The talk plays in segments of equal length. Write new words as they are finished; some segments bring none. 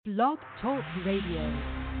Blog Talk Radio.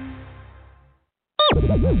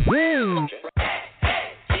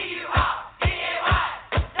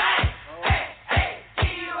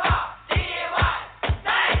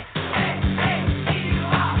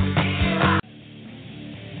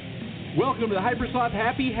 Welcome to the HypersSloth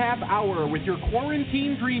Happy Half Hour with your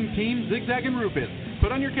quarantine dream team, Zig Zag and Rufus.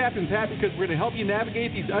 Put on your captain's hat because we're going to help you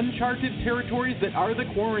navigate these uncharted territories that are the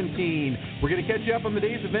quarantine. We're going to catch you up on the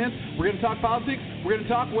day's events. We're going to talk politics. We're going to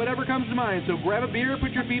talk whatever comes to mind. So grab a beer,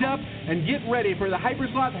 put your feet up, and get ready for the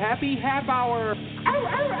HypersSloth Happy Half Hour. Ow,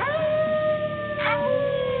 ow, ow! Ow!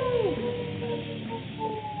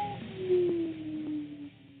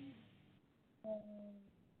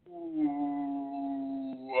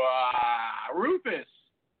 Rufus!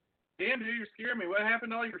 Damn, dude, you're scaring me. What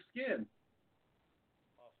happened to all your skin?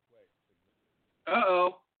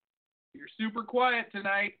 Uh-oh. You're super quiet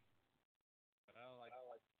tonight. Well, I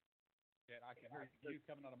can hear you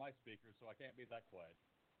coming out of my speakers, so I can't be that quiet.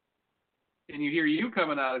 Can you hear you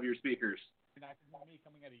coming out of your speakers? And I can hear me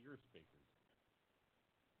coming out of your speakers.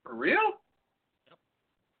 For real?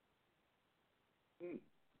 Yep.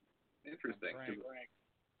 Interesting.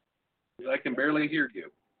 I can barely hear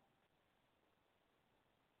you.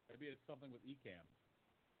 Maybe it's something with eCam.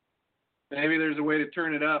 Maybe there's a way to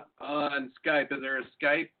turn it up on Skype. Is there a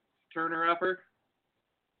Skype turner-upper?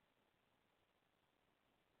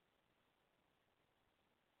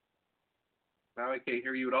 Now I can't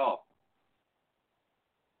hear you at all.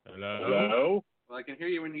 Hello? Well, I can hear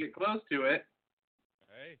you when you get close to it.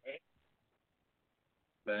 Hey.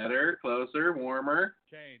 Better, closer, warmer.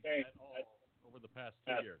 Changed at all over the past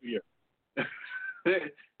 2 years.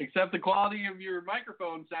 Except the quality of your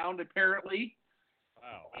microphone sound, apparently.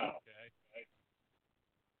 Wow. Okay.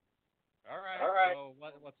 All right. So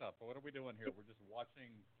what's up? What are we doing here? We're just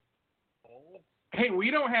watching polls? Hey, we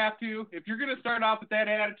don't have to. If you're going to start off with that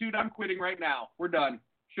attitude, I'm quitting right now. We're done.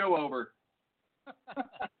 Show over.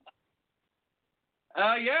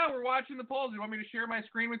 Yeah, we're watching the polls. You want me to share my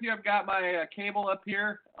screen with you? I've got my cable up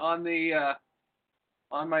here on the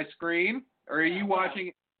on my screen. Or are you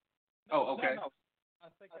watching? Oh, okay. No. I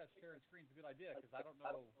think that sharing screen's a good idea because I don't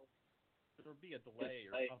know. There'll be a delay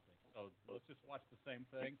or something. So let's just watch the same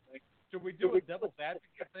thing. Should we do a devil's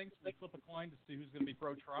advocate thing? Should we flip a coin to see who's going to be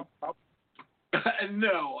pro-Trump?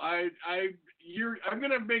 No, I'm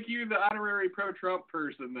going to make you the honorary pro-Trump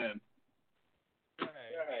person then.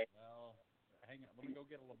 Okay. Well, hang on. Let me go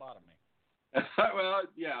get a lobotomy. Well,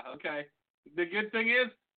 yeah, okay. The good thing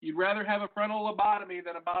is, you'd rather have a frontal lobotomy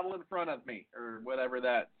than a bottle in front of me, or whatever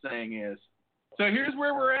that saying is. So here's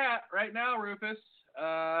where we're at right now, Rufus.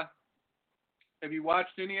 Have you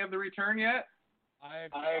watched any of The Return yet?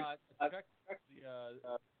 I've checked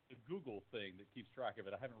the Google thing that keeps track of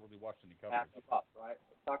it. I haven't really watched any coverage. Up, right?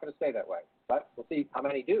 It's not going to stay that way, but we'll see how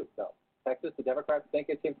many do, though. Texas, the Democrats think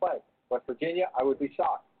it's in play. West Virginia, I would be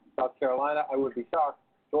shocked. South Carolina, I would be shocked.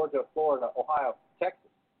 Georgia, Florida, Ohio, Texas.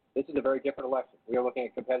 This is a very different election. We are looking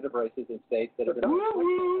at competitive races in states that have been...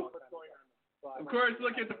 Woo-woo. Of course,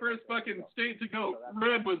 look at the first fucking state to go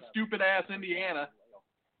red was stupid-ass Indiana.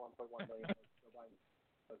 1.1 million.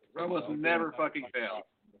 Almost never fucking fail.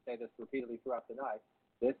 I say this repeatedly throughout the night.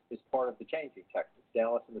 This is part of the changing Texas.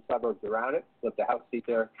 Dallas and the suburbs around it. Flipped a House seat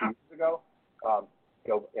there 2 years ago.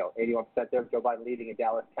 81% there. Joe Biden leading in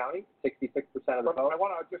Dallas County. 66% of the vote. I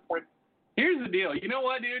want to just point. Here's the deal. You know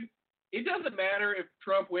what, dude? It doesn't matter if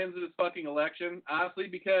Trump wins this fucking election, honestly,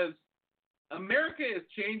 because America is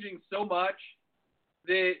changing so much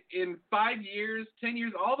that in 5 years, 10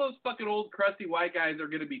 years, all those fucking old crusty white guys are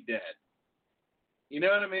going to be dead. You know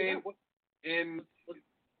what I mean? And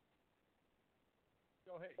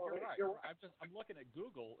you're right. I'm looking at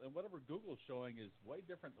Google, and whatever Google's showing is way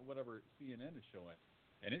different than whatever CNN is showing.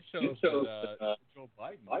 And it shows that Joe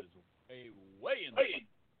Biden is way in the lead.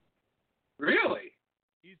 Really?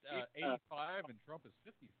 He's 85 and Trump is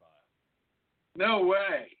 55. No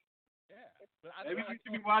way. Yeah. But Maybe you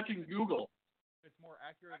should be watching Google. If it's more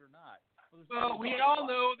accurate or not. Well, we all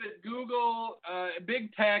know that Google,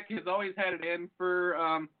 big tech, has always had it in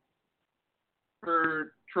for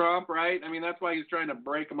Trump, right? I mean, that's why he's trying to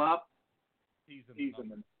break him up.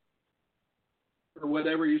 Or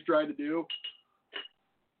whatever he's trying to do.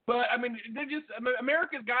 But, I mean,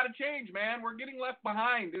 America's got to change, man. We're getting left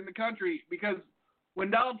behind in the country because when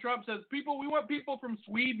Donald Trump says, we want people from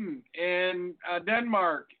Sweden and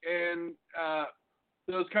Denmark and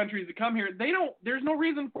those countries to come here, there's no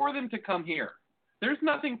reason for them to come here. There's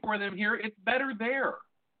nothing for them here. It's better there.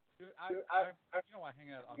 Dude, I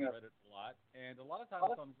hang out on Reddit a lot, and a lot of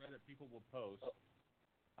times on Reddit people will post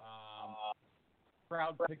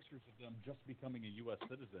proud pictures of them just becoming a U.S.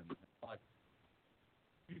 citizen. Like,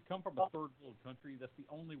 you come from a third world country, that's the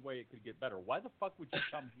only way it could get better. Why the fuck would you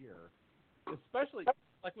come here? Especially,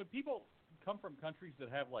 like, when people come from countries that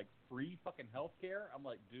have, like, free fucking health care, I'm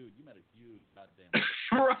like, dude, you made a huge goddamn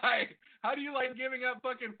Right. How do you like giving up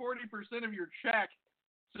fucking 40% of your check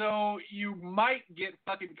so you might get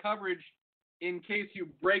fucking coverage in case you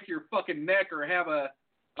break your fucking neck or have a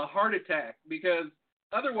heart attack? Because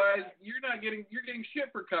otherwise, you're getting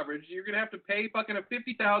shit for coverage. You're going to have to pay fucking a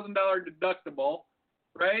 $50,000 deductible,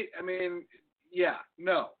 right? I mean, yeah,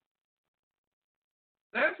 no.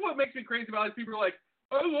 That's what makes me crazy about it. People are like,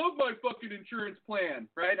 I love my fucking insurance plan,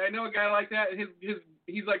 right? I know a guy like that.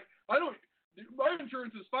 He's like, my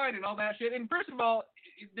insurance is fine and all that shit. And first of all,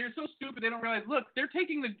 they're so stupid they don't realize, look, they're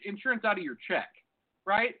taking the insurance out of your check,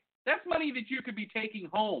 right? That's money that you could be taking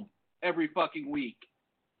home every fucking week.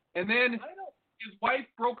 And then his wife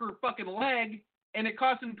broke her fucking leg, and it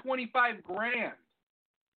cost him $25,000.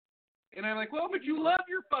 And I'm like, well, but you love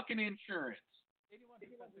your fucking insurance. Anyone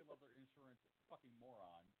who says they love their insurance is a fucking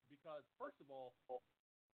moron. Because, first of all,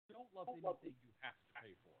 don't love anything you have to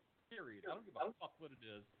pay for. Period. I don't give a fuck what it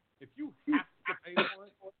is. If you have to pay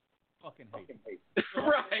for it, fucking hate it.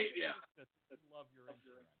 Right, yeah. Love your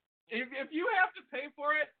insurance. If you have to pay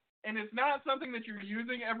for it, and it's not something that you're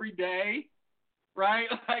using every day,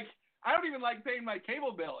 right? Like, I don't even like paying my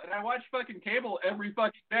cable bill, and I watch fucking cable every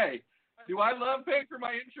fucking day. Do I love paying for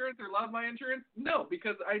my insurance or love my insurance? No,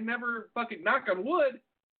 because I never fucking, knock on wood,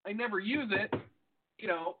 I never use it,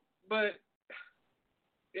 but,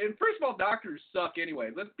 and first of all, doctors suck anyway.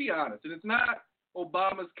 Let's be honest. And it's not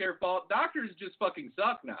Obama's care fault. Doctors just fucking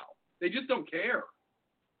suck now. They just don't care.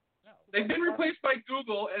 No. They've been replaced by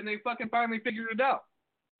Google, and they fucking finally figured it out.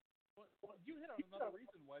 Well, you hit on another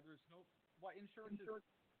reason why insurance is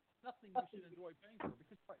nothing you should enjoy paying for,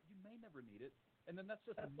 because you may never need it, and then that's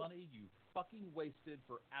just money you fucking wasted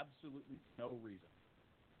for absolutely no reason.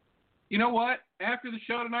 You know what? After the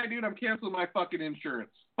show tonight, dude, I'm canceling my fucking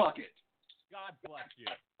insurance. Fuck it. God bless you.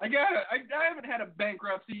 I haven't had a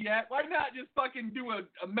bankruptcy yet. Why not just fucking do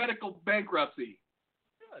a medical bankruptcy?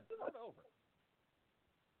 Good. Start over.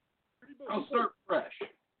 I'll start fresh.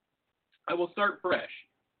 I will start fresh.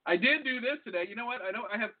 I did do this today. You know what?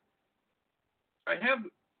 I have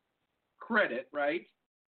credit, right?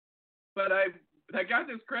 But I got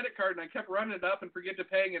this credit card and I kept running it up and forget to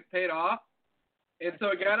pay it off. And so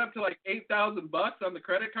it got up to like $8,000 on the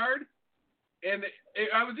credit card. And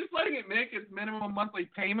I was just letting it make its minimum monthly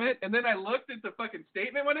payment. And then I looked at the fucking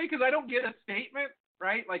statement one day because I don't get a statement,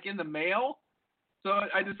 right? Like in the mail. So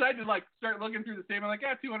I decided to like start looking through the statement. Like,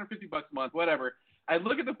 $250 a month, whatever. I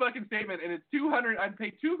look at the fucking statement and it's I'd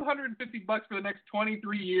pay $250 for the next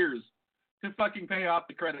 23 years to fucking pay off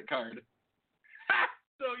the credit card.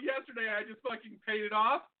 So yesterday I just fucking paid it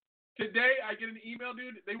off. Today I get an email,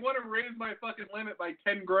 dude. They want to raise my fucking limit by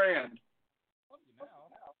 $10,000.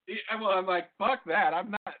 Well, I'm like, fuck that.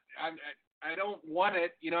 I don't want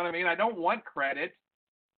it. You know what I mean? I don't want credit.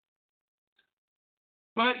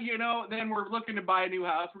 But, then we're looking to buy a new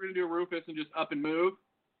house. We're going to do a Rufus and just up and move.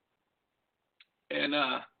 And,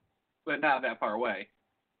 but not that far away.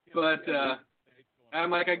 But, I'm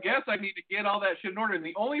like, I guess I need to get all that shit in order. And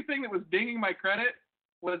the only thing that was dinging my credit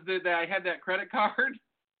was that I had that credit card.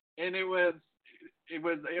 And it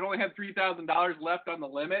only had $3,000 left on the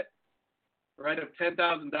limit, right, of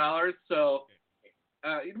 $10,000. So,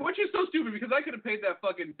 which is so stupid because I could have paid that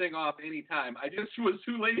fucking thing off any time. I just was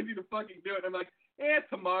too lazy to fucking do it. I'm like,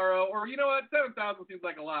 tomorrow, or you know what, $7,000 seems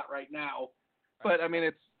like a lot right now, but I mean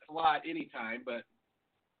it's a lot anytime. But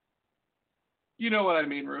you know what I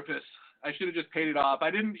mean, Rufus. I should have just paid it off.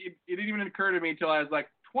 It didn't even occur to me until I was like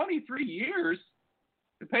 23 years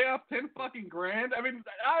to pay off $10,000. I mean,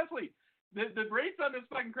 honestly, the rates on this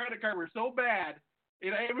fucking credit card were so bad.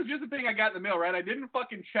 It was just a thing I got in the mail, right? I didn't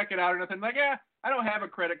fucking check it out or nothing. Like, I don't have a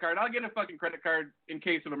credit card. I'll get a fucking credit card in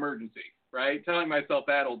case of emergency, right? Telling myself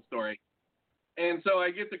that old story. And so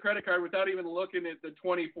I get the credit card without even looking at the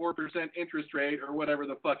 24% interest rate or whatever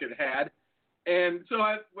the fuck it had. And so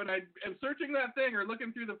when I am searching that thing or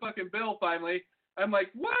looking through the fucking bill finally, I'm like,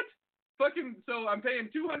 what? So I'm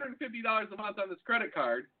paying $250 a month on this credit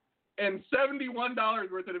card, and $71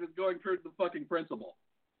 worth of it is going towards the fucking principal.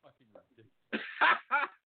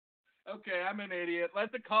 Okay, I'm an idiot.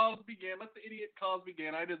 Let the calls begin. Let the idiot calls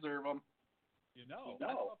begin. I deserve them. I don't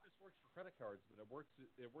know if this works for credit cards, but it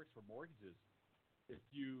works for mortgages. If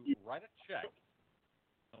you write a check,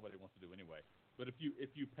 nobody wants to do anyway. But if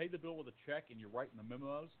you pay the bill with a check and you're writing the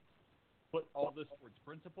memos, put all this towards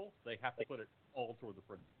principal, they have to put it all toward the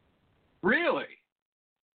principal. Really?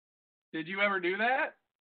 Did you ever do that?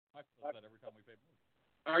 I put that every time we pay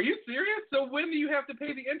mortgage. Are you serious? So when do you have to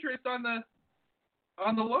pay the interest on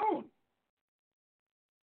on the loan.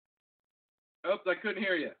 Oops, I couldn't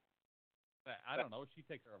hear you. I don't know. She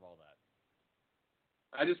takes care of all that.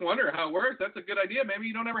 I just wonder how it works. That's a good idea. Maybe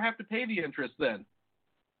you don't ever have to pay the interest then.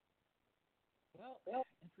 Well,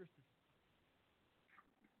 interest is...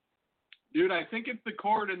 Dude, I think it's the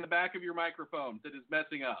cord in the back of your microphone that is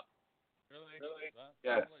messing up. Really?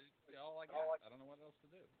 Yes. All I got. I don't know what else to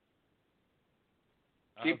do.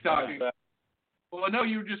 Keep talking. Well, no,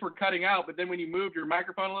 you just were cutting out, but then when you moved your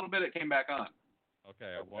microphone a little bit, it came back on.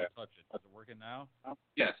 Okay, I won't touch it. Is it working now?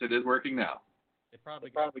 Yes, it is working now. It probably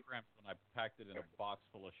got cramped when I packed it in a box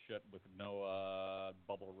full of shit with no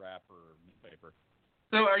bubble wrap or newspaper.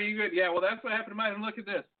 So are you good? Yeah, well, that's what happened to mine. And look at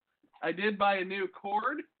this. I did buy a new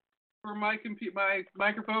cord for my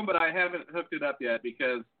microphone, but I haven't hooked it up yet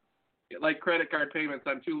because, like credit card payments,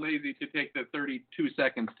 I'm too lazy to take the 32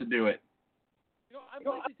 seconds to do it. You know, I'm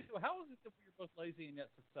lazy too. How is it that we're both lazy and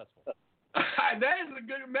yet successful? That is a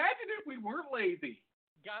good. Imagine if we weren't lazy.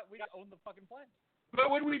 We own the fucking planet.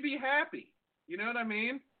 But would we be happy? You know what I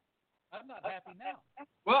mean? I'm not happy now.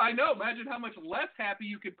 Well, I know. Imagine how much less happy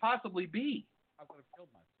you could possibly be. I would have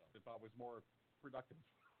killed myself if I was more productive.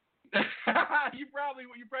 you probably.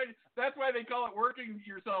 That's why they call it working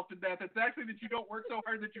yourself to death. It's actually that you don't work so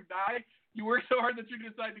hard that you die. You work so hard that you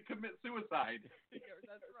decide to commit suicide. Yeah,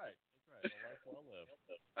 that's right. A life well lived.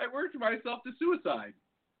 I worked myself to suicide.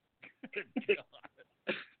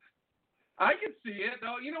 I could see it.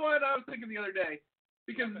 No, you know what I was thinking the other day?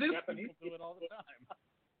 Because this Japanese people do it all the time.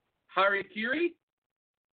 Harikiri?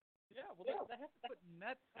 Yeah, well, they have to put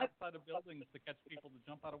nets outside of buildings to catch people to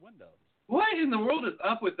jump out of windows. What in the world is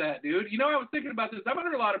up with that, dude? You know, I was thinking about this. I'm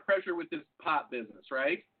under a lot of pressure with this pot business,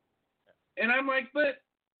 right? And I'm like, but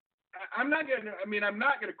I'm not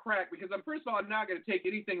gonna crack because first of all, I'm not gonna take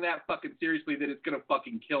anything that fucking seriously that it's gonna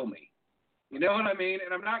fucking kill me. You know what I mean?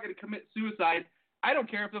 And I'm not gonna commit suicide. I don't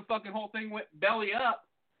care if the fucking whole thing went belly up.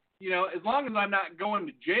 You know, as long as I'm not going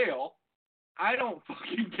to jail, I don't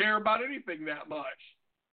fucking care about anything that much.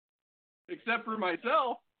 Except for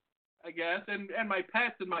myself, I guess, and my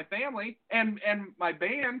pets and my family and my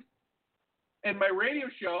band and my radio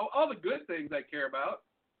show, all the good things I care about.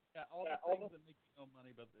 Yeah, all the things that make you no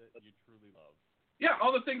money but that you truly love. Yeah,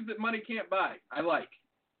 all the things that money can't buy, I like.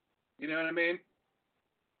 You know what I mean?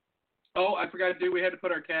 Oh, I forgot to do, we had to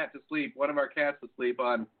put our cat to sleep, one of our cats to sleep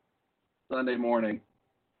on Sunday morning.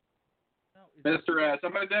 No, Mr. S.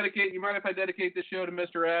 I'm going to dedicate, you mind if I dedicate this show to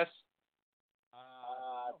Mr. S?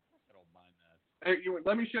 I don't mind that. Hey,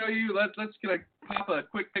 let me show you, let's can I pop a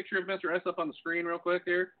quick picture of Mr. S up on the screen real quick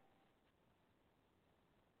here?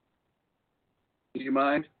 Do you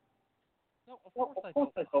mind? No, of course I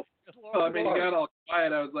don't. Well, I mean, you got all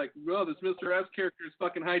quiet. I was like, well, this Mr. S character is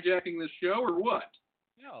fucking hijacking this show or what?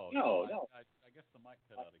 No. I guess the mic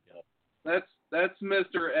cut out again. That's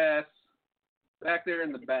Mr. S back there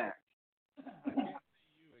in the back. I can't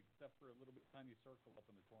see you except for a little bit tiny circle up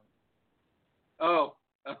in the corner. Oh,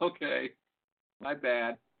 okay. My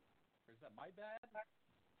bad. Is that my bad?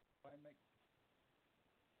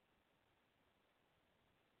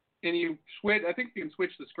 Can you switch? I think you can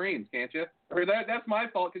switch the screens, can't you? Or that's my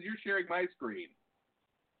fault because you're sharing my screen.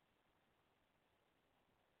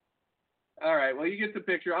 All right, well, you get the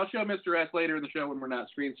picture. I'll show Mr. S later in the show when we're not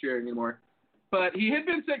screen sharing anymore. But he had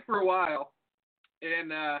been sick for a while,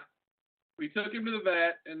 and we took him to the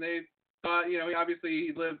vet, and they thought, you know,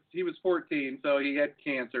 obviously he was 14, so he had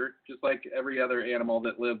cancer, just like every other animal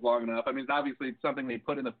that lived long enough. I mean, it's obviously something they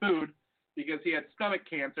put in the food because he had stomach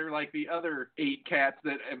cancer, like the other 8 cats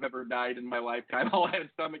that have ever died in my lifetime all had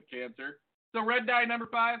stomach cancer. So red dye number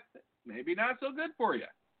 5, maybe not so good for you.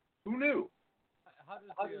 Who knew? How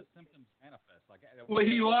do the symptoms manifest? Well,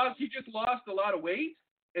 he just lost a lot of weight,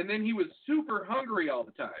 and then he was super hungry all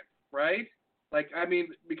the time, right? Like, I mean,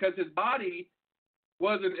 because his body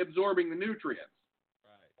wasn't absorbing the nutrients.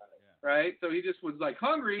 Right? So he just was like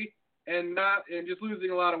hungry and just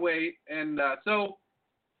losing a lot of weight. And so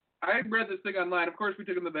I read this thing online. Of course, we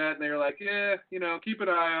took him to the vet, and they were like, yeah, you know, keep an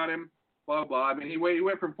eye on him, blah, blah. I mean, he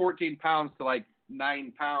went from 14 pounds to like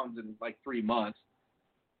 9 pounds in like 3 months.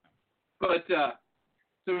 But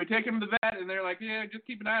so we take him to the vet, and they're like, yeah, just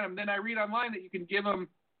keep an eye on him. Then I read online that you can give him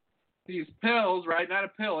these pills, right? Not a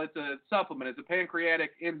pill, it's a supplement. It's a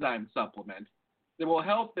pancreatic enzyme supplement that will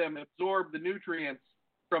help them absorb the nutrients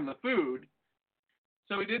from the food.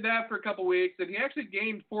 So we did that for a couple weeks, and he actually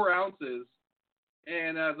gained 4 ounces.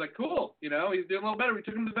 And I was like, cool, you know, he's doing a little better. We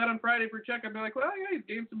took him to the vet on Friday for a checkup. They're like, well, yeah, he's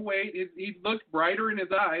gained some weight. He looked brighter in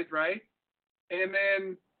his eyes, right? And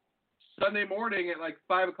then Sunday morning at like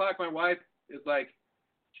 5 o'clock, my wife is like,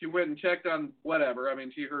 she went and checked on whatever. I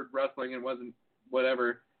mean, she heard rustling and wasn't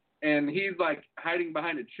whatever. and he's like hiding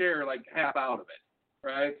behind a chair, like half out of it,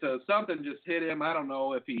 right? So something just hit him. I don't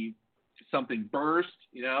know if something burst,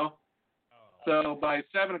 you know. So by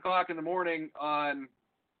 7 o'clock in the morning on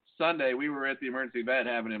Sunday, we were at the emergency vet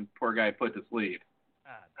having him, poor guy, put to sleep.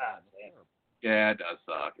 Yeah, it does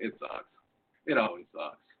suck. It sucks. It always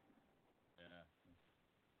sucks.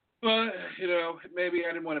 But, you know, maybe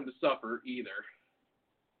I didn't want him to suffer either.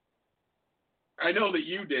 I know that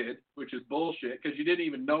you did, which is bullshit, because you didn't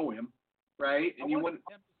even know him, right? And you wouldn't.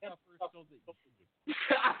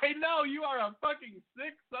 I know, you are a fucking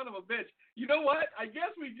sick son of a bitch. You know what? I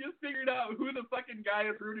guess we just figured out who the fucking guy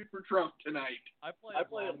is rooting for Trump tonight. I play a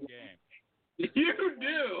long game. You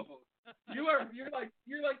do. You're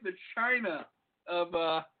like the China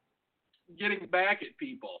of getting back at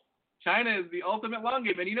people. China is the ultimate long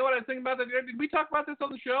game. And you know what I was thinking about that? Did we talk about this on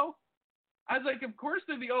the show? I was like, of course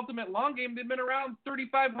they're the ultimate long game. They've been around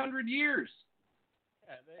 3,500 years.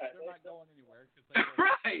 Yeah, they're not going anywhere.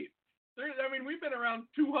 Right. We've been around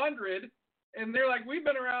 200, and they're like, we've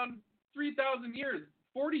been around 3,000 years.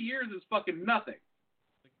 40 years is fucking nothing.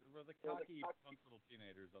 We're the cocky punk little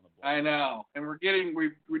teenagers on the block. I know. And we're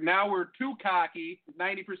too cocky.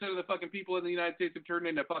 90% of the fucking people in the United States have turned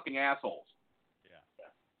into fucking assholes.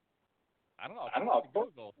 I don't know.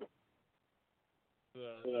 Google.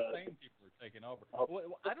 The same people are taking over.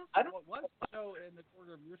 I don't. One show in the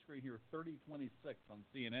corner of your screen here, 3026 on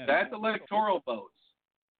CNN. That's electoral votes.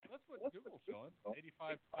 That's what Google's showing.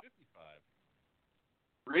 85-55.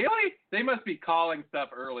 Really? They must be calling stuff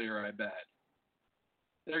earlier, I bet.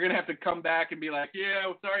 They're gonna have to come back and be like,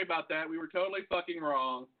 "Yeah, sorry about that. We were totally fucking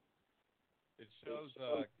wrong." It shows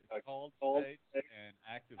called states and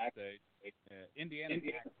active states. Indiana's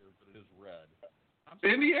active, but it is red.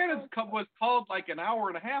 Indiana was called like an hour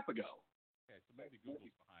and a half ago. Okay, so maybe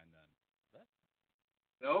Google's behind then.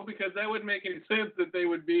 No, because that wouldn't make any sense that they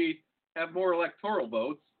would have more electoral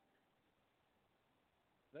votes.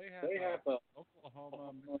 They have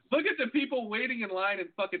Oklahoma. Look at the people waiting in line in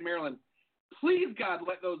fucking Maryland. Please, God,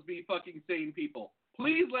 let those be fucking sane people.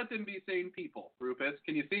 Please let them be sane people, Rufus.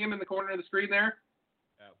 Can you see him in the corner of the screen there?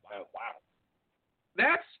 Wow.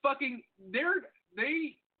 That's fucking...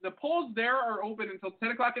 The polls there are open until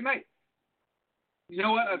 10 o'clock at night. You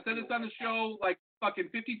know what? I've said this on the show like fucking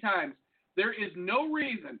 50 times. There is no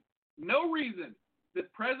reason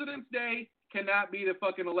that President's Day cannot be the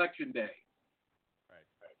fucking election day.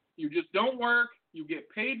 Right. You just don't work. You get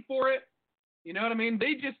paid for it. You know what I mean?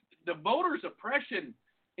 The voter suppression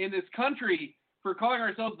in this country for calling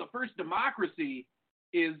ourselves the first democracy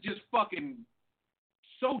is just fucking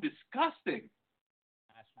so disgusting.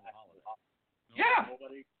 National holiday. Yeah.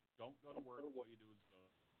 Nobody, don't go to work. What you do is vote.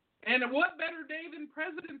 And what better day than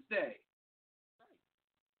President's Day? Right.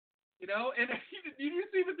 You know, and did you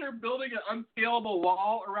see that they're building an unscalable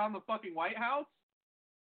wall around the fucking White House?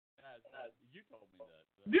 You told me that.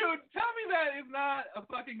 Dude, tell me that is not a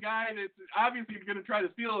fucking guy that's obviously going to try to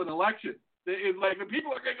steal an election. That is like, the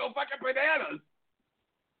people are going to go fucking bananas.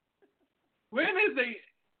 When is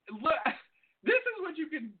look, this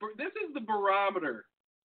is the barometer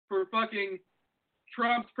for fucking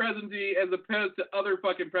Trump's presidency as opposed to other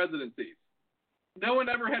fucking presidencies. No one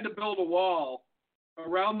ever had to build a wall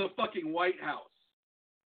around the fucking White House.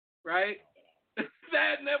 Right?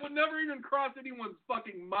 That would never even cross anyone's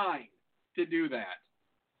fucking mind to do that.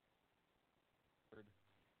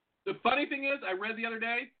 The funny thing is, I read the other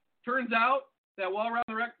day, turns out that wall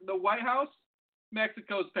around the White House,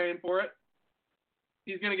 Mexico's paying for it.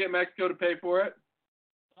 He's going to get Mexico to pay for it.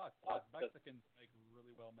 Mexicans make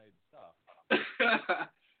really well-made stuff.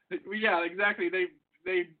 Yeah, exactly.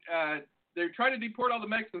 They're trying to deport all the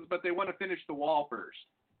Mexicans, but they want to finish the wall first.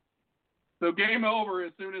 So game over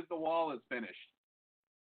as soon as the wall is finished.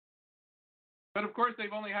 But of course,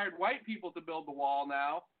 they've only hired white people to build the wall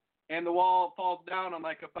now, and the wall falls down on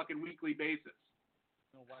like a fucking weekly basis.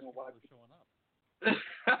 No, white people are showing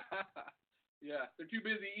up. Yeah, they're too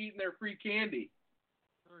busy eating their free candy.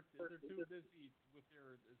 They're too busy with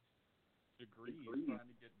their degrees trying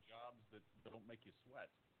to get jobs that don't make you sweat.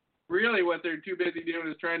 Really, what they're too busy doing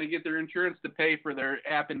is trying to get their insurance to pay for their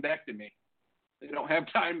appendectomy. They don't have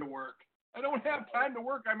time to work. I don't have time to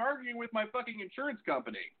work. I'm arguing with my fucking insurance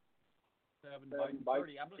company. 7 by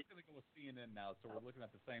 30. I'm just going to go with CNN now, so we're looking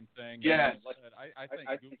at the same thing. Yes. I think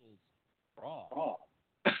Google's wrong.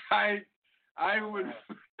 I would...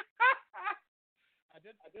 I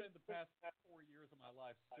did spend the past 4 years of my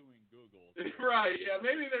life suing Google. Right, yeah.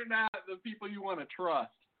 Maybe they're not the people you want to trust.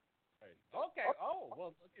 Right. Okay. Oh,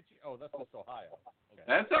 well, look at you. Oh, that's just Ohio. Okay.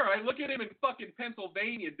 That's all right. Look at him in fucking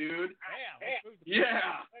Pennsylvania, dude. Damn.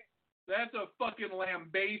 Yeah. That's a fucking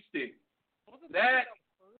lambasting. Wasn't That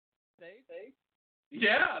States?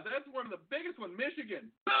 Yeah, that's one of the biggest ones. Michigan.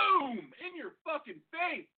 Boom! In your fucking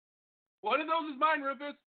face. One of those is mine,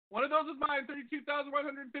 Rufus. One of those is mine.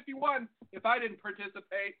 32,151. If I didn't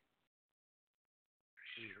participate.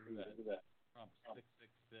 Look at that. Trump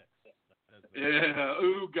 666. Yeah.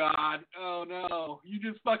 Ooh, God. Oh, no. You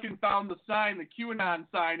just fucking found the sign, the QAnon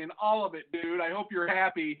sign, and all of it, dude. I hope you're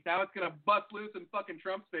happy. Now it's going to bust loose in fucking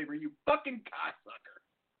Trump's favor. You fucking cocksucker.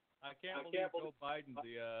 I can't believe Joe Biden,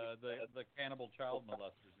 the cannibal child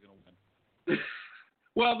molester, is going to win.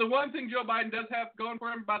 Well, the one thing Joe Biden does have going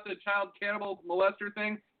for him about the child cannibal molester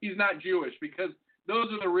thing, he's not Jewish, because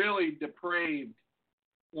those are the really depraved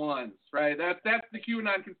ones, right? That's the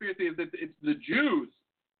QAnon conspiracy, is that it's the Jews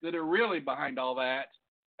that are really behind all that.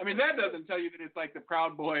 I mean, that doesn't tell you that it's like the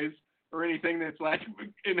Proud Boys or anything that's like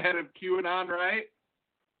in head of QAnon, right?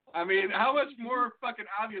 I mean, how much more fucking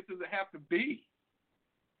obvious does it have to be?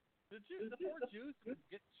 The poor Jews would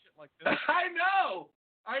get shit like this. I know.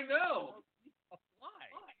 Why?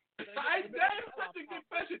 That's a good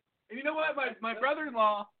question. And you know what? My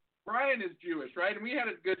brother-in-law, Brian, is Jewish, right? And we had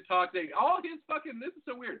a good talk today. All his fucking, this is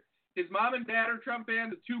so weird. His mom and dad are Trump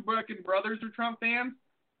fans. The two fucking brothers are Trump fans,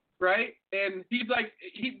 right? And he's like,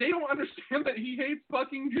 they don't understand that he hates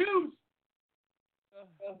fucking Jews.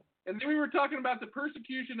 And then we were talking about the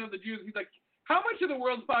persecution of the Jews. He's like, how much of the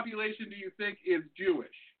world's population do you think is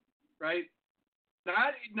Jewish, right?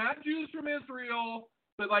 Not Jews from Israel,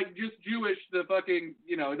 but like just Jewish, the fucking,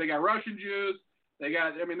 you know, they got Russian Jews.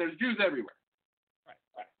 There's Jews everywhere. Right.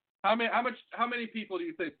 How many people do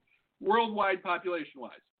you think, worldwide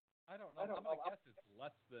population-wise? I don't know. I'm gonna guess it's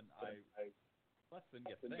less than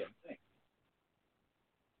you think.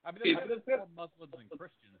 I mean, there's more Muslims and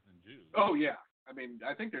Christians than Jews. Oh yeah. I mean,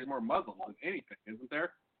 I think there's more Muslims than anything, isn't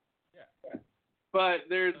there? Yeah. But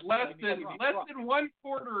there's less than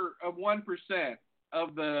 1/4 of 1%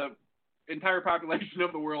 of the entire population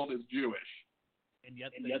of the world is Jewish. And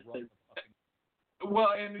yet they run the fucking.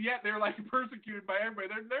 Well, and yet they're like persecuted by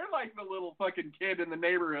everybody. They're like the little fucking kid in the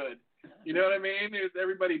neighborhood. You know what I mean?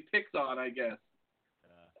 Everybody picks on, I guess.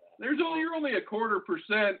 You're only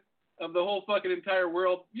 1/4% of the whole fucking entire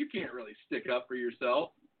world. You can't really stick up for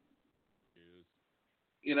yourself. Jews.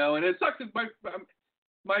 You know, and it sucks.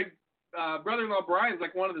 My brother-in-law Brian's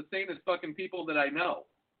like one of the sanest fucking people that I know.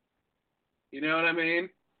 You know what I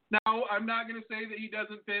mean? Now, I'm not going to say that he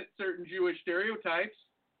doesn't fit certain Jewish stereotypes,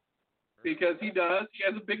 because he does. He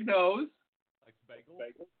has a big nose. Like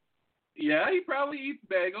bagels? Yeah, he probably eats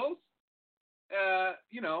bagels.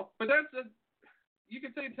 You know, but you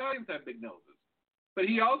could say Italians have big noses. But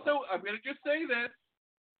he also, I'm going to just say this,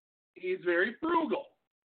 he's very frugal.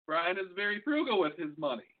 Brian is very frugal with his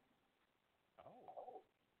money. Oh.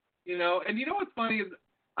 You know, and you know what's funny is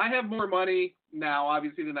I have more money now,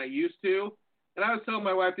 obviously, than I used to. And I was telling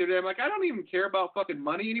my wife the other day, I'm like, I don't even care about fucking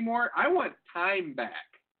money anymore. I want time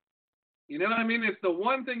back. You know what I mean? It's the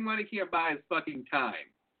one thing money can't buy is fucking time.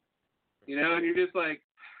 You know, and you're just like,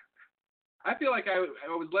 I feel like I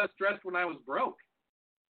was less stressed when I was broke.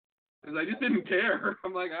 Because I just didn't care.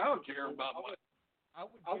 I'm like, I don't care about money. I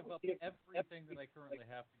would give up everything that I currently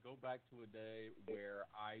have to go back to a day where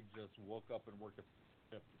I just woke up and worked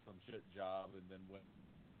some shit job and then went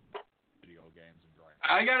video games and drawing.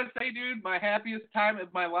 I gotta say, dude, my happiest time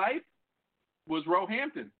of my life was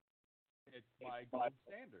Roehampton. It's my gold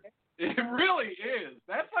standard. It really is.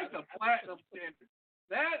 That's like the platinum standard.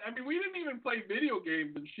 We didn't even play video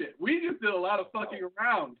games and shit. We just did a lot of fucking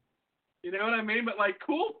around. You know what I mean? But like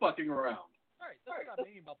cool fucking around. Right. That's what I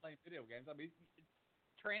mean about playing video games. I mean,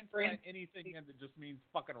 translate anything in that just means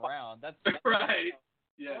fucking around. That's right.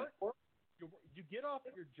 Yeah. You get off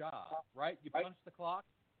your job, right? You punch the clock,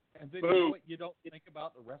 and then Boom. you know what you don't think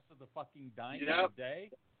about the rest of the fucking dying of the day?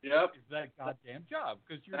 Yep. Is that goddamn job.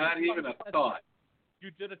 Because you're not even a thought.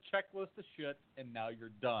 You did a checklist of shit, and now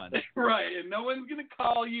you're done. Right, and no one's going to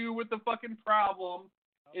call you with the fucking problem.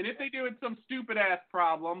 And if they do, it's some stupid-ass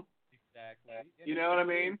problem. Exactly. And you know what I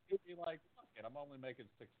mean? You'd be like, fuck it, I'm only making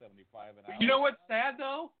 $6.75 an hour. You know what's sad,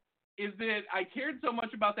 though? Is that I cared so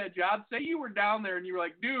much about that job. Say you were down there and you were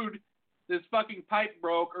like, dude, this fucking pipe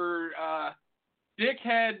broke, or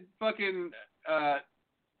dickhead fucking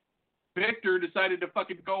Victor decided to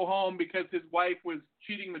fucking go home because his wife was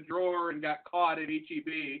cheating the drawer and got caught at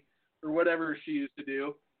HEB or whatever she used to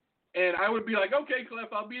do. And I would be like, okay, Cliff,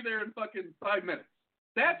 I'll be there in fucking 5 minutes.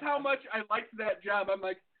 That's how much I liked that job. I'm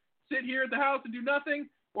like, sit here at the house and do nothing,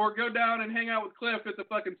 or go down and hang out with Cliff at the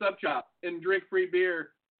fucking sub shop and drink free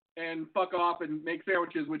beer and fuck off and make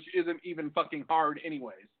sandwiches, which isn't even fucking hard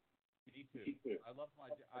anyways. Me too. I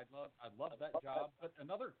love that job. But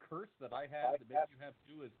another curse that I have that maybe you have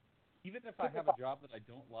too is even if I have a job that I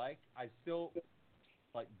don't like, I still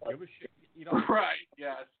like give a shit. You know. Right.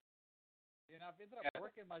 Yes. And I've ended up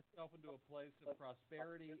working myself into a place of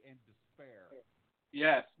prosperity and despair.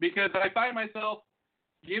 Yes, because I find myself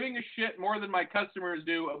giving a shit more than my customers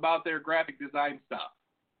do about their graphic design stuff.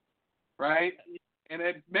 Right? And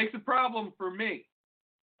it makes a problem for me.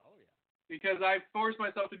 Oh, yeah. Because I force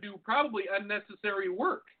myself to do probably unnecessary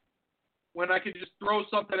work when I could just throw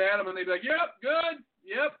something at them and they'd be like, yep, good,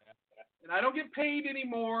 yep. And I don't get paid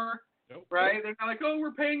anymore. Nope. Right? They're not like, oh,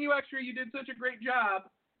 we're paying you extra. You did such a great job.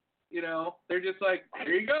 You know, they're just like,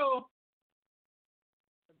 here you go.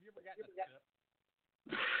 Have you ever gotten a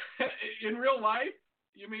tip? In real life?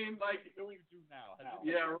 You mean like? What do you do now?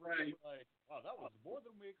 Yeah, right. Like, wow, that was more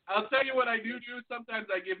than we expected. I'll tell you what I do. Sometimes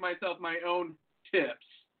I give myself my own tips,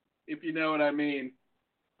 if you know what I mean.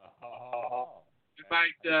 Oh.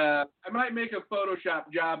 I might make a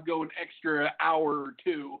Photoshop job go an extra hour or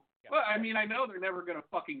two. Well, I mean, I know they're never gonna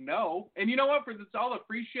fucking know. And you know what? For all the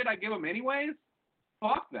free shit I give them anyways,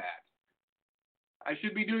 fuck that. I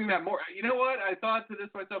should be doing that more. You know what? I thought to this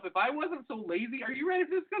myself, if I wasn't so lazy, are you ready?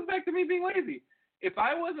 This goes back to me being lazy. If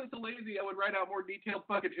I wasn't so lazy, I would write out more detailed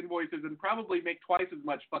fucking invoices and probably make twice as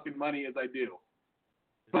much fucking money as I do.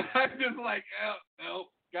 But I'm just like, oh, no,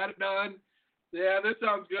 got it done. Yeah, this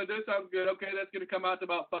sounds good. This sounds good. Okay, that's going to come out to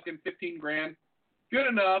about fucking $15,000. Good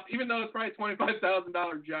enough, even though it's probably a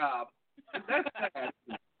 $25,000 job. That's bad.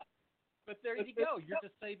 But there you go. You're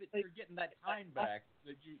just saving. You're getting that time back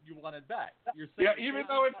that you wanted back. Yeah, even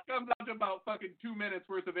though it comes out to about fucking 2 minutes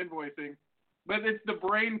worth of invoicing, but it's the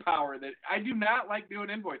brain power that I do not like doing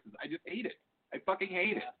invoices. I just hate it. I fucking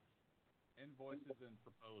hate it. Invoices and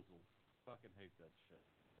proposals. Fucking hate that shit.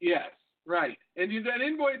 Yes, right. And an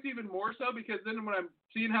invoice even more so because then when I'm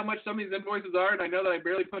seeing how much some of these invoices are and I know that I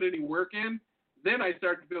barely put any work in, then I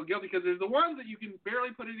start to feel guilty because there's the ones that you can barely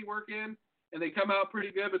put any work in and they come out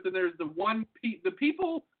pretty good, but then there's the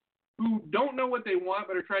people who don't know what they want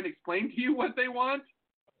but are trying to explain to you what they want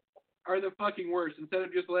are the fucking worst instead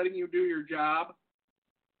of just letting you do your job.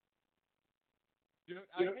 Dude,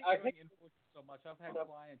 I hate doing invoices so much. I've had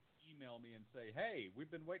clients email me and say, hey, we've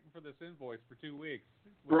been waiting for this invoice for 2 weeks.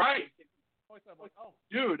 Right. I'm like, oh,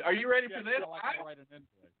 dude, are you ready for this? Write an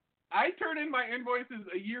invoice. I turn in my invoices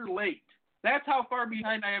a year late. That's how far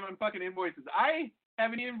behind I am on fucking invoices. I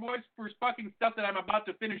have an invoice for fucking stuff that I'm about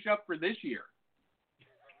to finish up for this year.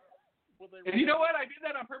 And you know what? I did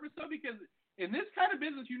that on purpose though because in this kind of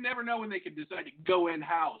business, you never know when they can decide to go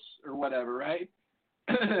in-house or whatever, right?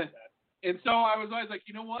 And so I was always like,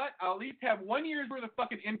 you know what? I'll at least have 1 year's worth of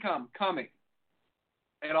fucking income coming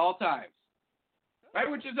at all times. Right?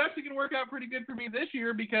 Which is actually going to work out pretty good for me this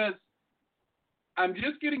year because I'm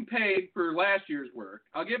just getting paid for last year's work.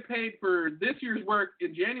 I'll get paid for this year's work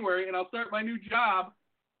in January, and I'll start my new job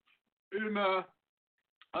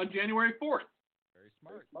on January 4th.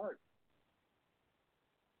 Very smart.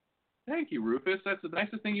 Thank you, Rufus. That's the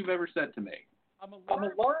nicest thing you've ever said to me. I'm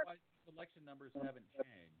alarmed why election numbers haven't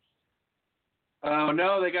changed. Oh,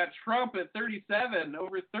 no, they got Trump at 37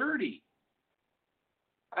 over 30.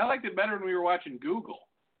 I liked it better when we were watching Google.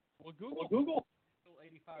 Well, Google. Still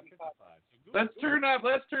 85, 55. So Let's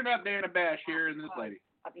turn up Dana Bash here and this lady.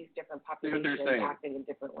 Of these different See what they're populations saying. acting in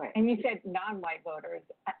different ways. And you said non-white voters.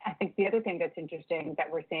 I think the other thing that's interesting that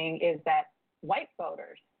we're seeing is that white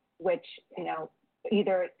voters, which, you know,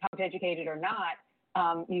 either college educated or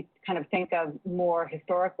not, you kind of think of more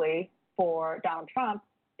historically for Donald Trump,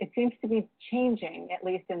 it seems to be changing, at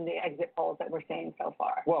least in the exit polls that we're seeing so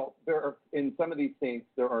far. Well, there are, in some of these states,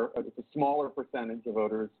 it's a smaller percentage of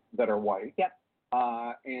voters that are white. Yep.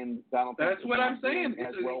 And Donald Trump. That's what I'm saying.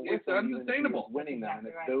 It's unsustainable. Winning them, and Exactly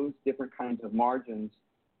it's right. those different kinds of margins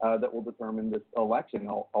that will determine this election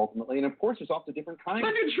ultimately. And of course, there's also different kinds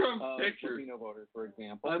Look at Trump's of pictures. Latino voters, for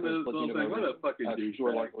example. I'm There's Latino like, what a voters fucking who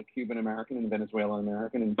are douchebag. largely Cuban American and Venezuelan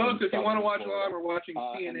American. And Folks, if you want to watch Florida. along, we're watching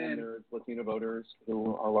And then CNN. there's Latino voters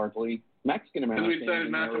who are largely Mexican Because American. we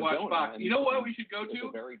decided not to watch Fox. You know what we should go It's a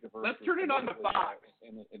to? very diverse Let's turn it on to Fox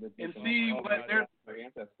and see what their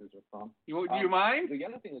ancestors are from. Do you mind? The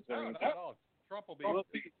other thing that's very not at all. Trump will be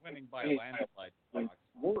winning by a landslide.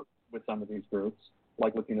 work with some of these groups,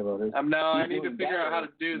 like Latino voters. No, I need to doing figure out how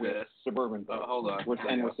better to do with this. Suburban voters. Hold on. We're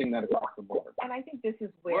seeing that across the board. And I think this is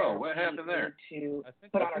where Whoa, what happened there? we need to I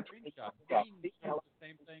think put that's on our a screenshot. tweet, Biden does the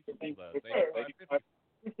same thing he does. It 85, 50.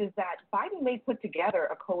 which is that Biden may put together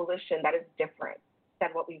a coalition that is different than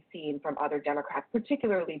what we've seen from other Democrats,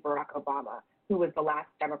 particularly Barack Obama, who was the last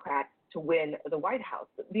Democrat to win the White House.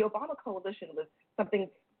 The Obama coalition was something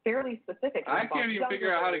fairly specific. I can't even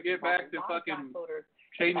figure out how to get back to fucking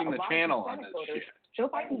changing the channel on this shit. Joe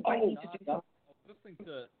Biden might need to do something. listening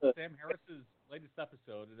to Sam Harris's latest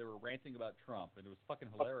episode, and they were ranting about Trump, and it was fucking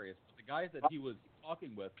hilarious. But the guys that he was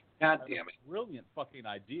talking with God had damn a it. brilliant fucking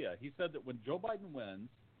idea. He said that when Joe Biden wins,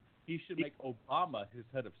 he should make Obama his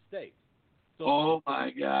head of state. So Oh,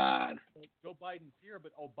 my God. Joe Biden's here,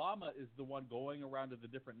 but Obama is the one going around to the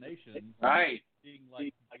different nations, Right. being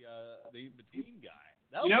like the in-between guy.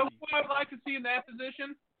 That You know would who be- I would like to see in that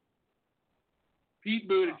position? Pete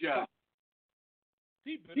Buttigieg.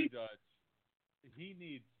 Pete Buttigieg, he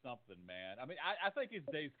needs something, man. I mean, I think his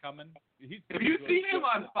day's coming. Have you seen him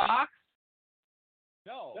on Fox?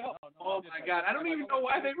 No. Oh, my God. I don't even know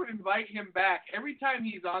why they would invite him back. Every time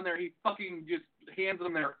he's on there, he fucking just hands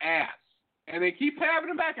them their ass. And they keep having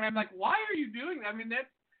him back. And I'm like, why are you doing that? I mean,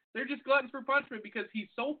 they're just gluttons for punishment because he's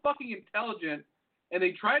so fucking intelligent. And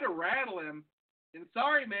they try to rattle him. And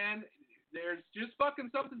sorry, man, there's just fucking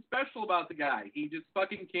something special about the guy. He just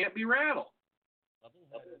fucking can't be rattled.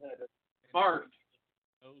 Level-headed. Smart.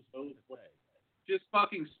 Knows what to say. Just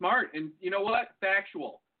fucking smart. And you know what?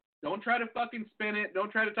 Factual. Don't try to fucking spin it.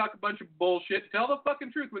 Don't try to talk a bunch of bullshit. Tell the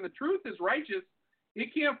fucking truth. When the truth is righteous,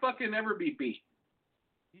 it can't fucking ever be beat.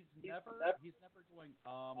 He's never going,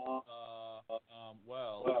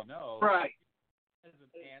 well, you know. Right. He has an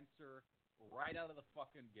answer right out of the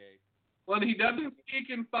fucking gate. Well, he doesn't speak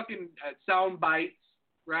in fucking sound bites,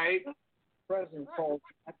 right? President called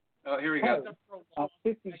Oh, here we go.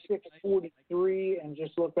 56-43, and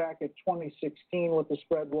just look back at 2016, what the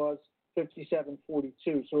spread was, 57-42.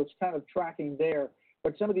 So it's kind of tracking there.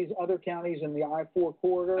 But some of these other counties in the I-4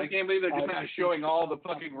 corridor. I can't believe they're just not showing all the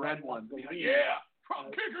fucking red ones. Like, yeah, Trump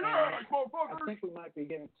kicking ass, I motherfuckers. think we might be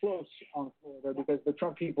getting close on Florida because the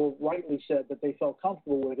Trump people rightly said that they felt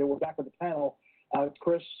comfortable with it. We're back with the panel.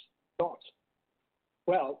 Chris, thoughts?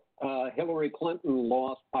 Well, Hillary Clinton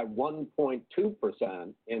lost by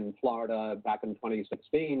 1.2% in Florida back in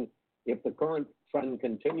 2016. If the current trend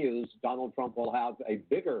continues, Donald Trump will have a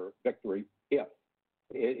bigger victory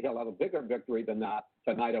he'll have a bigger victory than that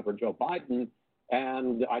tonight over Joe Biden.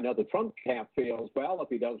 And I know the Trump camp feels, well, if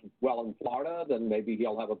he does well in Florida, then maybe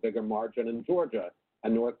he'll have a bigger margin in Georgia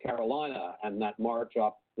and North Carolina and that march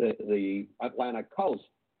up the Atlantic coast.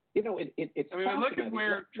 You know, it's I mean, look at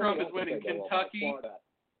where Trump is winning. Kentucky.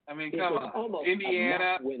 I mean, come on. Almost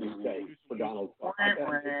Indiana. a must-win state for Donald Trump.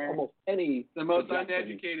 Almost any The most projection,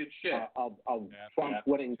 uneducated shit. of Trump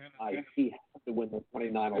winning tonight, he has to win the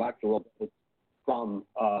 29 electoral votes from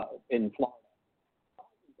in Florida.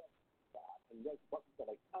 And Rick wasn't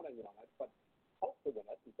really counting on it, but hope to win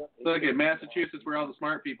it. Look at Massachusetts, where all the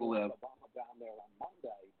smart people live. Obama down there on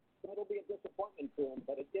Monday. So it'll be a disappointment to him,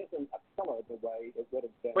 but it isn't a killer the way it would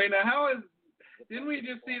have been. Wait, now didn't we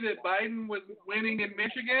just see that Biden was winning in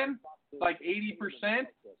Michigan, like 80%,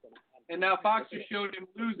 and now Fox just showed him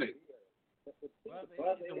losing?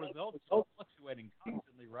 Well, the results are fluctuating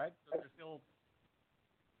constantly, right? So they're still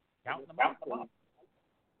counting them out.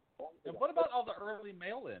 And what about all the early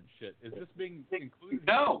mail-in shit? Is this being included?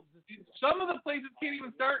 No. Some of the places can't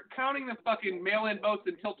even start counting the fucking mail-in votes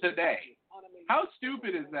until today. How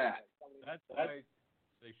stupid is that? That's why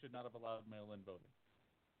they should not have allowed mail-in voting.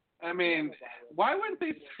 I mean, why wouldn't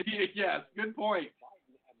they? Yes, good point.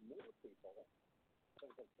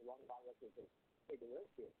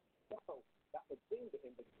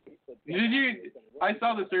 Did you? I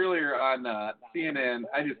saw this earlier on CNN.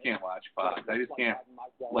 I just can't watch Fox. I just can't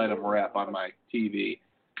let them rap on my TV.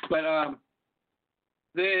 But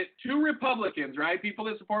the two Republicans, right? People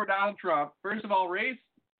that support Donald Trump. First of all, race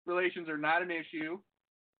relations are not an issue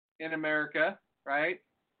in America, right?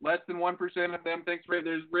 Less than 1% of them thinks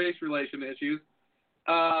there's race relation issues.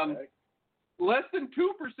 Less than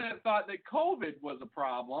 2% thought that COVID was a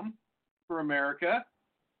problem for America.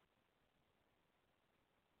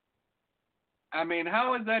 I mean,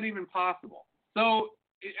 how is that even possible? So,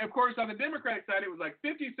 of course, on the Democratic side, it was like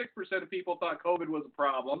 56% of people thought COVID was a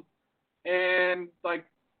problem, and like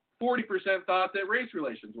 40% thought that race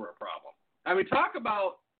relations were a problem. I mean, talk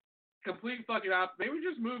about complete fucking opposite. Maybe we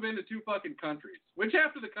just move into two fucking countries. Which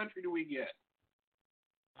half of the country do we get?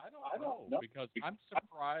 I don't know, because I'm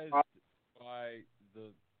surprised by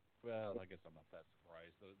well, I guess I'm not that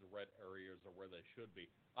surprised. The red areas are where they should be.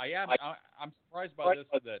 I'm surprised by this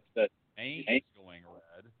that Maine is going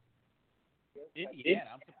red. Indiana,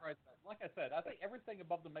 I'm surprised. Like I said, I think everything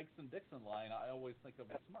above the Mason-Dixon line, I always think of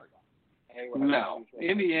as smart. No,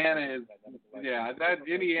 Indiana is,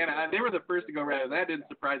 Indiana, they were the first to go red, and that didn't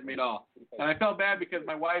surprise me at all. And I felt bad because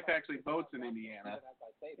my wife actually votes in Indiana,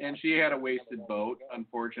 and she had a wasted vote,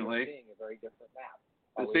 unfortunately.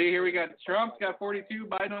 But see, here we got Trump's got 42,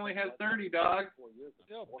 Biden only has 30, dog.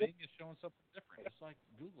 Still, Bing is showing something different. It's like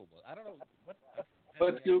Google. I don't know.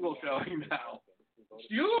 What's Google showing now?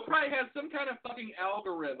 Google probably has some kind of fucking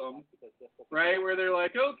algorithm, right, where they're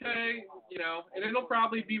like, okay, and it'll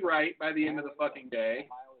probably be right by the end of the fucking day.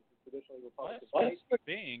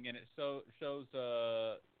 Bing, and it shows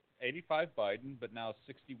 85 Biden, but now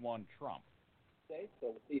 61 Trump. So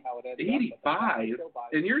we'll see how it ends 85?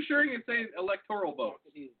 And you're sure you say electoral votes?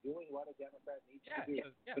 He's doing what a Democrat needs to do.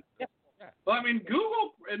 Yeah. Well, I mean,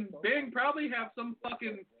 Google and Bing probably have some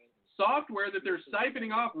fucking software that they're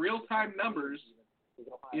siphoning off real-time numbers.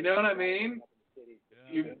 You know what I mean?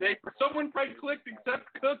 Someone probably clicked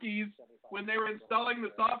accept cookies when they were installing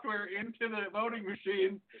the software into the voting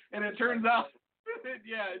machine, and it turns out, it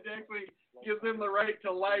actually gives them the right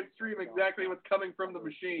to live stream exactly what's coming from the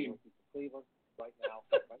machine.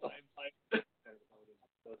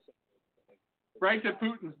 Right to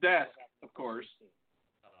Putin's desk, of course.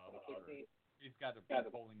 He's got a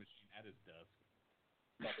polling machine at his desk.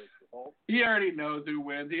 He already knows who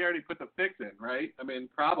wins. He already put the fix in, right? I mean,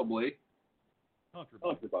 probably. Hunter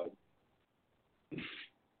Biden.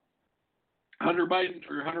 Hunter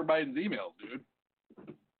Biden's emails, dude.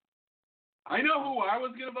 I know who I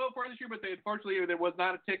was going to vote for this year, but unfortunately there was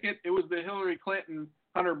not a ticket. It was the Hillary Clinton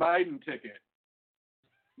Hunter Biden ticket.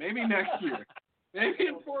 Maybe next year. Maybe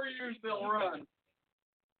in 4 years they'll run.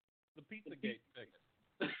 The Pizzagate ticket.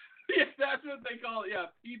 Yeah, that's what they call it. Yeah,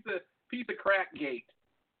 pizza crack gate.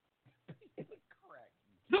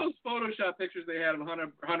 Those Photoshop pictures they had of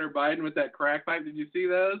Hunter Biden with that crack pipe, did you see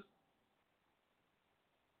those?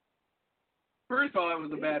 First of all, it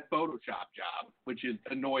was a bad Photoshop job, which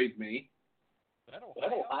annoys me. That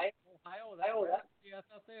Ohio? Yes,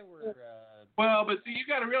 out there were. Well, but see, you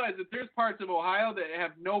got to realize that there's parts of Ohio that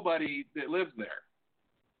have nobody that lives there.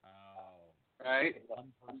 Oh. Right?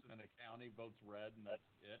 One person in a county votes red, and that's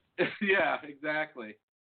it. Yeah, exactly.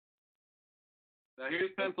 Now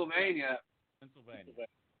here's Pennsylvania.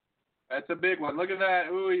 That's a big one. Look at that.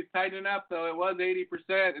 Ooh, he's tightening up, though. It was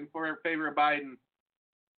 80% in favor of Biden.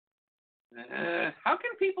 How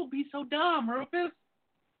can people be so dumb, Rufus?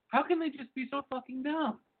 How can they just be so fucking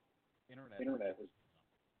dumb? Internet.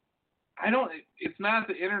 It's not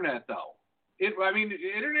the internet, though. The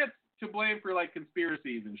internet's to blame for, like,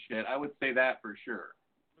 conspiracies and shit. I would say that for sure.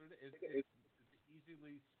 But it's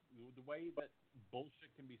easily, the way that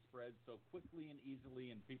bullshit can be spread so quickly and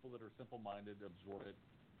easily, and people that are simple-minded absorb it,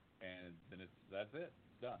 and then that's it.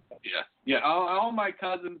 It's done. Yeah. All my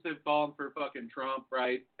cousins have fallen for fucking Trump,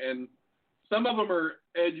 right? And some of them are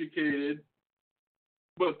educated,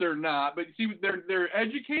 but they're not. But see, they're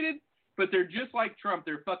educated, but they're just like Trump.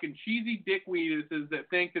 They're fucking cheesy dickweeduses that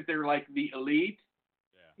think that they're like the elite.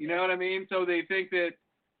 Yeah. You know what I mean? So they think that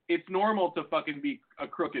it's normal to fucking be a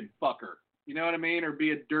crooked fucker. You know what I mean? Or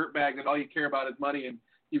be a dirtbag that all you care about is money and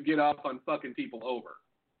you get off on fucking people over.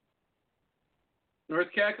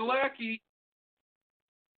 North Kakalaki.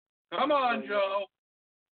 Come on, Joe.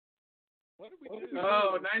 What did we do?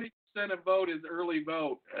 Oh, 90% of vote is early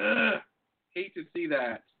vote. Ugh. Hate to see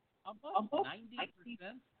that. 90%?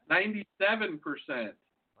 97%.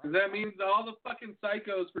 Because that means all the fucking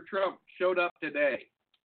psychos for Trump showed up today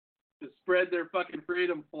to spread their fucking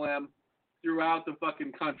freedom phlegm throughout the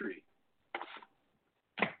fucking country.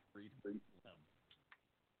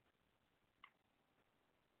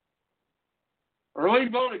 Early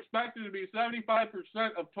vote expected to be 75%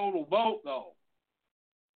 of total vote, though.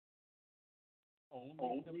 Only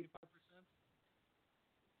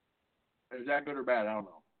 75%? Is that good or bad? I don't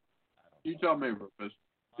know. You tell me, Rufus.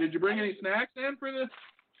 Did you bring any snacks in for this?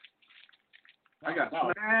 I got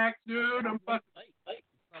snacks, dude. I'm fucking.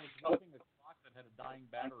 I was watching a clock that had a dying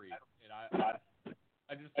battery, and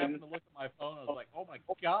I just happened to look at my phone. I was like, "Oh my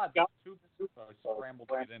God, that's 2 minutes!" So I scrambled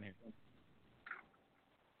to get in here.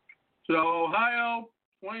 So Ohio,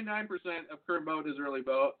 29% of current vote is early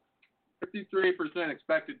vote. 53%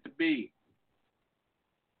 expected to be.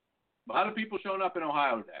 A lot of people showing up in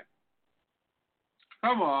Ohio today.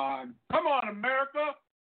 Come on, America,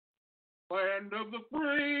 land of the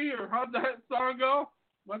free, or how'd that song go?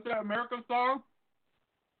 What's that America song?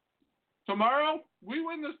 Tomorrow, we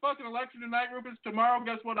win this fucking election tonight, Rufus. Tomorrow,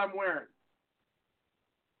 guess what I'm wearing?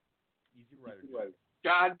 Easy Rider.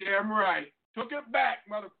 Goddamn right. Took it back,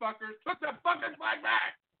 motherfuckers. Took the fucking flag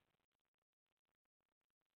back.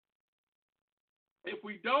 If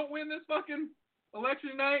we don't win this fucking election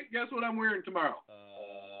tonight, guess what I'm wearing tomorrow?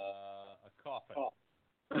 A coffin.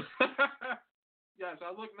 Yes,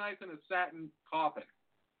 I look nice in a satin coffin.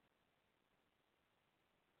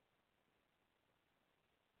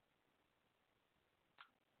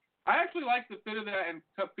 I actually like the fit of that and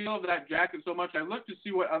feel of that jacket so much. I looked to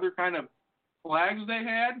see what other kind of flags they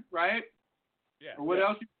had, right? Yeah. Or what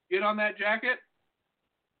else you could get on that jacket.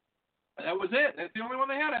 That was it. That's the only one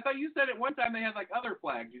they had. I thought you said at one time they had like other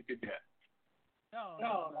flags you could get. No.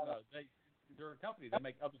 They're a company. They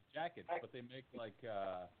make other jackets, but they make like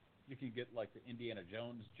you can get like the Indiana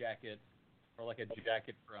Jones jacket or like a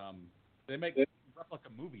jacket from. They make replica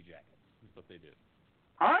movie jackets. Is what they do.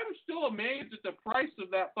 I'm still amazed at the price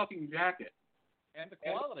of that fucking jacket. And the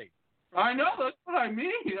quality. I know, that's what I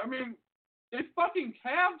mean. I mean, it's fucking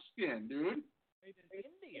calf skin, dude. Made in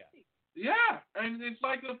India. Yeah, and it's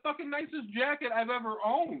like the fucking nicest jacket I've ever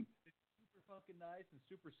owned. It's super fucking nice and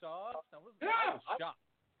super soft. I was shocked.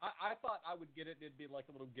 I thought I would get it. It'd be like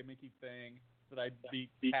a little gimmicky thing that I'd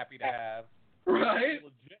be happy to have. Right?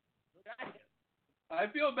 Legit jacket. I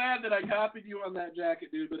feel bad that I copied you on that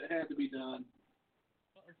jacket, dude, but it had to be done.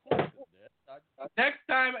 Well, of course it did. Next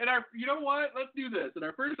time, you know what? Let's do this. At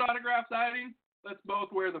our first autograph signing, let's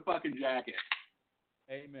both wear the fucking jacket.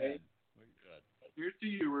 Amen. We're good. Here's to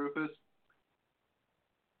you, Rufus.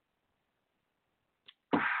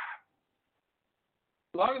 As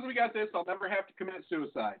long as we got this, I'll never have to commit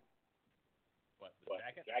suicide. What, the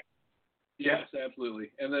jacket? Yes,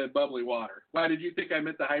 absolutely. And the bubbly water. Why did you think I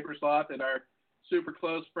meant the HypersSloth in our super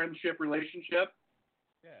close friendship relationship?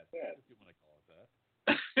 Yeah, if you want to call it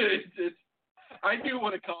that. I do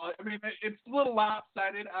want to call it. I mean, it's a little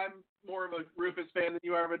lopsided. I'm more of a Rufus fan than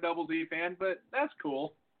you are of a Double Z fan, but that's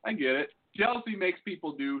cool. I get it. Jealousy makes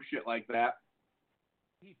people do shit like that.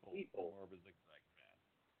 People. More of a Zig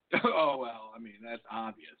Zag fan. Oh, well, I mean, that's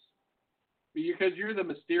obvious. Because you're the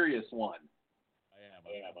mysterious one. I am.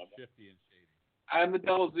 I'm shifty and shady. I'm the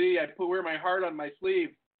Double Z. I wear my heart on my sleeve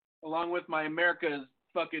along with my America's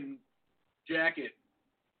fucking jacket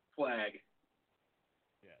flag.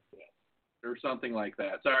 Yes. Or something like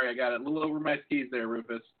that. Sorry, I got it a little over my skis there,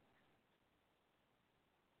 Rufus.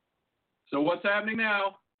 So what's happening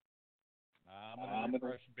now? I'm gonna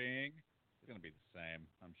refresh Bing. It's gonna be the same,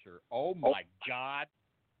 I'm sure. Oh my God!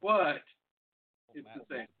 What? Oh, It's Matt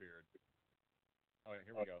the same. disappeared. Oh,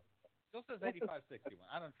 here we go. Still says 8561.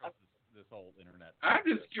 I don't trust this whole internet. I'm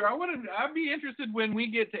just curious. I'd be interested when we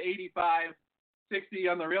get to 8560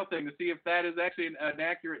 on the real thing to see if that is actually an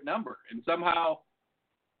accurate number. And somehow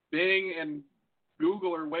Bing and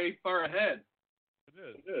Google are way far ahead. It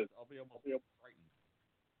is. I'll be almost frightened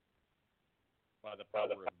by the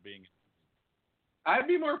power of Bing. I'd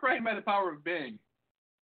be more frightened by the power of Bing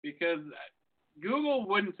because Google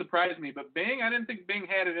wouldn't surprise me, but Bing, I didn't think Bing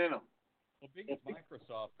had it in them. Well, Bing is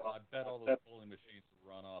Microsoft, and I bet all those polling machines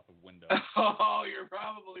run off of Windows. Oh, you're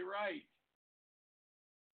probably right.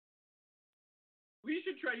 We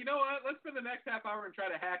should try. You know what? Let's spend the next half hour and try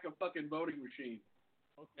to hack a fucking voting machine.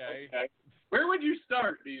 Okay. Where would you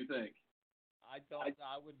start, do you think? I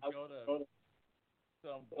would go to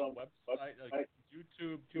some website, like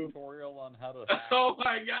YouTube tutorial on how to hack. Oh,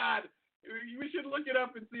 my God. We should look it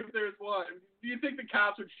up and see if there's one. Do you think the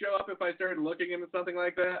cops would show up if I started looking into something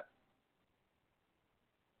like that?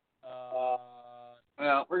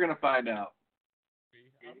 Well, we're going to find out.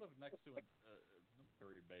 I live next to a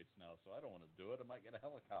military base now, so I don't want to do it. I might get a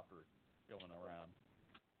helicopter going around.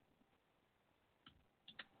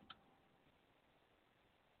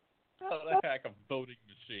 How the heck a voting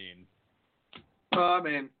machine? I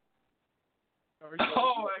mean,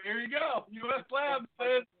 here you go. U.S. Lab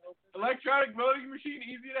says electronic voting machine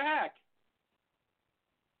easy to hack.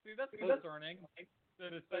 See, that's concerning.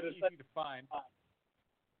 That it's that easy to find.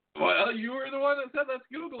 Well, you were the one that said let's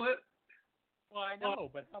Google it. Well, I know,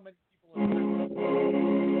 but how many people are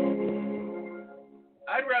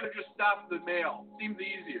I'd rather just stop the mail. Seems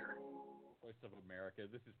easier. Voice of America.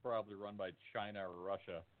 This is probably run by China or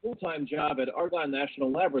Russia. Full-time job at Argonne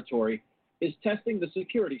National Laboratory is testing the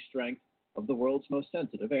security strength of the world's most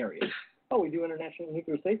sensitive areas. Oh, we do international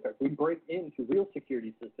nuclear safeguards. We break into real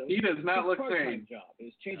security systems. He does not look His part-time sane. job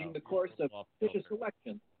is changing the course of judicious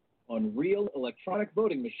elections on real electronic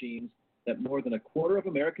voting machines that more than a quarter of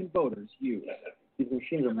American voters use. These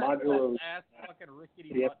machines are modular. Ass fucking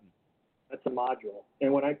rickety Yep. button. That's a module.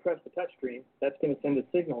 And when I press the touchscreen, that's going to send a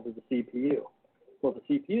signal to the CPU. Well, the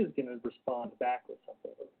CPU is going to respond back with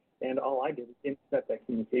something. And all I did is intercept that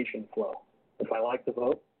communication flow. If I like the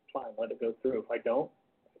vote, fine, let it go through. If I don't,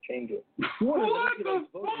 I change it. You want to What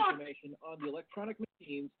manipulate the voting fuck? information on the electronic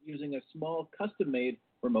machines using a small custom-made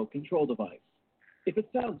remote control device. If it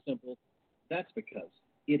sounds simple, that's because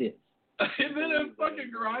it is. Is it a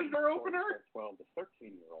fucking garage door opener? 12 to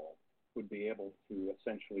 13-year-old would be able to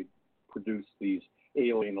essentially produce these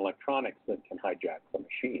alien electronics that can hijack the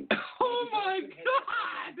machine. Oh my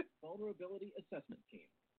God! Vulnerability assessment team.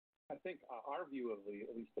 I think our view of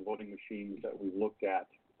at least the voting machines that we've looked at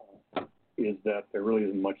is that there really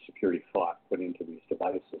isn't much security thought put into these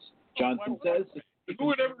devices. Johnson says Who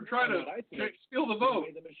would ever try to steal the vote?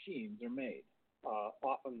 The way the machines are made.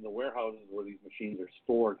 Often the warehouses where these machines are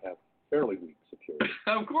stored have fairly weak security.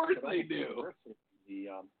 Of course they do. The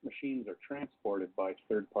machines are transported by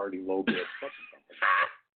third-party low-bid trucking companies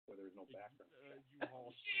where there's no background check.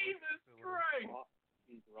 Jesus Christ!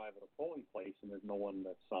 Machines arrive at a polling place and there's no one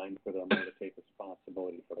that's signed for them or to take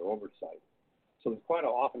responsibility for their oversight. So there's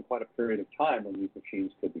often quite a period of time when these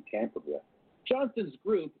machines could be tampered with. Johnston's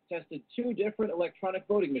group tested 2 different electronic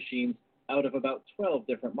voting machines out of about 12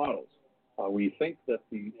 different models. We think that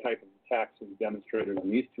the type of attacks that we demonstrated on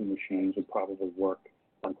these 2 machines would probably work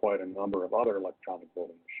on quite a number of other electronic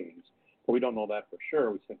voting machines. But we don't know that for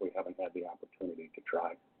sure. We simply haven't had the opportunity to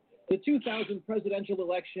try. The 2000 presidential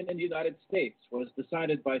election in the United States was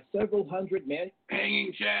decided by several hundred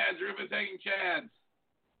Hanging Chads, Rufus Hanging Chads.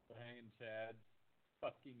 Hanging Chad.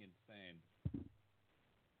 Fucking insane.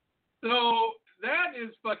 So that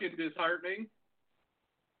is fucking disheartening.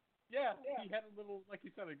 Yeah, he had a little, like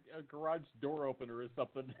you said, a garage door opener or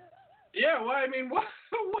something. Yeah, well, I mean,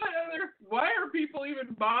 why are people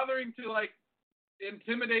even bothering to, like,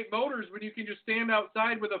 intimidate voters when you can just stand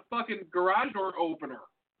outside with a fucking garage door opener?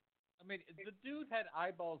 I mean, the dude had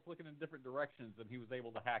eyeballs looking in different directions, and he was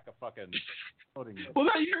able to hack a fucking voting machine. Well,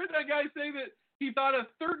 you heard that guy say that he thought a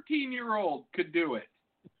 13-year-old could do it.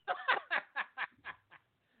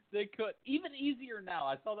 They could. Even easier now.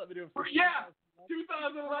 I saw that video. Yeah,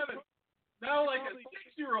 2011. Now, like, a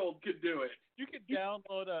 6-year-old could do it. You could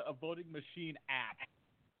download a voting machine app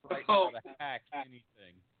right now to hack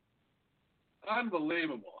anything.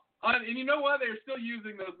 Unbelievable. And you know what? They're still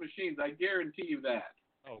using those machines. I guarantee you that.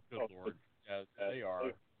 Oh, good Lord. Yeah, they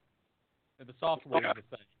are. And the software is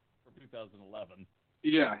the same from 2011.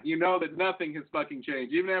 Yeah, you know that nothing has fucking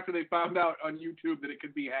changed, even after they found out on YouTube that it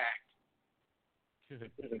could be hacked.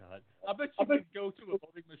 Good God. I bet you could go to a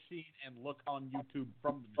voting machine and look on YouTube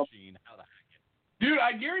from the machine how to hack it. Dude,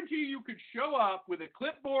 I guarantee you could show up with a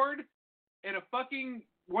clipboard and a fucking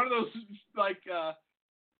one of those like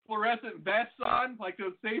fluorescent vests on, like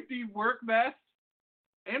those safety work vests,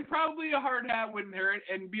 and probably a hard hat wouldn't hurt,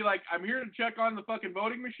 and be like, I'm here to check on the fucking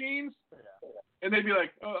voting machines. Yeah. And they'd be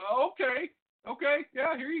like, okay,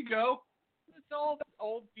 yeah, here you go. It's all the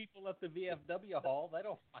old people at the VFW hall. They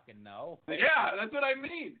don't fucking know. Yeah, that's what I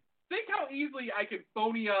mean. Think how easily I could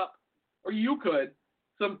phony up, or you could,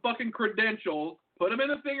 some fucking credentials, put them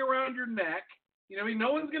in a thing around your neck. You know, I mean,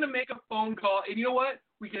 no one's going to make a phone call. And you know what?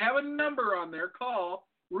 We could have a number on their call.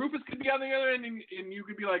 Rufus could be on the other end, and you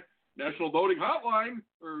could be like, National Voting Hotline,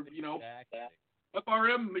 or, you know,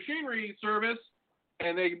 FRM Machinery Service.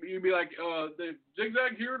 And you'd be like, the Zig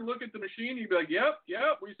Zag here to look at the machine. You'd be like, yep,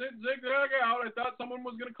 we sent Zig Zag out. I thought someone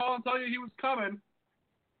was going to call and tell you he was coming.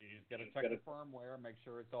 You just got to check the firmware, make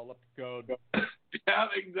sure it's all up to code. Yeah,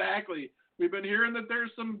 exactly. We've been hearing that there's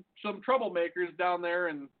some troublemakers down there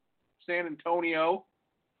in San Antonio.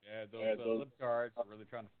 Yeah, those libtards are really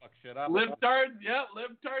trying to fuck shit up. Libtards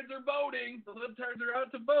are voting. The libtards are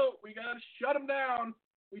out to vote. We got to shut them down.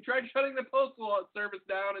 We tried shutting the postal service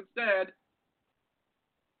down instead.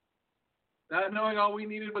 Not knowing all we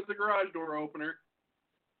needed was the garage door opener.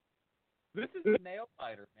 This is a nail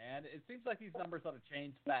biter, man. It seems like these numbers ought to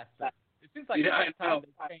change faster. It seems like I know.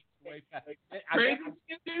 They change way faster. Crazy,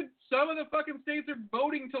 dude. Some of the fucking states are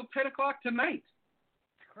voting till 10 o'clock tonight.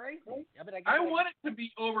 Crazy. I mean, I want it to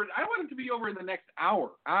be over. I want it to be over in the next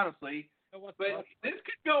hour, honestly. But this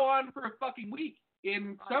could go on for a fucking week.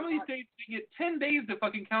 In some of these states, you get 10 days to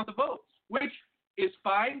fucking count the votes, which is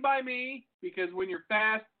fine by me because when you're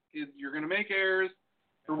fast, you're gonna make errors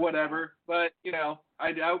or whatever. But you know,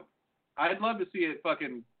 I'd love to see it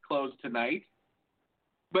fucking close tonight.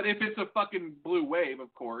 But if it's a fucking blue wave,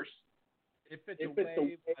 of course. If it's a wave,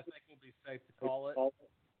 I think it'll be safe to call it.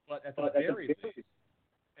 But at the very least,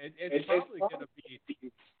 it's probably going to be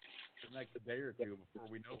the next day or two before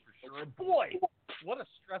we know for sure. Boy, what a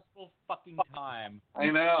stressful fucking time. I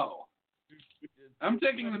know. I'm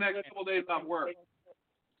taking the next couple days off work.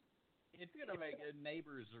 It's going to make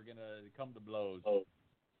neighbors are going to come to blows.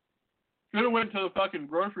 Should have went to the fucking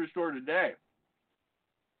grocery store today.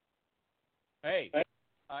 Hey,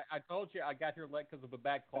 I told you I got here late because of a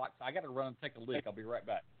bad clock, so I got to run and take a leak. I'll be right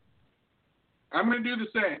back. I'm going to do the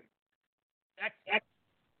same. Excellent.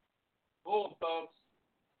 Cool, folks.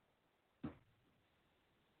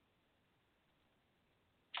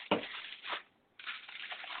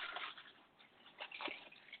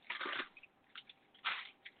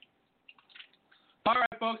 All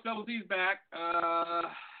right, folks, Double D's back.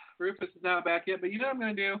 Rufus is not back yet, but you know what I'm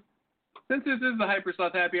going to do? Since this is the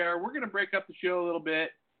HypersSloth Happy Hour, we're going to break up the show a little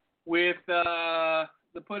bit with the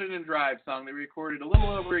Put It in Drive song they recorded a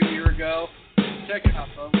little over a year ago. Check it out,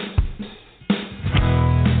 folks.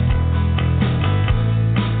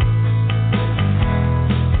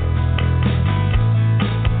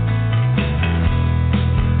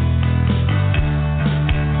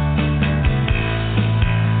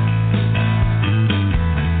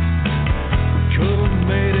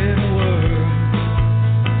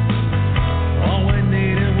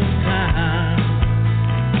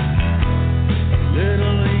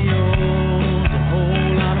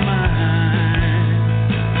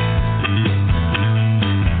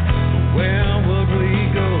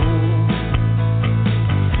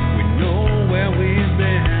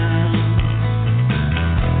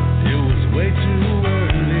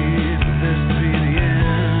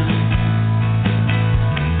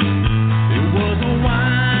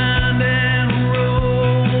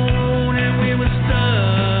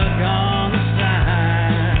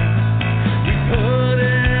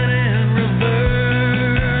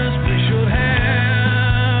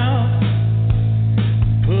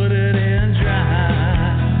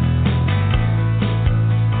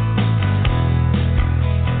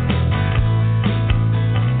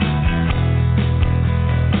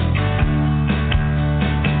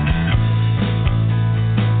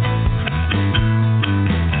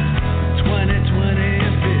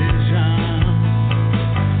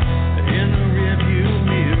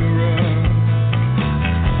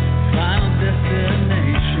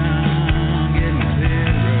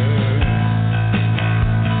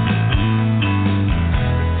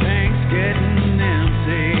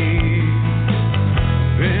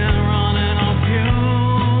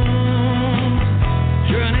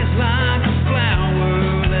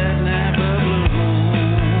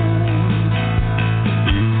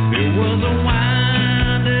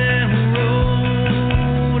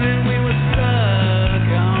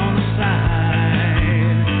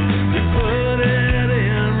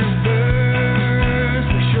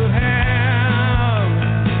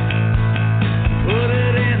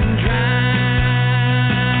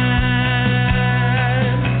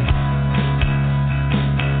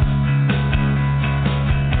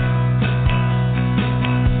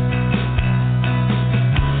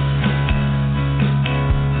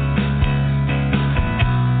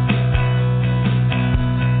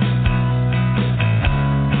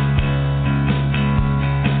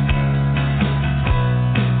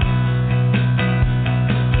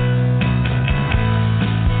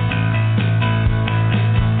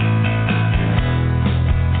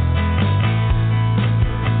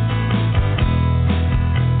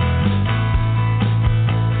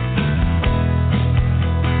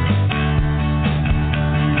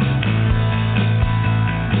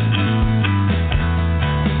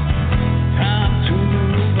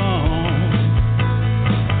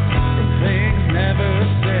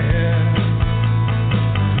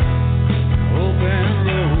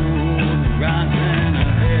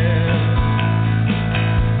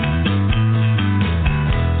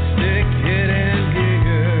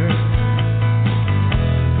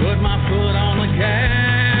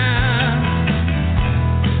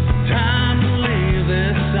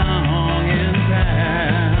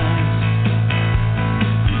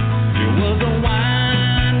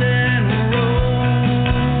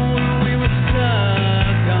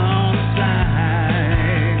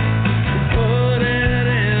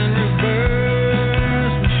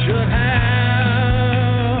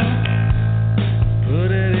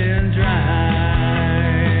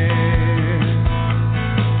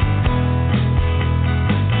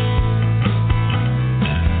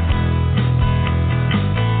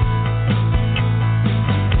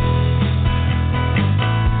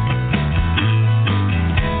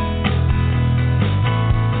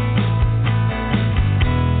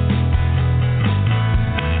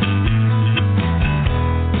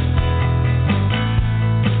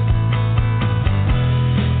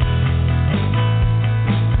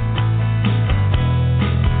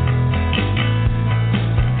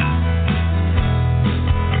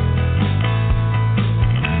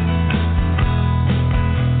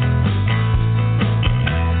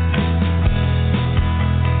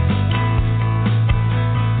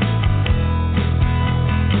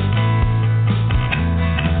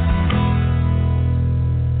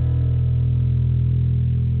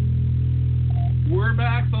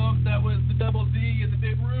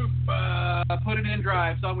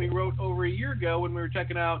 Song we wrote over a year ago when we were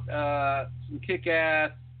checking out some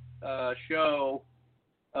kick-ass show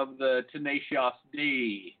of the Tenacious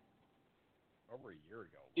D. Over a year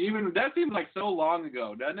ago. Even that seems like so long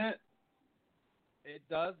ago, doesn't it? It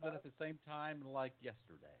does, but at the same time, like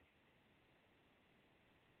yesterday.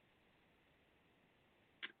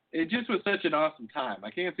 it just was such an awesome time.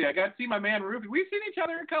 I can't say I got to see my man Rufus. We've seen each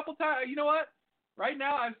other a couple times. You know what? Right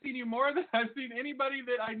now, I've seen you more than I've seen anybody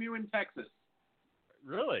that I knew in Texas.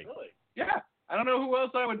 Really? Yeah. I don't know who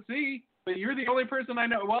else I would see, but you're the only person I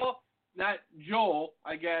know. Well, not Joel,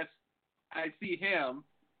 I guess. I see him,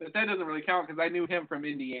 but that doesn't really count because I knew him from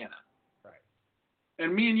Indiana. Right.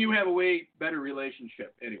 And me and you have a way better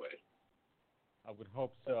relationship anyway. I would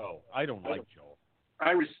hope so. I don't like Joel.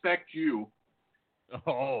 I respect you.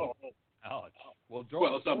 Oh, ouch. Well, Joel.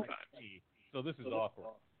 Well, sometimes. So this is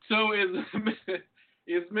awkward. So is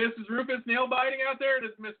Mrs. Rufus nail biting out there? Or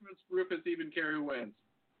does Mrs. Rufus even care who wins?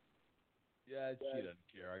 Yeah, she doesn't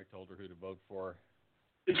care. I told her who to vote for.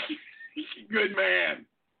 Good man.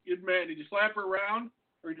 Good man. Did you slap her around,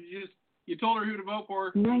 or did you told her who to vote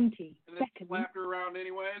for? 90 and then seconds. slapped her around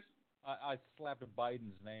anyways? I slapped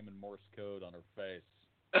Biden's name in Morse code on her face.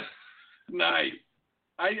 Nice.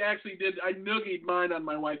 I actually did. I noogied mine on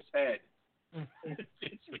my wife's head.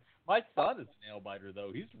 My son is a nail biter,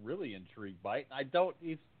 though. He's really intrigued by it.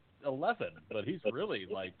 He's 11, but he's really,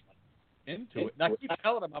 into it. And I keep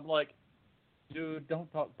telling him, I'm like, dude,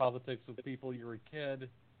 don't talk politics with people. You're a kid.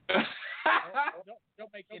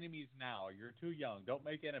 Don't make enemies now. You're too young. Don't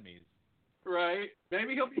make enemies. Right.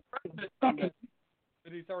 Maybe he'll be president someday.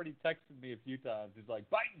 But he's already texted me a few times. He's like,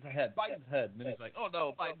 Biden's ahead. And then he's like, oh,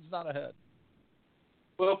 no, Biden's not ahead.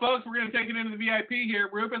 Well, folks, we're going to take it into the VIP here.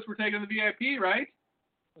 Rufus, we're taking the VIP, right?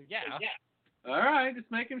 Well, yeah. All right, just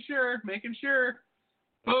making sure.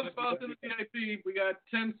 Folks, follow in the VIP. We got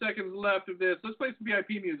 10 seconds left of this. Let's play some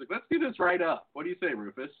VIP music. Let's do this right up. What do you say,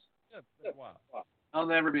 Rufus? Yeah, wow. I'll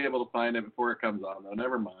never be able to find it before it comes on, though.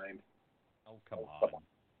 Never mind. Oh, come on.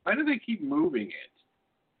 Why do they keep moving it?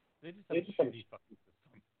 They just have a shitty fucking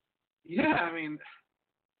system. Yeah, I mean,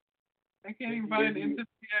 I can't even find it into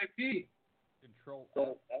VIP. Control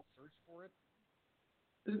F, search for it.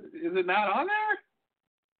 Is it not on there?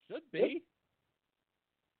 Should be.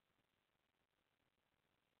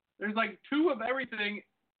 There's like 2 of everything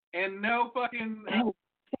and no fucking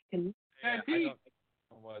VIP. I don't know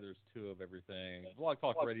why there's 2 of everything. Blog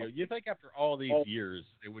Talk Radio. You think after all these years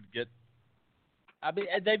they would get? I mean,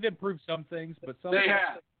 they've improved some things, but some. They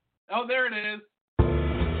have. Oh, there it is. Okay,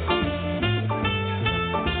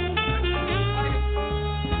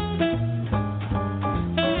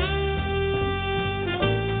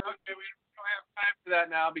 we don't have time for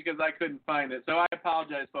that now because I couldn't find it. So I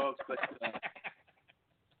apologize, folks, but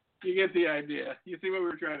you get the idea. You see what we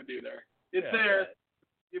were trying to do there. It's there.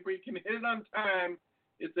 If we can hit it on time,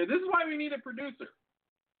 it's there. This is why we need a producer.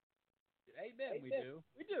 Amen. We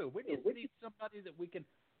do. We just need somebody that we can.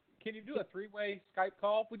 Can you do a 3-way Skype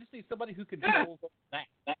call? We just need somebody who controls that.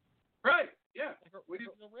 Right. Yeah. We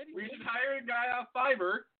should hire a guy off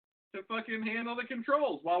Fiverr to fucking handle the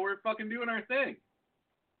controls while we're fucking doing our thing.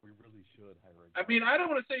 We really should hire a guy. I mean, I don't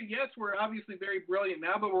want to say yes, we're obviously very brilliant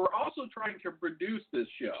now, but we're also trying to produce this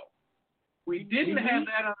show. We didn't have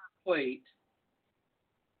that on our plate.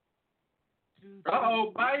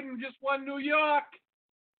 Uh-oh, Biden just won New York.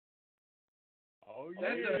 Oh, yeah.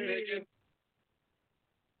 That's a big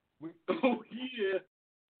Oh, yeah.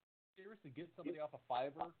 Seriously, get somebody off of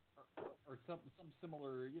Fiverr or some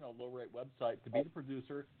similar, low-rate website to be the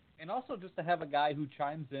producer, and also just to have a guy who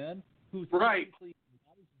chimes in, who's technically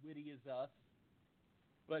not as witty as us,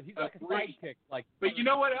 but he's like a sidekick. But you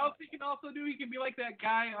know what else he can also do? He can be like that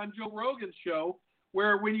guy on Joe Rogan's show,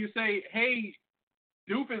 where when you say, hey,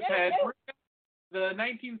 doofus head, the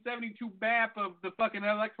 1972 BAP of the fucking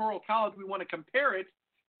Electoral College, we want to compare it,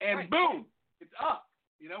 and boom, it's up.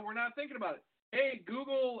 We're not thinking about it. Hey,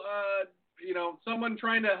 Google, someone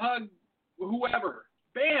trying to hug whoever.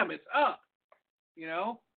 Bam, it's up.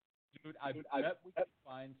 Dude, I bet we could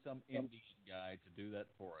find some Indian guy to do that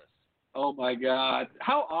for us. Oh, my God.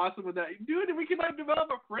 How awesome would that be? Dude, we could develop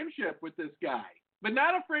a friendship with this guy. But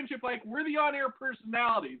not a friendship like we're the on-air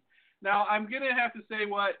personalities. Now, I'm going to have to say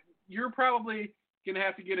you're probably going to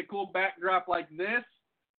have to get a cool backdrop like this.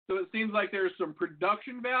 So it seems like there's some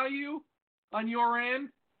production value on your end,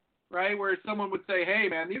 right? Where someone would say, hey,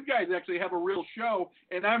 man, these guys actually have a real show,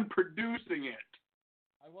 and I'm producing it.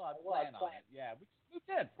 I plan on it. Yeah, we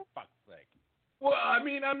did, for fuck's sake. Well, I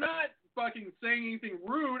mean, I'm not fucking saying anything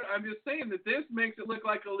rude. I'm just saying that this makes it look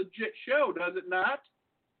like a legit show, does it not?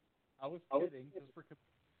 I was kidding. Just for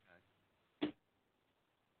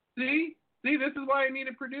See, this is why I need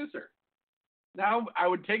a producer. Now, I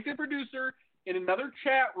would take the producer in another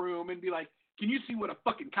chat room and be like, can you see what a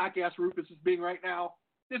fucking cock-ass Rufus is being right now?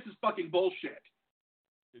 This is fucking bullshit.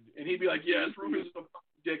 And he'd be like, yes, Rufus is a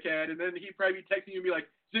fucking dickhead. And then he'd probably be texting you and be like,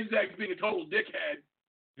 Zig Zag's being a total dickhead.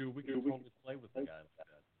 Dude, we could totally play with the guy like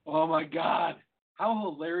that. Oh, my God. How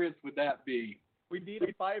hilarious would that be? We need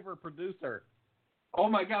a Fiverr producer. Oh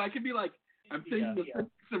my God, I could be like, I'm thinking of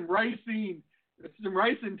some ricin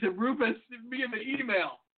to Rufus via the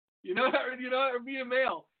email. Or via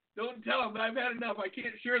mail. Don't tell him that I've had enough. I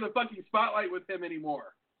can't share the fucking spotlight with him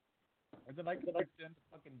anymore. And then I could pretend to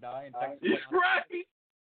fucking die and text him. Right.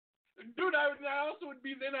 Dude, I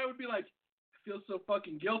would be like, I feel so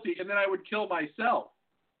fucking guilty, and then I would kill myself.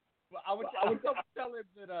 Well, I would tell him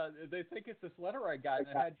that they think it's this letter I got and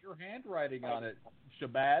it had your handwriting on it.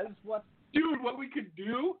 Shabazz, what? Dude, what we could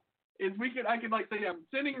do is I could like say I'm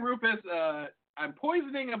sending Rufus, I'm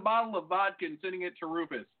poisoning a bottle of vodka and sending it to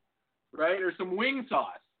Rufus, right? Or some wing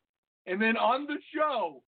sauce. And then on the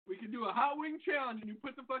show, we could do a hot wing challenge and you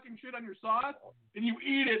put the fucking shit on your sauce and you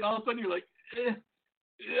eat it and all of a sudden you're like,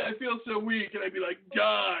 I feel so weak. And I'd be like,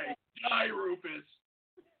 die, Rufus.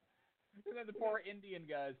 And then the poor Indian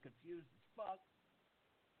guy's confused as fuck.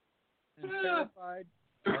 And terrified.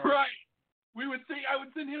 Right. I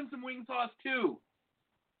would send him some wing sauce too.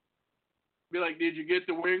 Be like, did you get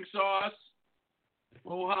the wing sauce,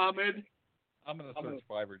 Mohammed? I'm going to search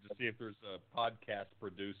Fiverr to see if there's a podcast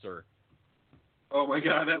producer. Oh my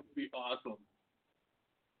God, that would be awesome.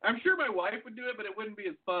 I'm sure my wife would do it, but it wouldn't be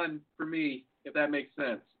as fun for me, if that makes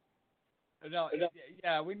sense. No,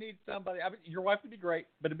 yeah, we need somebody. I mean, your wife would be great,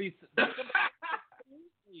 but it'd be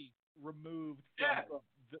completely removed from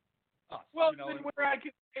us. Well, where I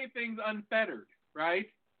can say things unfettered, right?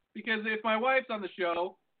 Because if my wife's on the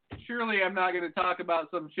show, surely I'm not going to talk about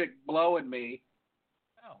some chick blowing me.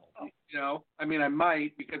 No. I mean, I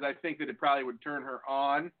might, because I think that it probably would turn her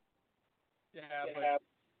on. Yeah, but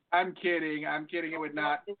I'm kidding. It would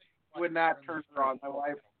not turn her on. My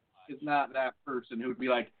wife is not that person who would be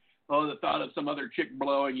like, oh, the thought of some other chick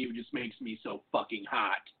blowing you just makes me so fucking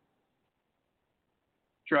hot.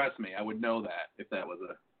 Trust me, I would know that if that was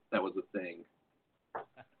a thing.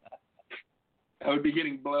 I would be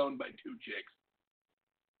getting blown by two chicks.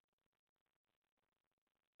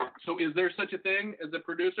 So is there such a thing as a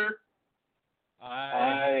producer?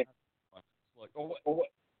 I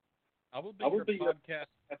will be your podcast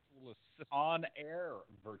on-air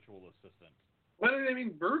virtual assistant. What do they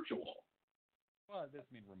mean virtual? Well, it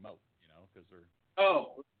doesn't mean remote, because they're...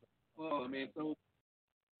 Oh. Well, I mean, so...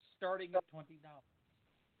 Starting at $20.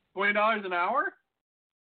 $20 an hour?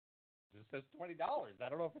 It says $20. I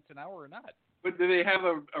don't know if it's an hour or not. But do they have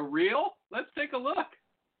a reel? Let's take a look.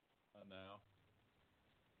 No.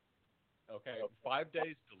 Okay, 5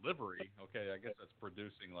 days delivery. Okay, I guess that's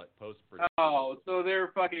producing, like post-production. Oh, so they're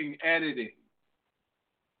fucking editing.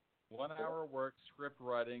 1 hour work, script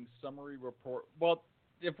writing, summary report. Well,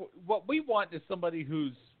 what we want is somebody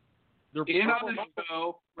who's in on the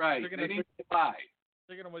show, right? They're going to be live.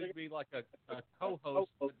 They're going to be like a co-host,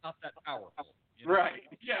 but not that powerful. Right?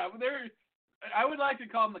 Yeah, I would like to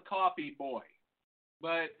call him the coffee boy,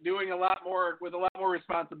 but doing a lot more with a lot more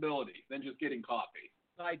responsibility than just getting coffee.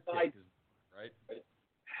 Sidekick, right?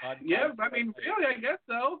 Yeah, I mean, really, I guess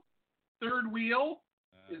so. Third wheel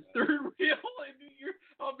is third wheel, and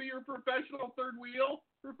I'll be your professional third wheel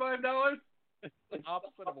for $5. The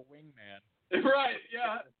opposite of a wingman. Right?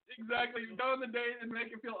 Yeah, exactly. Go on the date and make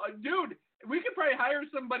it feel. Dude, we could probably hire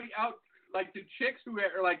somebody out, like the chicks who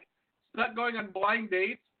are like stuck going on blind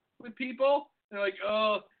dates with people. They're like,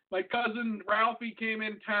 oh, my cousin Ralphie came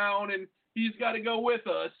in town and he's got to go with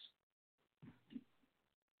us.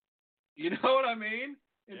 You know what I mean?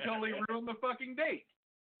 And totally ruin the fucking date.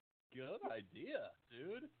 Good idea,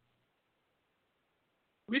 dude.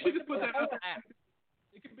 We should just put that up.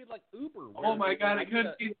 It could be like Uber. Oh my God, it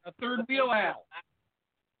could be a third wheel app.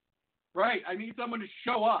 Right, I need someone to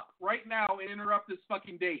show up right now and interrupt this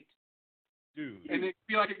fucking date. Dude. And it'd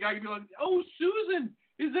be like a guy could be like, oh, Susan,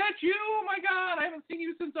 is that you? Oh my God, I haven't seen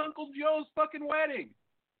you since Uncle Joe's fucking wedding.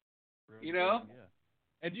 You know? Yeah.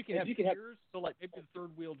 And you can have peers, so like maybe the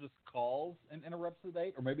third wheel just calls and interrupts the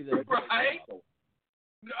date, or maybe they... Right?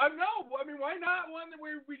 No, I mean, why not one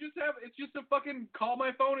where we just have, it's just a fucking call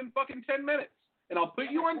my phone in fucking 10 minutes, and I'll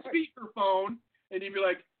put you on speakerphone, and you'd be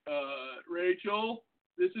like, Rachel,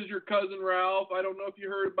 this is your cousin Ralph. I don't know if you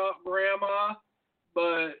heard about Grandma,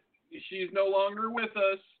 but she's no longer with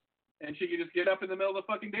us, and she can just get up in the middle of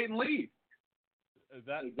the fucking date and leave.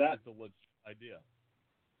 That's a legit idea.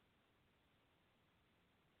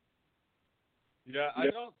 Yeah, I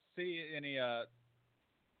don't see any. Uh-oh.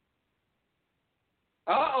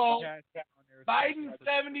 Biden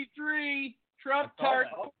 73, Trump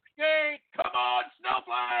target. Hey, come on,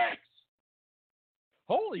 snowflakes!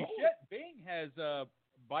 Holy shit! Bing has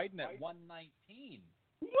Biden at 119.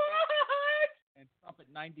 What? And Trump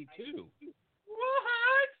at 92.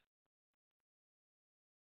 What?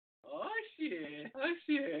 Oh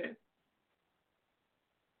shit.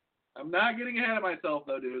 I'm not getting ahead of myself,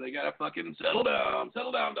 though, dude. They gotta fucking settle down,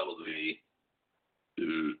 Double Z.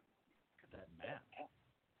 Look at that map.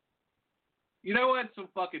 You know what's so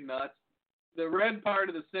fucking nuts? The red part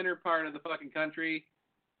of the center part of the fucking country,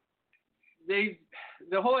 the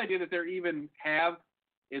whole idea that they even have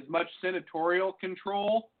as much senatorial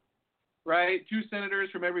control, right? 2 senators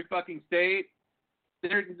from every fucking state.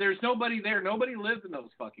 There's nobody there. Nobody lives in those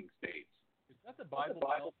fucking states. Is that the Bible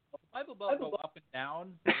Belt? The Bible Belt go up and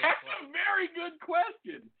down? That's a very good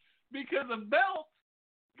question, because a belt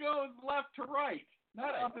goes left to right,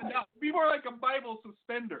 not up and down. It'd be more like a Bible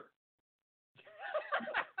suspender.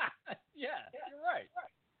 Yeah, you're right.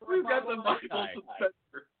 We've got the Bible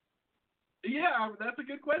suspender. Yeah, that's a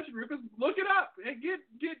good question, Rufus. Look it up. Hey, get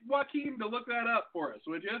Joaquin to look that up for us,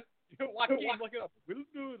 would you? Joaquin, look it up. We'll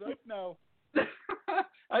do that now.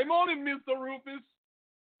 I'm on it, Mr. Rufus.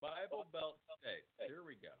 Bible Belt State. Here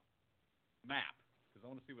we go. Map, because I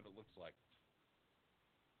want to see what it looks like.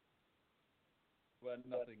 Well,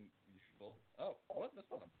 nothing useful. Oh, what? That's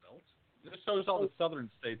not a belt. This shows all the southern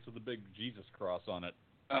states with the big Jesus cross on it.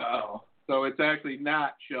 Oh, so it's actually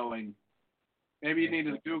not showing. Maybe you need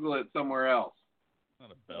to Google it somewhere else. It's not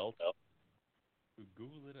a belt. We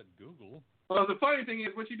Google it at Google. Well, the funny thing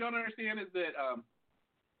is, what you don't understand is that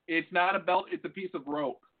it's not a belt, it's a piece of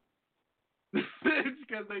rope. It's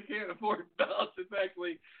because they can't afford belts. It's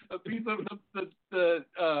actually a piece of the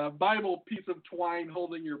Bible piece of twine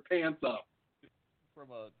holding your pants up. From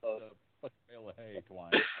a fucking bale of hay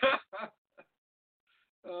twine.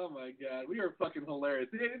 Oh my God, we are fucking hilarious.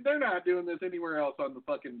 They're not doing this anywhere else on the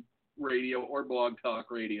fucking radio or Blog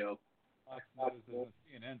Talk Radio. Fox News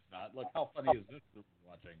and CNN's not. Look, how funny is this that we're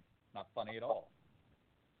watching? Not funny at all.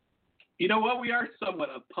 You know what? We are somewhat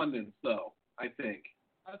of pundits, though, I think.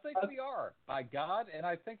 I think we are, by God, and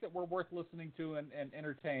I think that we're worth listening to and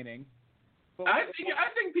entertaining. But I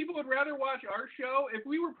think people would rather watch our show if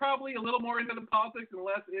we were probably a little more into the politics and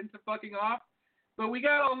less into fucking off. But we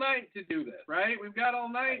got all night to do this, right? We've got all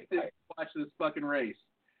night to watch this fucking race.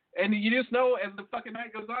 And you just know as the fucking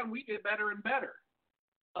night goes on, we get better and better.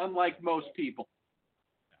 Unlike most people.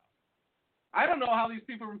 I don't know how these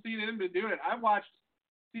people from CNN have been doing it. I've watched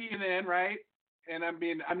CNN, right? And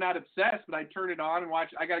I'm not obsessed, but I turn it on and watch.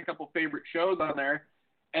 I got a couple favorite shows on there.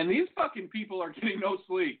 And these fucking people are getting no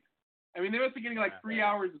sleep. I mean, they must be getting like 3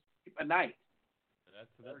 hours of sleep a night.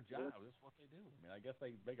 That's their job. That's what they do. I mean, I guess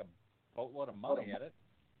they make a boatload of money at it.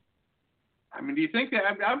 I mean, do you think that,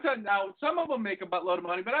 I'm talking now, some of them make a buttload of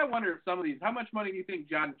money, but I wonder if some of these, how much money do you think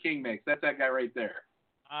John King makes? That's that guy right there.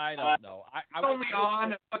 I don't know. I'm only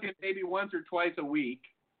on fucking maybe once or twice a week.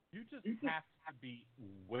 You just have to be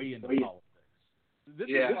way into politics. This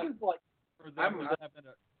is like for them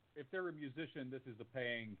if they're a musician, this is the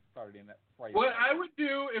paying party in that price. What I would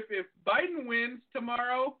do if Biden wins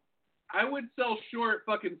tomorrow, I would sell short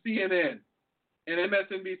fucking CNN and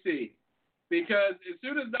MSNBC. Because as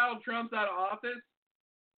soon as Donald Trump's out of office,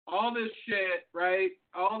 all this shit, right,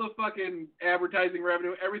 all the fucking advertising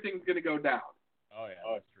revenue, everything's going to go down. Oh,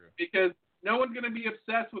 yeah, that's true. Because no one's going to be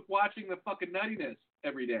obsessed with watching the fucking nuttiness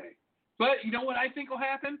every day. But you know what I think will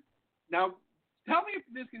happen? Now, tell me if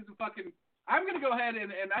this is a fucking... I'm going to go ahead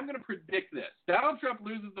and I'm going to predict this. Donald Trump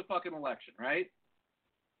loses the fucking election, right?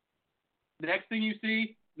 Next thing you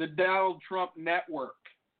see, the Donald Trump network.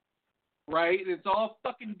 Right? It's all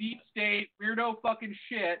fucking deep state, weirdo fucking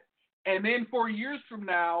shit. And then 4 years from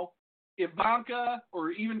now, Ivanka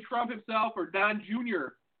or even Trump himself or Don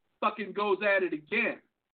Jr. fucking goes at it again.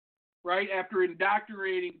 Right? After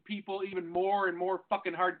indoctrinating people even more and more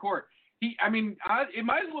fucking hardcore. It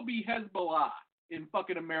might as well be Hezbollah in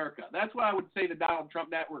fucking America. That's what I would say the Donald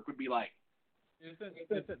Trump network would be like.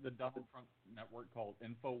 Isn't the Donald Trump network called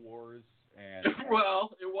InfoWars? And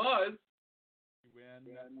well, it was. UN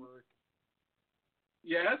network.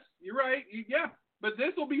 Yes, you're right. Yeah, but this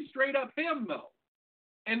will be straight up him, though.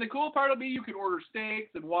 And the cool part will be you can order steaks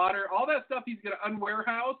and water, all that stuff he's going to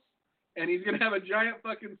unwarehouse, and he's going to have a giant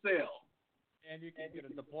fucking sale. And you can get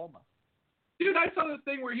a diploma. Dude, I saw this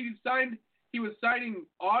thing where he was signing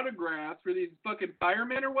autographs for these fucking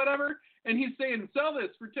firemen or whatever, and he's saying, sell this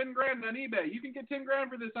for $10,000 on eBay. You can get $10,000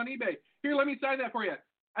 for this on eBay. Here, let me sign that for you.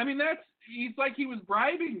 I mean, he's like he was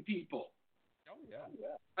bribing people. Oh,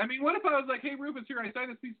 yeah. I mean, what if I was like, hey, Rufus, here, I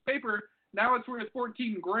signed this piece of paper. Now it's worth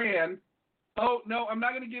 $14,000. Oh, no, I'm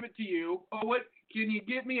not going to give it to you. Oh, what? Can you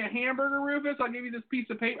get me a hamburger, Rufus? I'll give you this piece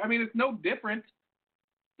of paper. I mean, it's no different.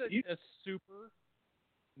 A super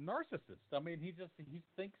narcissist. I mean, he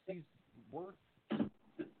thinks he's worth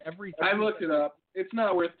everything. I looked it up. It's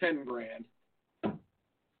not worth $10,000.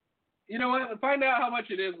 You know what? Find out how much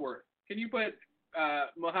it is worth. Can you put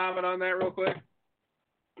Muhammad on that real quick?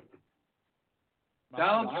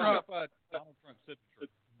 Donald Trump signature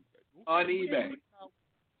on eBay.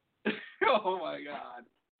 Oh my God,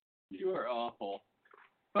 you are awful,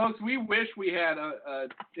 folks. We wish we had a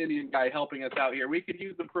Indian guy helping us out here. We could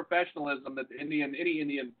use the professionalism that any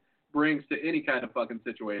Indian brings to any kind of fucking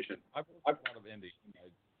situation. I've worked with a lot of Indians.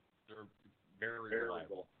 They're very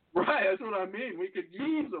reliable. Right, that's what I mean. We could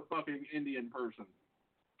use a fucking Indian person.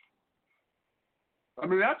 I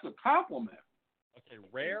mean, that's a compliment. Okay,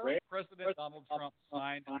 rare President Donald Trump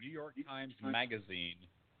signed New York Times Magazine.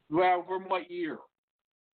 Well, from what year?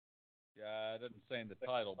 Yeah, it doesn't say in the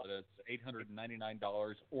title, but it's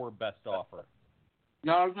 $899 or best offer.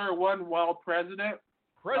 Now, is there one while president?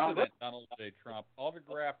 President Donald J. Trump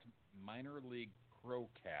autographed minor league crow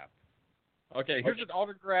cap. Okay, here's an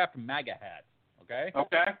autographed MAGA hat. Okay?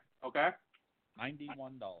 Okay.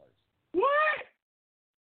 $91. What?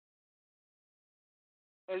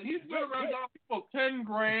 And he's going to run off people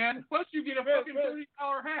 $10,000, plus you get a fucking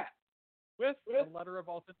 $30 hat. With a letter of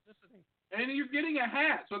authenticity. And you're getting a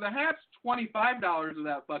hat. So the hat's $25 of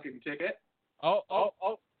that fucking ticket. Oh.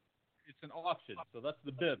 It's an auction, so that's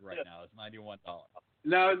the bid right now. It's $91.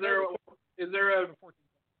 Now, is there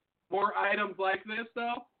more items like this,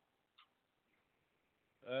 though?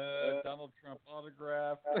 Donald Trump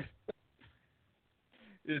autograph.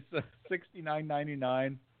 It's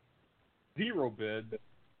 $69.99. Zero bid.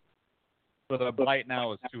 But a bite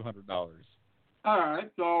now is $200. All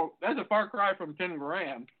right, so that's a far cry from $10,000.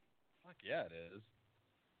 Fuck yeah, it is.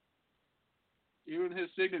 Even his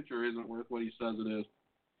signature isn't worth what he says it is.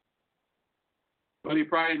 But he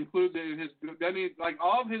probably includes it in his. Then he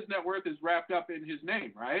all of his net worth is wrapped up in his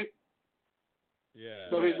name, right? Yeah.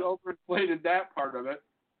 So he's overinflated that part of it.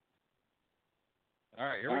 All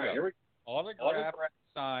right, here we go. Autograph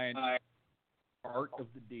signed Art of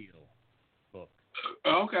the Deal book.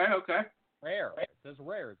 Okay. Rare. It says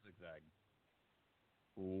rare at Zig Zag.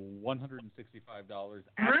 $165.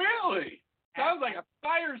 Really? Sounds like a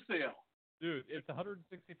fire sale. Dude, it's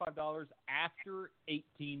 $165 after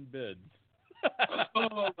 18 bids.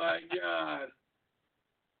 Oh my God.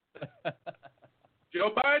 Joe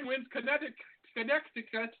Biden wins Connecticut.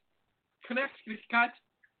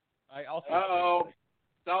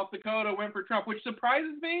 South Dakota went for Trump, which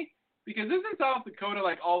surprises me because isn't South Dakota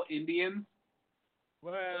like all Indians?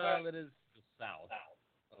 Well, it is the south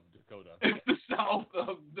of Dakota. It's the south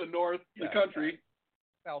of the north, the country.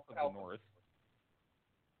 South of the north.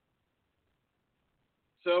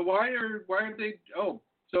 So why aren't they? Oh,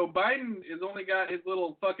 so Biden has only got his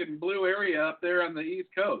little fucking blue area up there on the East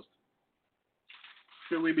Coast.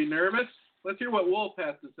 Should we be nervous? Let's hear what Wolf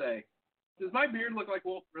has to say. Does my beard look like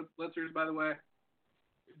Wolf Blitzer's, by the way?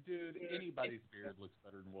 Dude, anybody's beard looks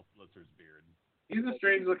better than Wolf Blitzer's beard. He's a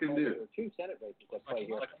strange-looking dude. There are two Senate races that play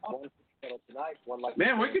here. One tonight, one like.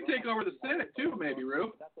 Man, we could take over the Senate too, maybe,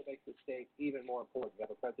 Rube. That's what makes this state even more important. You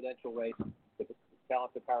have a presidential race. The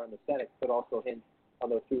balance of power in the Senate could also hinge on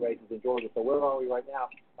those two races in Georgia. So where are we right now?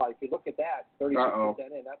 If you look at that, 36%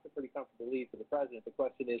 in, that's a pretty comfortable lead for the president. The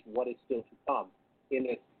question is, what is still to come in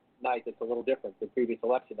this night that's a little different than previous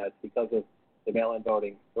election nights because of the mail-in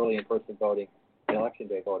voting, early in-person voting, and election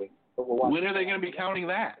day voting. But we're watching. When are they going to be counting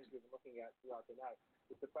that? We've been looking at throughout the night.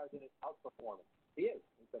 Is the president outperforming? He is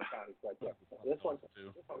in some counties right there. This one,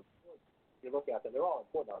 you look at them, they're all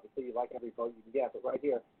important. Obviously, you like every vote you can get, but right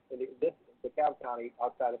here in the DeKalb County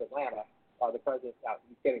outside of Atlanta, the president,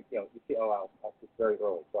 he's getting, you see, that's just very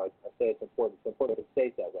early. So I say it's important. It's important that it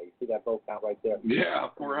stays that way. You see that vote count right there? Yeah,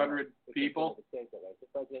 400 people. It stays that way. The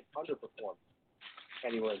president underperformed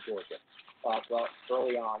anywhere in Georgia. Well,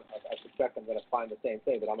 early on, I suspect I'm going to find the same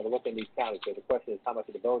thing, but I'm going to look in these counties. So the question is how much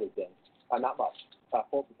of the vote is in. Not much.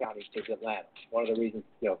 Fulton County is Atlanta. One of the reasons,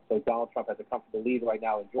 so Donald Trump has a comfortable lead right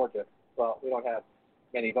now in Georgia. Well, we don't have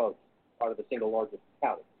many votes out of the single largest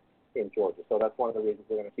county in Georgia. So that's one of the reasons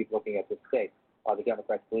we're going to keep looking at this state. The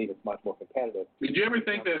Democrats believe it's much more competitive. Did you ever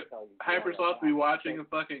think that HypersSloth would be watching a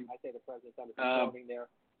fucking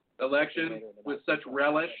election with such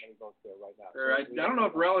relish? Or I don't know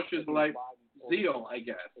if relish is like zeal, I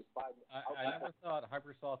guess. I never thought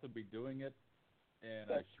HypersSloth would be doing it, and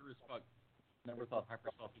I sure as fuck never thought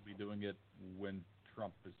HypersSloth would be doing it when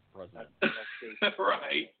Trump is president.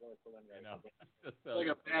 Right. You know, it's like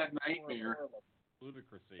a bad nightmare.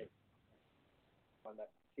 Ludicrousy.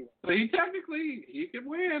 So he could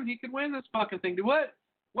win. He could win this fucking thing.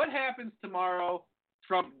 What happens tomorrow?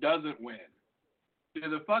 Trump doesn't win. Do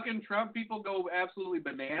the fucking Trump people go absolutely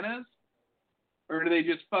bananas, or do they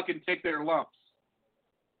just fucking take their lumps?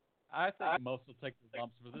 I think most will take the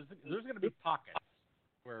lumps, but there's going to be pockets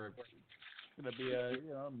where It's gonna be a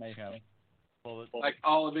mayhem. Well, Like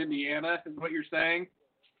all of Indiana is what you're saying?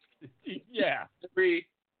 yeah. Every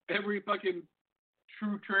fucking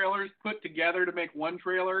true trailers put together to make one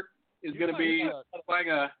trailer is going to be like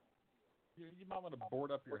a... You might want to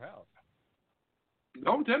board up your house.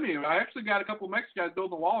 Don't tell me. I actually got a couple of Mexican guys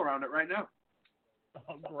building a wall around it right now.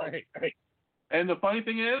 Oh, great. And the funny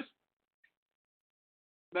thing is,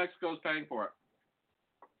 Mexico's paying for it.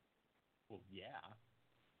 Well, yeah.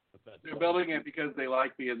 They're building it because they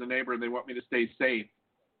like me as a neighbor and they want me to stay safe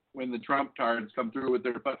when the Trump tards come through with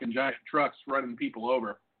their fucking giant trucks running people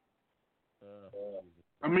over.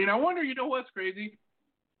 I mean, I wonder, you know what's crazy?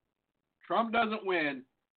 Trump doesn't win.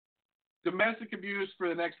 Domestic abuse for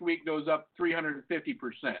the next week goes up 350%.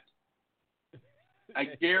 I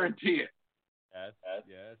guarantee it. Yes.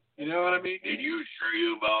 You know what I mean? Did you sure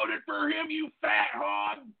you voted for him, you fat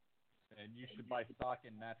hog? And you should buy stock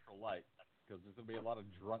in Natural Light because there's going to be a lot of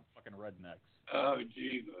drunk fucking rednecks. Oh,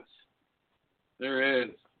 Jesus. There is.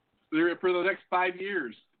 There for the next 5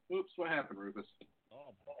 years. Oops, what happened, Rufus?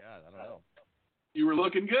 Oh, my God, I don't know. You were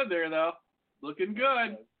looking good there, though. Looking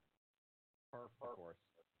good. Perfect, of course.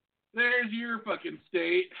 There's your fucking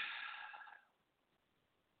state.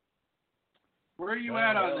 Where are you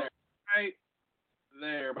at on there? Right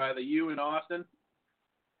there by the U in Austin?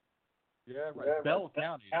 Yeah, right. Bell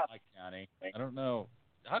County is my county. I don't know.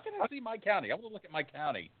 How can I see my county? I want to look at my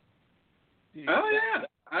county. Oh, yeah.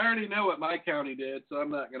 I already know what my county did, so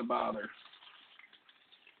I'm not going to bother.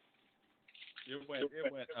 It went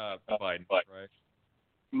Biden, right?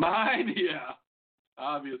 Mine, yeah.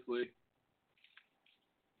 Obviously.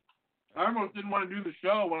 I almost didn't want to do the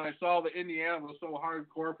show when I saw that Indiana was so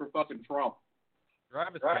hardcore for fucking Trump.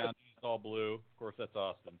 Travis County is all blue. Of course, that's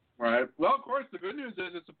Austin. Right. Well, of course, the good news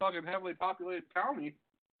is it's a fucking heavily populated county.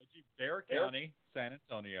 Bear County, San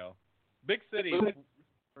Antonio. Big city where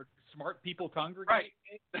smart people congregate. Right.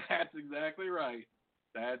 That's exactly right.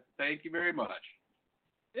 Thank you very much.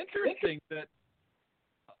 Interesting that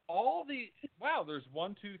there's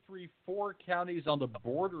 1, 2, 3, 4 counties on the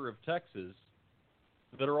border of Texas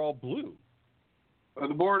that are all blue.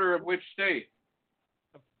 The border of which state?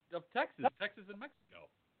 Of Texas and Mexico.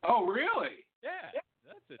 Oh, really? Yeah,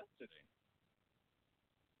 that's interesting.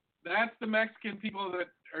 That's the Mexican people that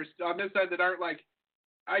are on this side that aren't like,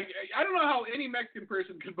 I don't know how any Mexican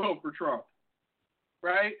person could vote for Trump,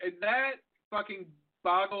 right? And that fucking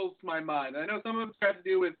boggles my mind. I know some of it's got to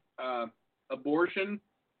do with abortion,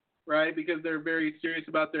 right? Because they're very serious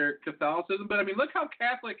about their Catholicism. But I mean, look how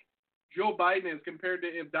Catholic Joe Biden is compared to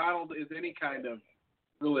if Donald is any kind of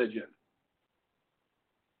religion.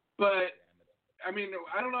 But I mean,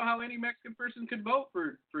 I don't know how any Mexican person could vote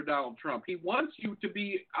for Donald Trump. He wants you to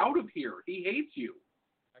be out of here. He hates you.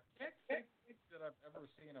 I can't think that I've ever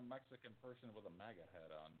seen a Mexican person with a MAGA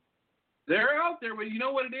hat on. They're out there, but you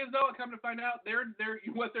know what it is though? I come to find out, they're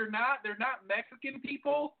not Mexican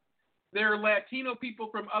people. They're Latino people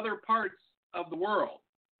from other parts of the world,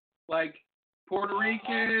 like Puerto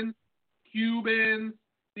Ricans, Cubans.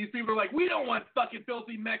 These people are like, we don't want fucking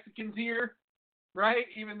filthy Mexicans here, right?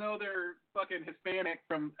 Even though they're fucking Hispanic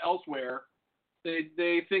from elsewhere,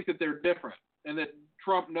 they think that they're different and that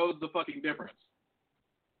Trump knows the fucking difference.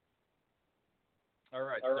 All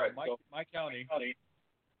right. So my county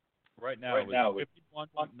right now is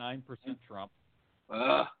 51.9% Trump,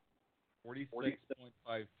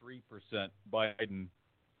 46.53% Biden,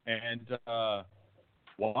 and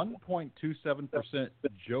 1.27%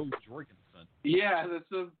 Joe Jorgensen. Yeah,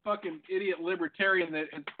 that's a fucking idiot libertarian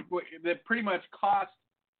that pretty much cost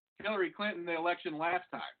Hillary Clinton the election last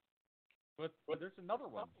time. But there's another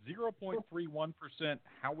one, 0.31%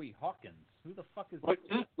 Howie Hawkins. Who the fuck is What's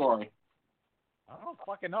this story? I don't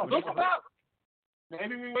fucking know. Look about.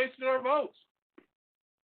 Maybe we wasted our votes.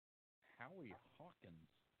 Howie Hawkins.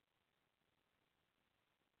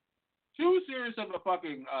 Too serious of a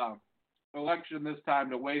fucking election this time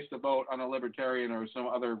to waste a vote on a libertarian or some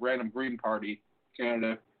other random Green Party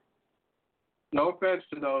candidate. No offense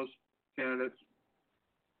to those candidates.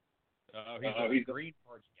 He's a Green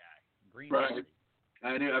Party guy. Green right. Party.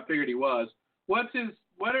 I figured he was. What does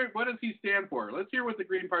he stand for? Let's hear what the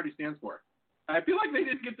Green Party stands for. I feel like they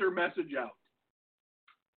didn't get their message out.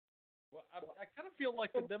 Well, I kind of feel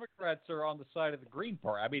like the Democrats are on the side of the Green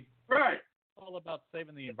Party. I mean, right. It's all about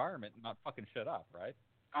saving the environment and not fucking shit up, right?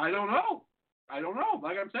 I don't know.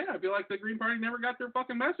 Like I'm saying, I feel like the Green Party never got their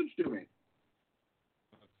fucking message to me.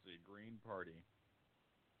 Let's see, Green Party.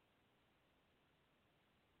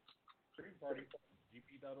 Green Party,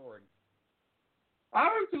 gp.org.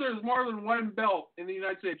 Obviously, there's more than one belt in the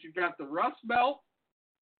United States. You've got the Rust Belt,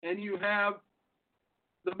 and you have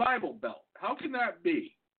the Bible Belt. How can that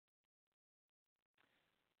be?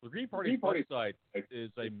 The Green Party's website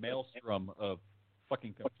is a maelstrom of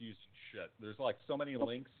fucking confusing shit. There's like so many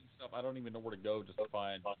links and stuff. I don't even know where to go just to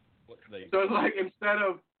find what they. So it's like instead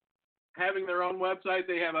of having their own website,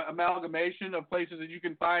 they have an amalgamation of places that you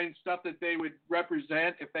can find stuff that they would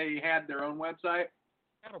represent if they had their own website.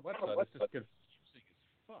 Not a website. It's just confusing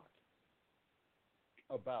as fuck.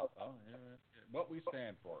 About what we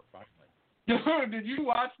stand for, finally. Did you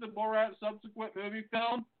watch the Borat subsequent movie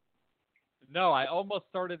film? No, I almost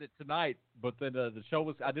started it tonight, but then the show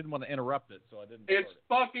was. I didn't want to interrupt it, so I didn't. It's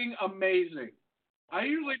fucking amazing. I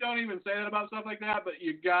usually don't even say that about stuff like that, but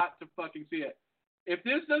you got to fucking see it. If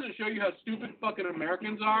this doesn't show you how stupid fucking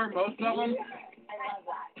Americans are, most of them. I love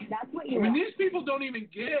that. That's what you I mean, want. these people don't even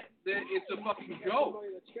get that it's a fucking joke.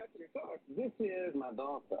 This is my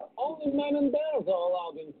daughter. Only men and bears are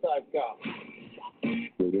allowed inside car.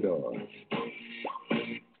 Rated R.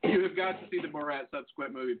 You have got to see the Borat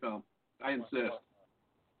subsequent movie film. I insist.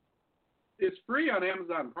 It's free on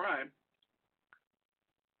Amazon Prime.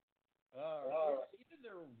 Even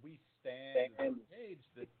their We Stand page,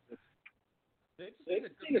 that they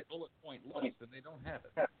just need a good bullet point list, and they don't have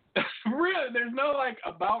it. Really? There's no, like,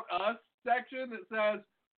 About Us section that says,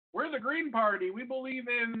 we're the Green Party. We believe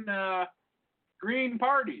in green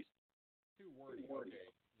parties. Too wordy. Okay.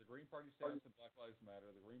 The Green Party stands in Black Lives Matter.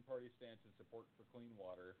 The Green Party stands in support for clean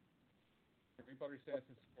water. The Green Party stands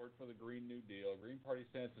in support for the Green New Deal. Green Party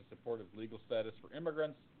stands in support of legal status for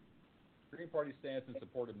immigrants. Green Party stands in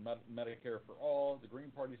support of Medicare for all. The Green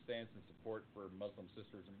Party stands in support for Muslim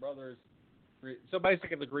sisters and brothers. So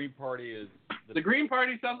basically, the Green Party is... The Green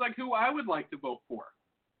Party sounds like who I would like to vote for.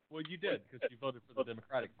 Well, you did, because you voted for the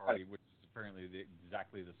Democratic Party, which is apparently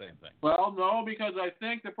exactly the same thing. Well, no, because I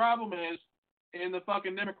think the problem is, in the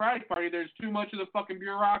fucking Democratic Party, there's too much of the fucking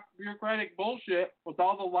bureaucratic bullshit with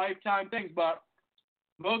all the lifetime things. But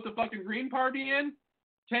vote the fucking Green Party in,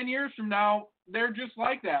 10 years from now, they're just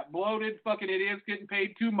like that. Bloated fucking idiots getting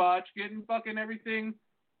paid too much, getting fucking everything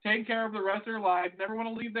taken care of the rest of their life, never want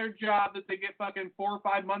to leave their job that they get fucking 4 or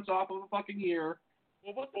 5 months off of a fucking year.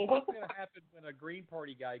 Well, what's going to happen when a Green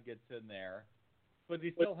Party guy gets in there, but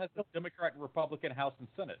he still has the Democrat and Republican House and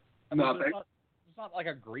Senate? I mean, it's not like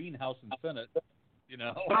a Green House and Senate, you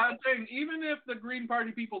know? But I'm saying, even if the Green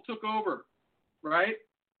Party people took over, right,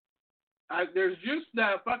 there's just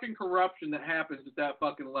that fucking corruption that happens at that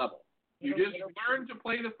fucking level. You just learn to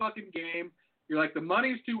play the fucking game. You're like, the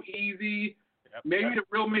money's too easy. Yep. Maybe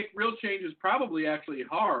to make real change is probably actually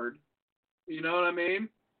hard. You know what I mean?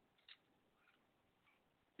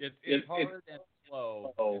 It's hard and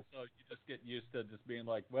slow, and so you just get used to just being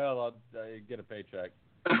like, well, I'll get a paycheck.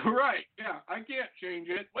 Right, yeah, I can't change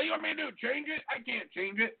it. What do you want me to do, change it? I can't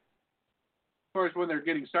change it. Of course, when they're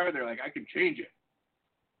getting started, they're like, I can change it.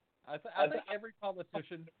 I think every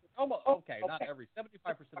politician, not every,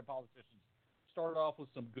 75% of politicians start off with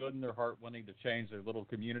some good in their heart wanting to change their little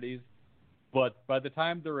communities, but by the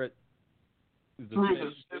time they're at through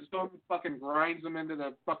the system, fucking grinds them into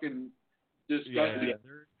the fucking disgusting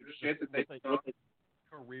shit that they do.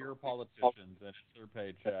 Career politicians, and it's their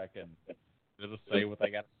paycheck, and they'll just say what they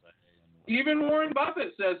got to say. Even Warren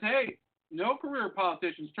Buffett says, hey, no career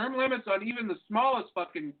politicians, term limits on even the smallest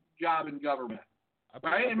fucking job in government.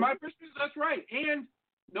 Right? And my perspective, that's right. And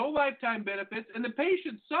no lifetime benefits, and the pay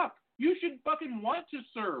should suck. You should fucking want to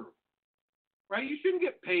serve. Right? You shouldn't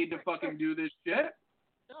get paid to fucking do this shit.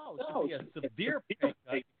 No, it should be a severe pay cut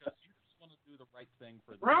because you just want to do the right thing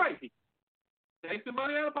for the right. People. Take the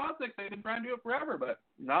money out of politics. They've been trying to do it forever, but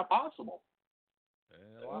not possible.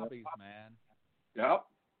 Lobbies, man. Yep.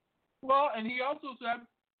 Well, and he also said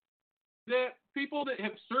that people that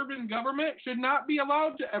have served in government should not be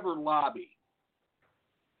allowed to ever lobby.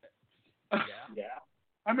 Yeah.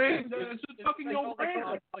 I mean, it's just fucking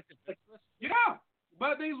no-brainer. Yeah,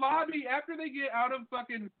 but they lobby after they get out of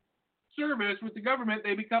fucking service with the government.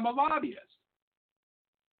 They become a lobbyist.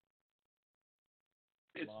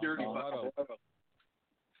 It's dirty.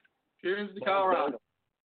 Cheers to Colorado.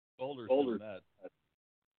 Boulder's that.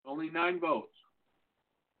 Only 9 votes.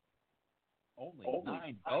 Only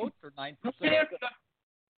 9 votes or 9%?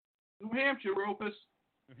 New Hampshire, Rufus.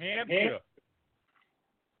 New Hampshire.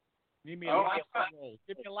 Give me a lobster roll.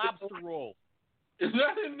 Give me a lobster roll. Is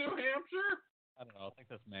that in New Hampshire? I don't know. I think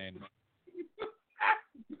that's Maine.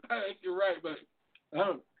 I think you're right, but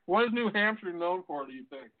what is New Hampshire known for, do you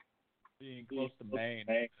think? Being close to Maine,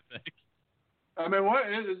 I think. I mean, what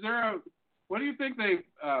do you think they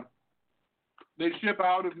ship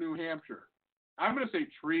out of New Hampshire? I'm going to say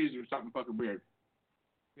trees or something fucking weird.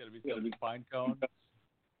 It's got to be pine cones.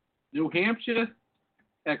 New Hampshire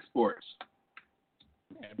exports.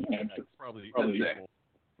 Probably equal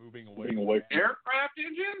moving away. Aircraft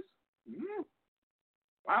engines?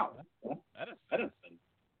 Wow. That is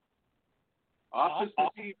Office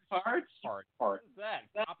received parts? What is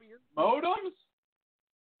that? Copier? Modems?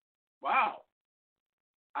 Wow.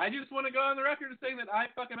 I just want to go on the record as saying that I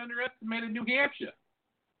fucking underestimated New Hampshire.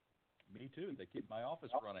 Me too. They keep my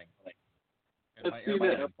office running. And Let's my see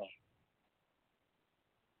airline. this.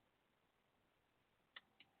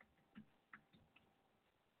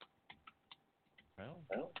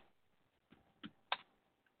 Well.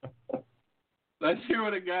 Let's hear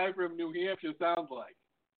what a guy from New Hampshire sounds like.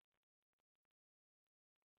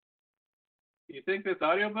 You think this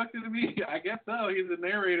audiobook is me? I guess so. He's a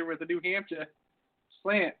narrator with a New Hampshire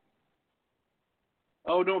slant.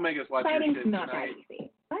 Oh, don't make us watch your Fighting's shit not that tonight.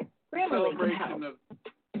 easy, but Grammarly can help. Celebration of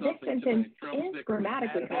This something sentence tonight. Trump is stick.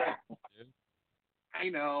 grammatically correct. I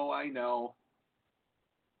know.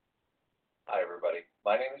 Hi, everybody.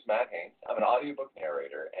 My name is Matt Haynes. I'm an audiobook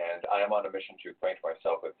narrator, and I am on a mission to acquaint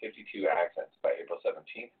myself with 52 accents by April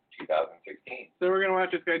 17th, 2016. So we're going to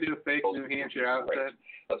watch this guy do a fake New Hampshire accent.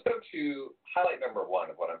 Let's go to highlight number 1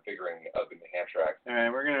 of what I'm figuring of a New Hampshire accent. All right,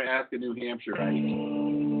 we're going to ask a New Hampshire accent.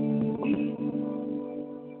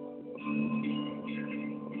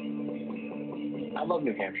 I love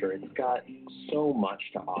New Hampshire. It's got so much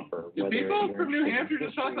to offer. Do people from New Hampshire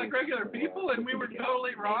just talk like regular people, and we were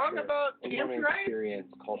totally wrong about Hampshire, right? Experience,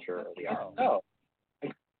 culture, or the arts. No.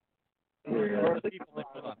 Where People they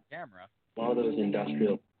put on camera. a lot of those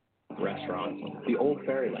industrial restaurants, the old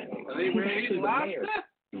Fairyland. Are they raised lobster?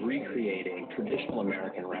 Recreating traditional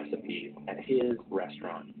American recipes at his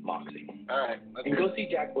restaurant, Moxie. All right. And go see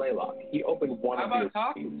Jack Blaylock. He opened one How of about his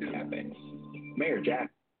talking to cafes. Mayor Jack.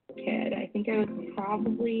 Kid, I think I was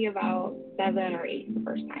probably about 7 or 8 the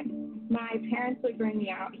first time. My parents would bring me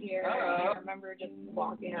out here. And I remember just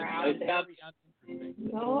walking around.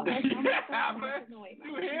 So I found myself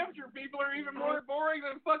New Hampshire people are even more boring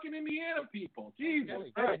than fucking Indiana people.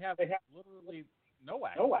 Jesus. They have literally no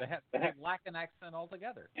accent. They lack an accent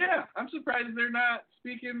altogether. Yeah, I'm surprised they're not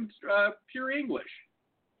speaking pure English,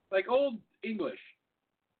 like old English.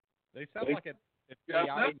 They sound like it's Yeah,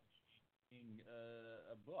 AI reading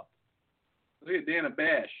a book. Look at Dana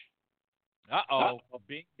Bash. Uh-oh.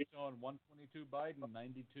 Bing showing 122 Biden,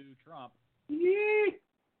 92 Trump. Yee.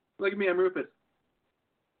 Look at me, I'm Rufus.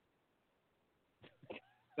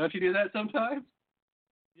 Don't you do that sometimes?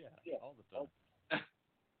 Yeah, all the time.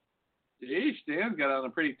 Geez, Dan's got on a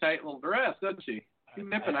pretty tight little dress, doesn't she? She's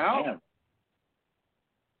nipping out.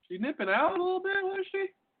 She's nipping out a little bit, wasn't she?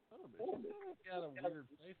 She's got a weird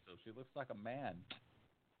face, though. She looks like a man.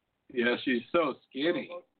 Yeah, she's so skinny.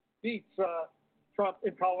 Beats Trump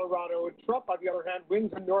in Colorado. Trump, on the other hand,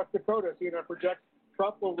 wins in North Dakota. So, projects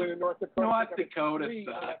Trump will win in North Dakota. North Dakota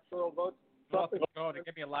sucks. North Dakota,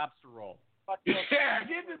 give me a lobster roll. Yeah,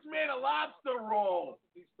 give this man a lobster roll.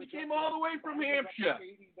 He came all the way from Hampshire.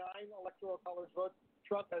 89 electoral college votes.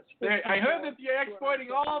 Trump has. I heard that you're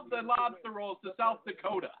exporting all of the lobster rolls to South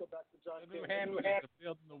Dakota. New Hampshire is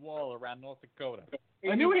building the wall around North Dakota.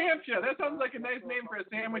 New Hampshire. That sounds like a nice name for a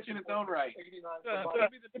sandwich in its own right. Give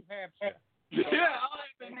me the New Hampshire. Yeah, I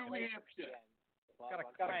like the New Hampshire. Got a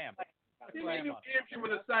clam. Give me New Hampshire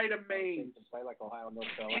with a side of Maine. Play like Ohio,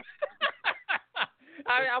 North Carolina.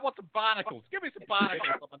 I want the barnacles. Give me some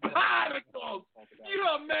barnacles. Barnacles! You're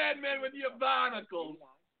a madman with your barnacles.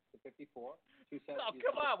 54. Oh,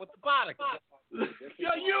 come on, with the barnacles.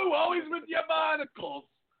 Yeah, you always with your barnacles.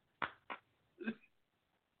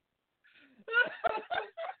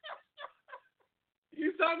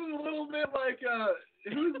 You sounded a little bit like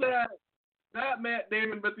who's that? Not Matt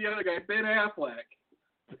Damon, but the other guy, Ben Affleck.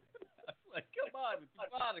 Like, come on, with the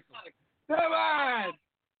barnacles. Come on,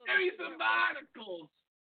 give me some barnacles.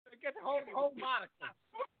 Get the whole barnacles.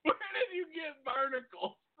 Where did you get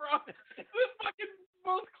barnacles from? The fucking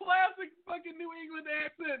most classic fucking New England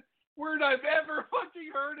accent word I've ever fucking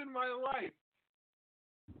heard in my life.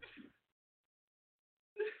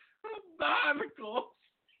 Barnacles.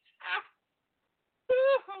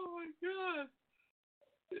 Oh my god.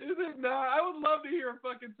 Is it not? I would love to hear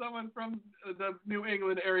fucking someone from the New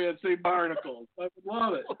England area say barnacles. I would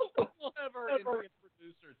love it. We'll have our Indian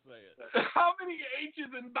producer say it. How many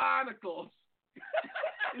H's in barnacles?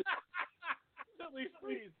 At least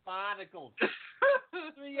 3 barnacles.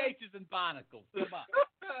 3 H's in barnacles. Come on.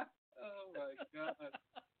 Oh my god.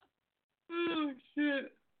 Oh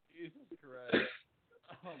shit. Jesus Christ.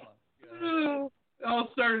 Oh my god. It all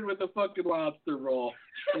started with a fucking lobster roll.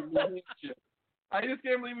 I just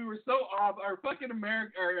can't believe we were so off. Our fucking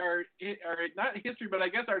American, our not history, but I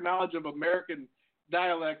guess our knowledge of American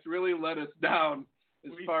dialects really let us down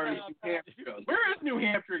as far as New Hampshire goes. Where is New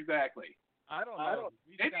Hampshire exactly? I don't know.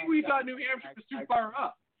 Maybe we thought New Hampshire was too far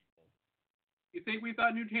up. You think we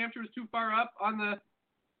thought New Hampshire was too far up on the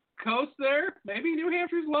coast there? Maybe New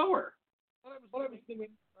Hampshire's lower. What I was thinking,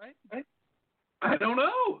 right? I don't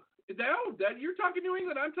know. No, you're talking New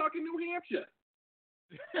England. I'm talking New Hampshire.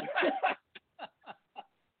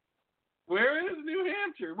 Where is New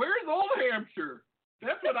Hampshire? Where's Old Hampshire?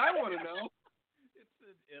 That's what I want to know. It's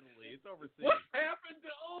in Italy. It's overseas. What happened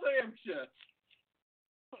to Old Hampshire?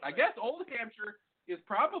 I guess Old Hampshire is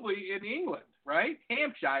probably in England, right?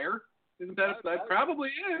 Hampshire. Isn't that probably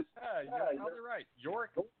is. Yeah, you're probably right.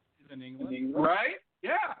 York is in England. Right?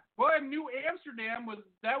 Yeah. Well, and New Amsterdam was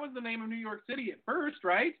the name of New York City at first,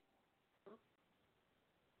 right?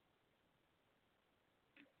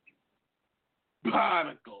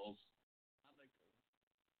 Barnacles.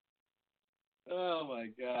 Oh my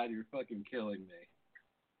God, you're fucking killing me.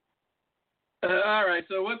 All right,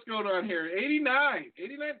 so what's going on here? 89,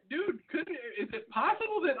 dude. Is it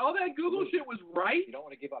possible that all that Google shit was right? You don't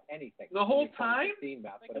want to give up anything. The whole time? I think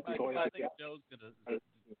Joe's gonna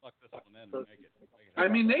fuck this one in and make it. I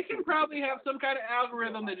mean, they can probably have some kind of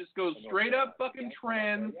algorithm that just goes straight up fucking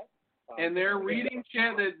trends, and they're reading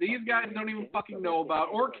shit that these guys don't even fucking know about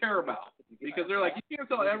or care about. Because they're like, you can't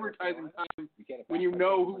sell advertising time when you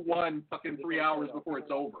know who won fucking 3 hours before it's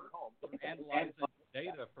over. Analyzing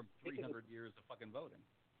data from 300 years of fucking voting.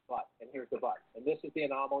 But, and here's the but, and this is the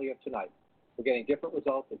anomaly of tonight. We're getting different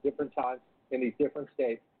results at different times in these different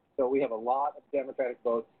states. So we have a lot of Democratic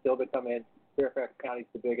votes still to come in. Fairfax County's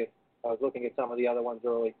the biggest. I was looking at some of the other ones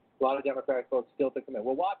early. A lot of Democratic votes still to come in.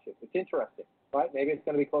 We'll watch it. It's interesting, right? Maybe it's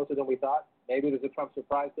going to be closer than we thought. Maybe there's a Trump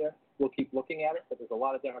surprise there. We'll keep looking at it, but there's a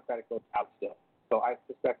lot of Democratic votes out still. So I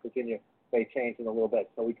suspect Virginia may change in a little bit.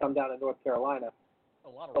 So we come down to North Carolina. A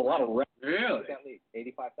lot of red. Really?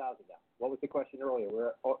 85,000 now. What was the question earlier?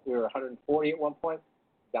 We were 140 at one point,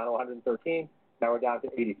 down to 113. Now we're down to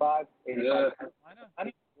 85. 85.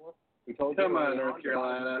 We told you. Come on, North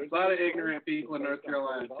Carolina. A lot of ignorant people in North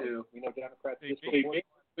Carolina, too. We know Democrats just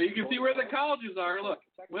But you can see where the colleges are. Look,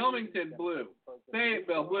 Wilmington, blue.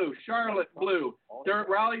 Fayetteville, blue. Charlotte, blue.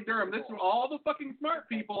 Raleigh, Durham. This is where all the fucking smart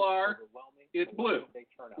people are. It's blue.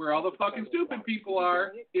 Where all the fucking stupid people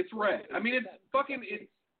are, it's red. I mean, it's fucking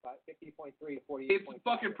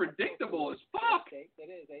fucking predictable as fuck.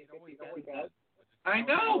 I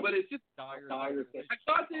know, but it's just I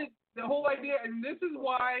thought that the whole idea, and this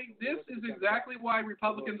is exactly why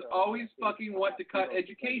Republicans always fucking want to cut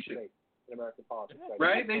education.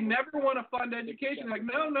 Right? They never want to fund education. Like,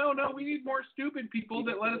 no, we need more stupid people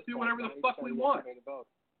that let us do whatever the fuck we want.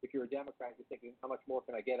 If you're a Democrat, you're thinking, how much more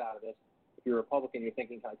can I get out of this? If you're a Republican, you're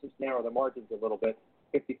thinking, can I just narrow the margins a little bit?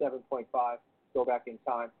 57.5, go back in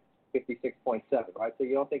time, 56.7, right? So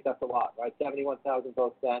you don't think that's a lot, right? 71,000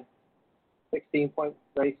 votes then, 16-point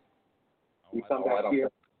race. You come back here,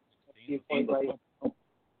 16-point race.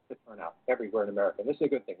 The turnout everywhere in America. And this is a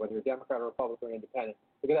good thing, whether you're Democrat or Republican or Independent.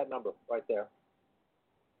 Look at that number right there.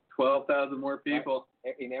 12,000 more people.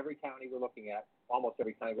 Right? In every county we're looking at, almost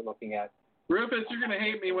every county we're looking at. Rufus, you're going to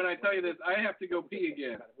hate me when I tell you this. I have to go pee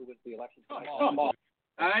again. Who wins the election? Come on.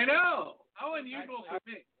 I know. How unusual for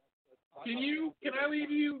me. Can I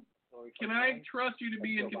leave you? Can I trust you to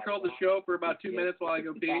be in control of the show for about 2 minutes while I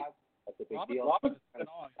go pee? That's a big deal.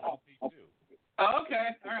 Oh, okay.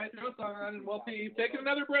 All right. Throw a song on and we'll pee. Taking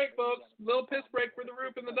another break, folks. Little piss break for the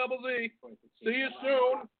Roof and the Double Z. See you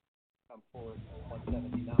soon. Come forward,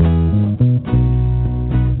 179.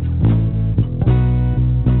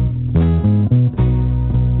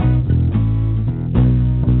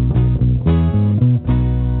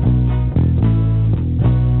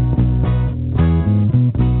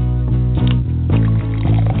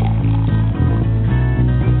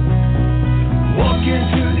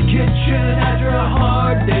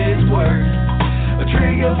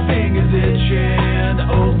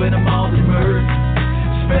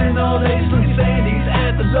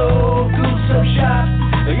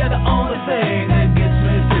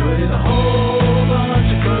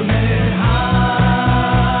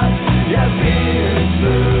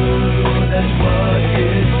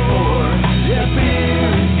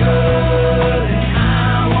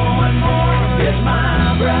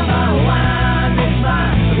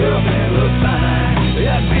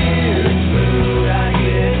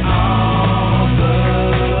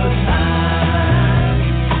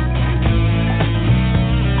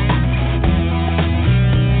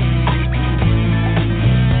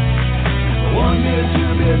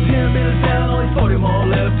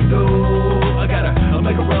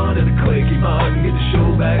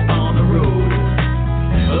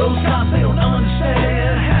 They don't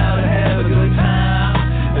understand how to have a good time.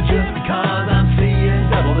 Just because I'm seeing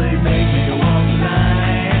double, they make me go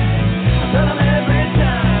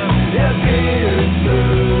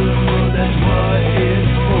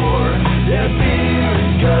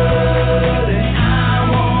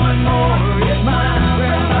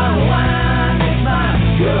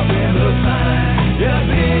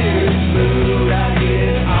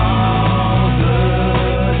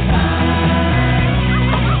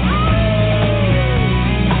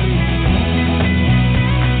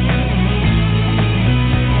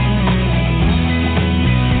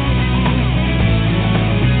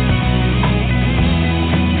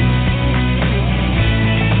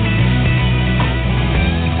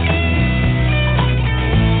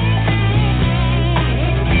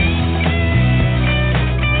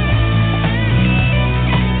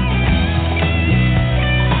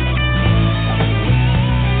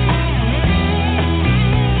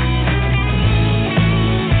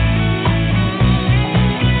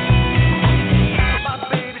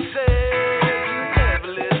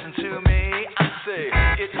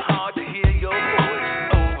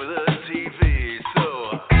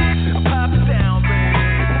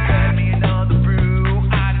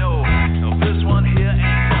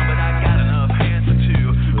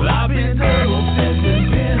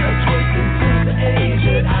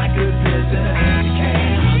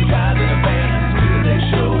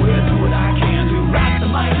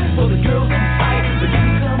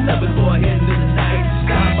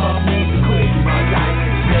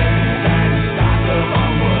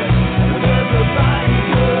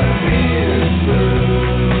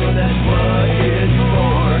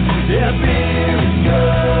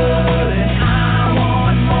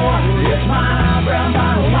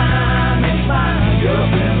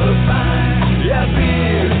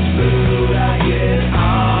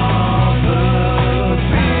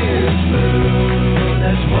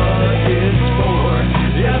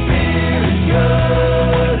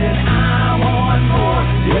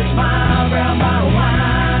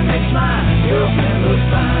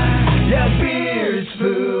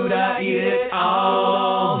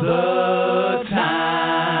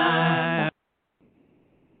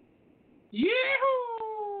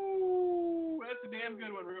damn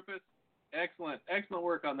good one, Rufus. Excellent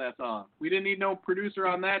work on that song. We didn't need no producer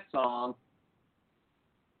on that song.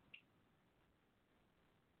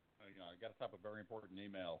 I got to stop a very important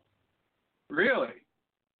email. Really?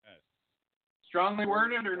 Yes. Strongly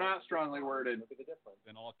worded or not strongly worded? Look at the difference.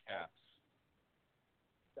 In all caps.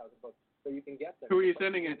 So you can get them. Who are you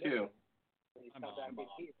sending it to? When you come back in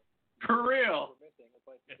here. For real?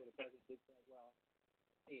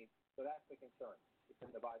 So that's the concern. It's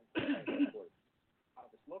in the Biden how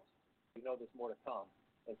this looks, you know there's more to come.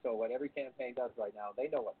 And so what every campaign does right now, they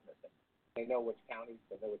know what's missing. They know which counties,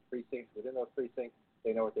 they know which precincts within those precincts.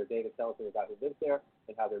 They know what their data tells them about who lives there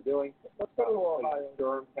and how they're doing. Let's go to Ohio.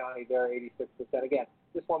 Durham County, they're 86%. Again,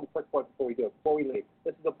 just one quick point before we do it. Before we leave,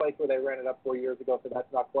 this is a place where they ran it up 4 years ago, so that's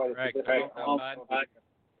not quite as significant. This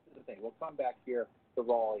is the thing. We'll come back here to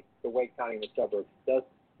Raleigh, to Wake County and the suburbs. Does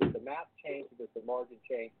the map change? Does the margin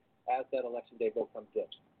change as that election day vote comes in?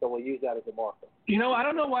 So we'll use that as a marker. You know, I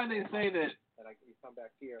don't know why they say that. And you come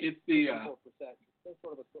back here. It's the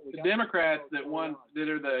Democrats that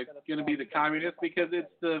are going to be the communists, because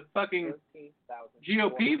it's the fucking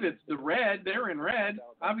GOP that's the red. They're in red.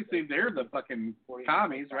 Obviously, they're the fucking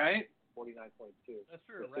commies, right? 49.2. That's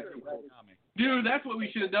true. Red commie. Dude, that's what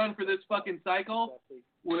we should have done for this fucking cycle.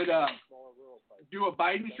 Would do a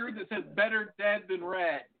Biden shirt that says "Better dead than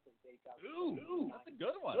red." Ooh, that's a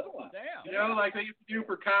good one. Damn. You know, like they used to do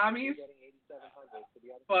for commies.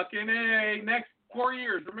 Fucking A. Next 4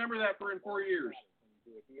 years. Remember that for in 4 years.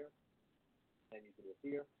 You do it here. Then you do it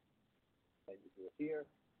here. Then you do it here.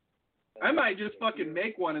 I might just fucking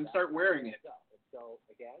make one and start wearing it. So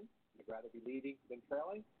again, you'd rather be leading than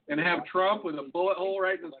trailing. And have Trump with a bullet hole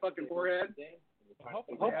right in his fucking forehead.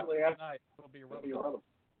 Hopefully after tonight it'll be relevant.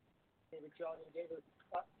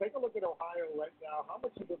 Take a look at Ohio right now. How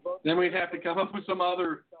much of the vote? Then we'd have to come up with some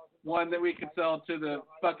other one that we could sell to the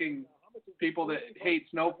fucking people that hate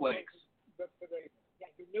snowflakes.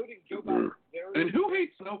 You're noting Joe Biden very. And who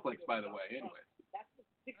hates snowflakes, by the way, anyway? That's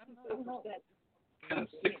 64%. Kind of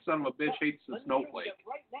sick son of a bitch hates the snowflake.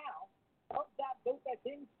 Right now, of that vote that's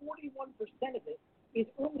in, 41% of it is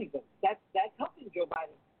early vote. That's helping Joe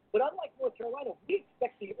Biden. But unlike North Carolina, we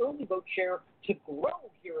expect the early vote share to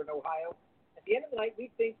grow here in Ohio. At the end of the night,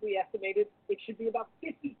 we estimated it should be about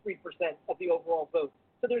 53% of the overall vote.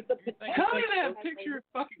 So there's the potential. How did that picture of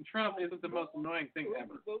fucking Trump isn't the most annoying thing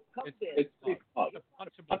ever? It's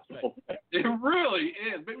punchable. It really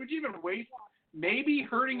is. But would you even waste maybe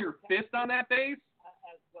hurting your fist on that face?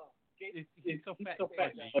 As well. He's so fat.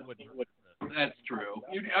 That's true.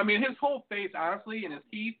 I mean, his whole face, honestly, and his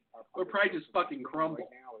teeth would probably just fucking crumble.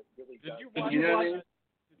 Did you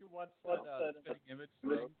watch that spitting image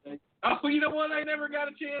thing? Oh, you know what? I never got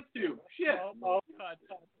a chance to. Shit. Oh, God.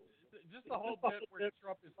 Just the whole bit where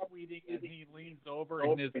Trump is tweeting and he leans over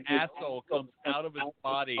and his asshole comes out of his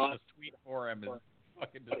body to tweet for him is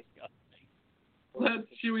fucking disgusting.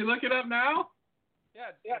 Should we look it up now?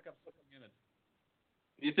 Yeah, look up something in it.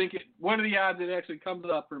 You think what are the odds it actually comes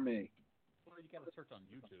up for me? Well, you got to search on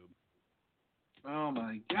YouTube. Oh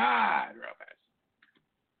my God, Rufus.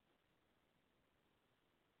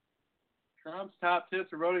 Trump's top tips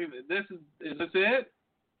for voting. Is this it?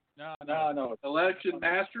 No. Election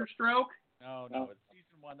masterstroke? No. It's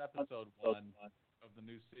season 1, episode 1 of the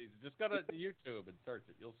new season. Just go to YouTube and search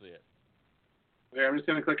it. You'll see it. Okay, I'm just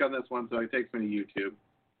gonna click on this one so it takes me to YouTube.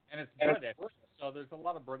 And it's British, so there's a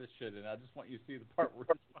lot of British shit in it. I just want you to see the part where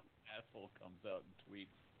this fucking asshole comes out and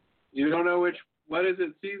tweets. You don't know what is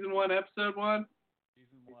it? Season 1, episode 1?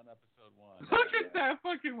 Season 1, episode 1. Look at that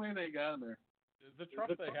fucking way they got in there. The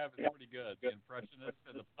Trump they have is pretty good. The impressionist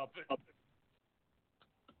and the puppet.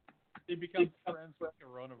 He becomes friends with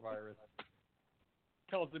coronavirus.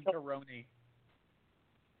 Calls him Coroni.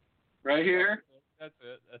 Right here? That's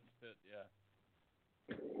it, yeah.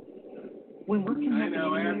 I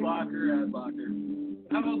know, ad blocker.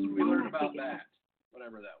 How else would we learn about that?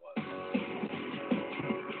 Whatever that was.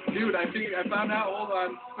 Dude, I found out, hold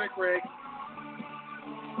on, quick break.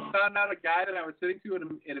 Found out a guy that I was sitting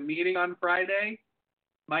to in a meeting on Friday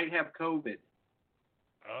might have COVID.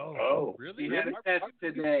 Oh, really? He had a test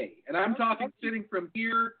today. And I'm talking sitting from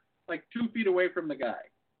here, like 2 feet away from the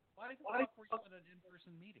guy. Why the fuck were you in an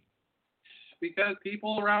in-person meeting? Because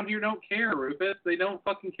people around here don't care, Rufus. They don't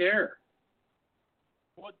fucking care.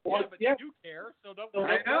 Well, yeah, but you do care, so don't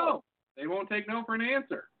worry. I know. They won't take no for an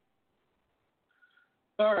answer.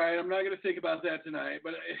 All right, I'm not going to think about that tonight,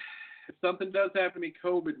 but if something does happen to me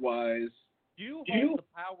COVID-wise... You hold the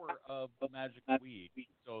power of the magic weed,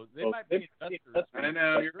 so they might be investors. I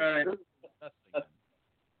know, you're right.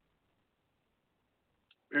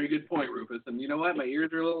 Very good point, Rufus. And you know what? My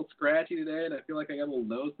ears are a little scratchy today, and I feel like I got a little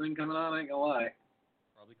nose thing coming on. I ain't gonna lie.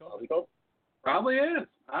 Probably COVID. Probably is,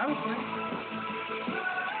 honestly.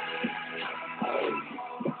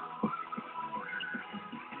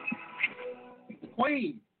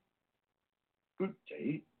 Queen. Good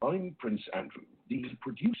day. I'm Prince Andrew. The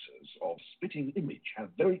producers of Spitting Image have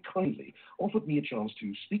very kindly offered me a chance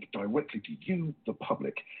to speak directly to you, the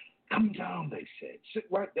public. Come down, they said. Sit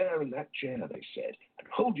right there in that chair, they said, and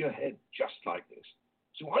hold your head just like this.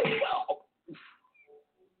 So I go.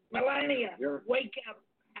 Melania, wake up.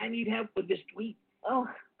 I need help with this tweet. Oh,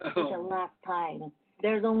 it's the last time.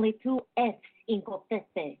 There's only 2 F's in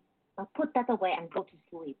confesse. Now put that away and go to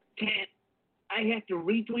sleep. Can't. I have to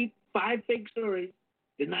retweet 5 fake stories,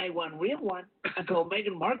 deny 1 real one, and call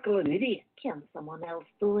Meghan Markle an idiot. Can someone else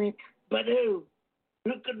do it? But who?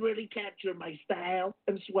 Who could really capture my style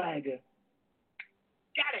and swagger?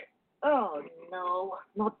 Got it. Oh, no,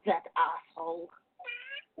 not that asshole.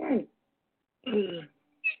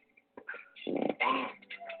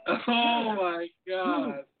 Oh, my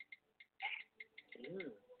God.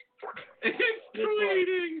 It's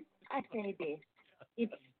bleeding. I say this. It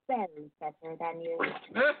spells better than you.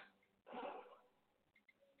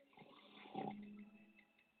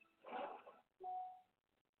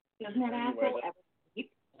 Doesn't that asshole ever sleep?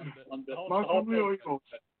 My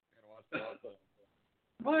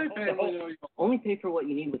family knows. Only pay for what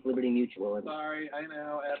you need with Liberty Mutual. Sorry, I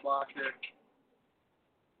know, ad blocker.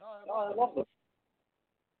 I love them.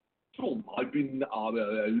 Tom, I've been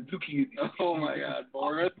looking at this. Oh, my God,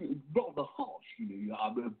 Boris. Rather harsh, you know.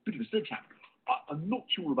 I'm a bit of a sledgehammer. I'm not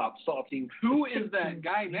sure about starting. Who is that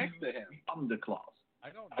guy next to him? Underclass. I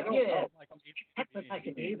don't know. Yeah. Like,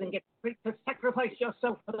 You even get free to sacrifice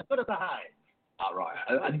yourself for the good of the hive. All right.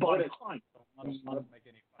 And by the time.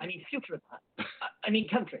 I mean future time. I mean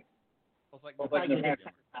country. Yep,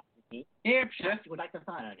 would like to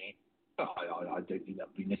sign on it. I don't think that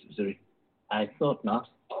would be necessary. I thought not.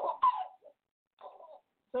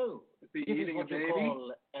 So, Is he this is eating a what you baby?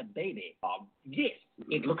 call a baby. Yes,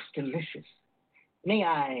 it looks delicious. May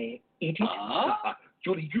I eat it?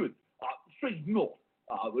 Jolly good. Afraid not.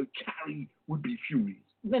 Carrie would be furious.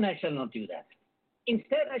 Then I shall not do that.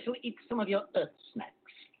 Instead, I shall eat some of your earth snacks.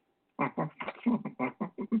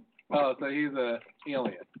 Oh, so he's a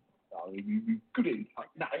alien. Good aid.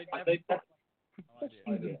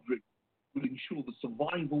 Will ensure the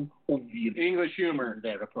survival of the English humor. Is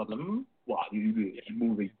there a problem? Well, it's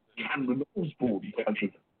more a Cameron Osborne type of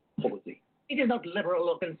policy. It is not liberal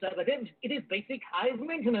or conservative. It is basic hive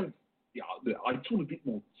maintenance. Yeah, I thought a bit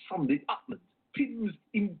more Sunday upland. Pins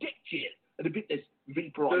injected and a bit less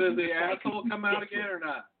vaporized. So does the asshole come out again or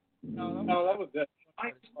not? No, that was it.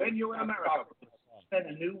 When you're in America, Spend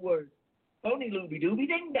a new word. Phony looby dooby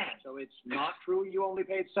ding dang. so it's not true you only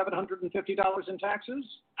paid $750 in taxes?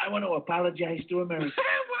 I want to apologize to America.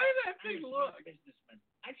 Why did that thing look? Businessman.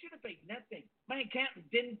 I should have paid nothing. My accountant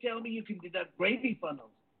didn't tell me you can deduct gravy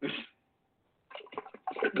funnels.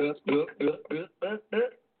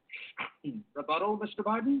 Rebuttal, Mr.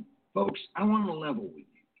 Biden? Folks, I want to level with you.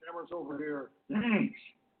 Cameron's over here. Thanks.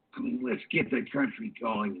 I mean, let's get the country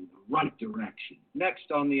going in the right direction.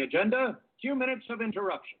 Next on the agenda, 2 minutes of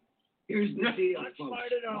interruption. Here's the deal, Not folks.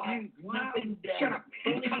 smart at all. Nothing Shut done. up.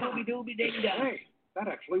 Phony looby dooby ding dang. Hey, that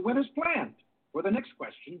actually went as planned. For the next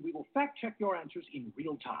question, we will fact-check your answers in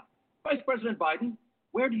real time. Vice President Biden,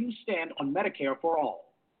 where do you stand on Medicare for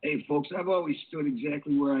all? Hey, folks, I've always stood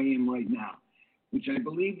exactly where I am right now, which I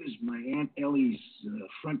believe is my Aunt Ellie's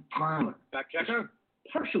front parlor. Fact-checker?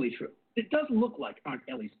 Partially true. It does look like Aunt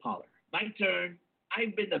Ellie's parlor. My turn.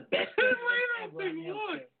 I've been the best president ever on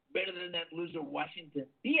healthcare. Better than that loser Washington.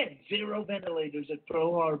 He had 0 ventilators at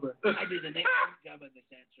Pearl Harbor. I did an excellent job on this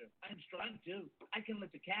answer. I'm strong too. I can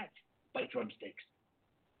lift a catch by drumsticks.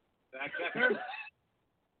 Fact-checker?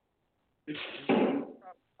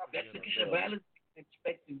 That's the kind of violence I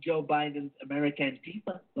expect in Joe Biden's American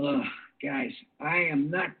people. Ugh, guys, I am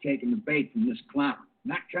not taking the bait from this clown.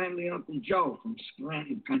 Not kindly Uncle Joe from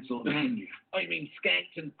Scranton, Pennsylvania. Oh, you mean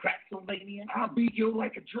Skanks and Cracksylvania? I'll beat you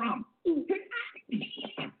like a drum. That's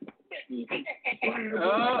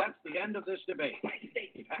the end of this debate.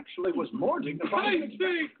 It actually was more dignified.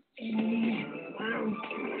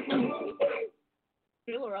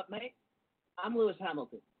 Fill her up, mate. I'm Lewis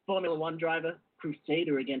Hamilton, Formula One driver,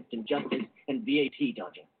 crusader against injustice, and VAT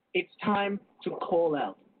dodger. It's time to call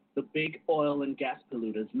out the big oil and gas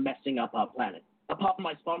polluters messing up our planet. Apart from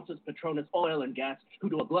my sponsors, Petronas Oil and Gas, who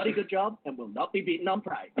do a bloody good job and will not be beaten on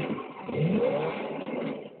pride.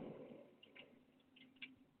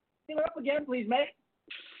 Fill her up again, please, mate.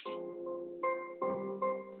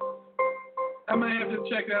 I might have to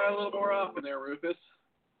check that out a little more often there, Rufus.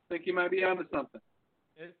 Think you might be onto something.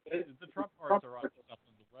 The Trump parts are onto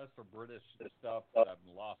something British stuff that I'm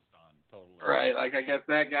lost on totally. Right, like I guess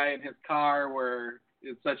that guy in his car where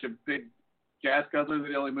it's such a big gas guzzler that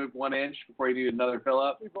he only moved 1 inch before he needed another fill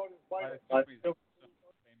up. I assume he's some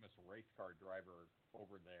famous race car driver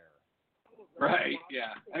over there. Right,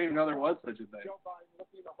 yeah. I didn't even know there was such a thing.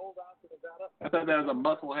 I thought that was a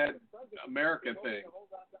musclehead American thing.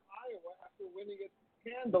 After winning it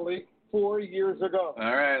handily 4 years ago.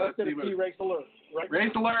 All right, let's get see a what. key race alert.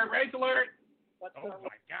 Race alert! Race alert! Oh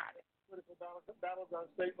my God! Critical battleground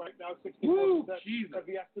state right now. 64% of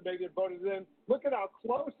the estimated vote is in. Look at how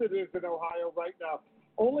close it is in Ohio right now.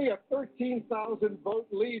 Only a 13,000 vote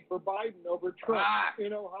lead for Biden over Trump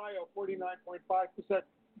in Ohio. 49.5%.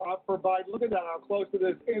 For Biden. Look at that, how close it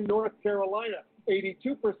is in North Carolina.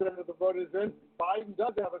 82% of the vote is in. Biden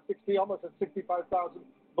does have almost a 65,000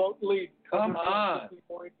 vote lead. Come on.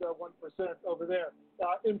 60.1% over there.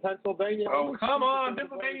 In Pennsylvania. Oh, come on.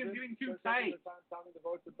 Pennsylvania's getting too tight. Counting the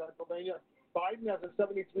votes in Pennsylvania. Biden has a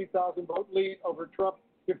 73,000 vote lead over Trump.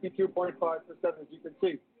 52.5%, as you can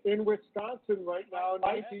see. In Wisconsin right now,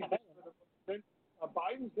 19%.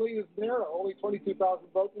 Biden's lead is narrow, only 22,000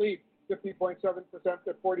 vote lead. 50.7%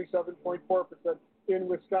 to 47.4% in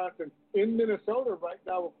Wisconsin. In Minnesota right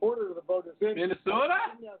now, a quarter of the vote is in. Minnesota?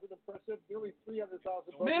 Biden has an impressive nearly 300,000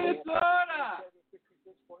 votes. Minnesota!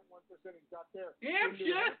 66.1% he's got there. Damn in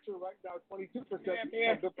New shit! Hampshire right now, 22% of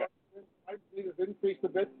the vote. Biden's lead has increased a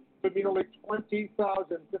bit to nearly 20,000,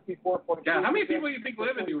 54.3%. God, how many people do you think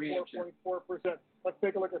live in New Hampshire? 4.4%. Let's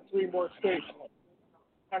take a look at 3 more states.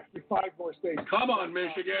 Actually, 5 more states. Come on,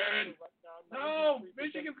 Michigan! No,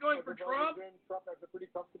 Michigan's going for Trump. Trump has a pretty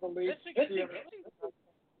comfortable lead.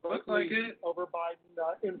 Looks like it. Over Biden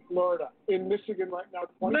in Florida. In Michigan right now,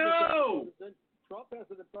 20%. No! Trump has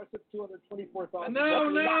an impressive 224,000.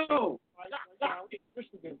 No! Right now in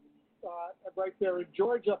Michigan, right there in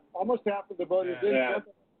Georgia, almost half of the vote is in. Trump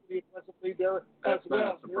has a pretty impressive lead there as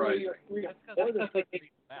well. Nearly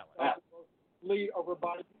lead over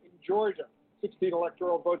Biden in Georgia. 16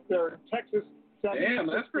 electoral votes there in Texas. Damn,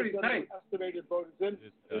 that's pretty tight. Estimated vote is in.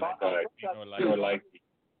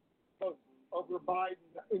 Over Biden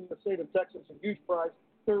in the state of Texas, a huge prize,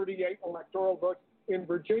 38 electoral votes. In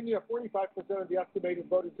Virginia, 45% of the estimated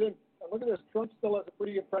vote is in. And look at this, Trump still has a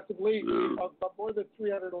pretty impressive lead of more than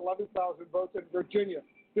 311,000 votes in Virginia,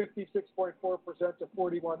 56.4% to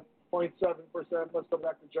 41.7%. Let's go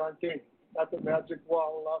back to John King at the magic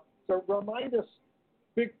wall. So remind us,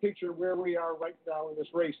 big picture, where we are right now in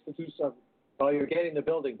this race to 270. Well, you're getting the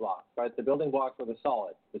building blocks, right? The building blocks are the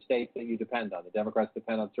solid, the states that you depend on. The Democrats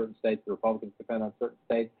depend on certain states, the Republicans depend on certain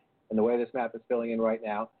states. And the way this map is filling in right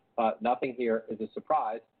now, nothing here is a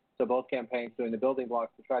surprise. So both campaigns doing the building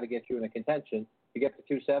blocks to try to get you in a contention. To get to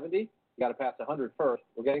 270, you got to pass 100 first.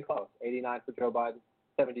 We're getting close. 89 for Joe Biden,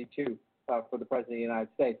 72 for the President of the United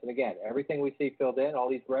States. And again, everything we see filled in, all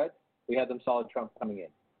these reds, we had them solid Trump coming in.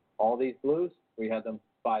 All these blues, we had them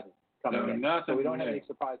Biden coming in. So we don't have any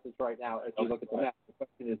surprises right now as we look at the map. The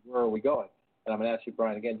question is, where are we going? And I'm going to ask you,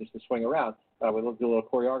 Brian, again, just to swing around. We'll do a little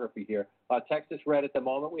choreography here. Texas red at the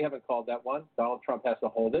moment. We haven't called that one. Donald Trump has to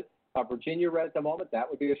hold it. Virginia red at the moment. That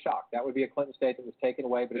would be a shock. That would be a Clinton state that was taken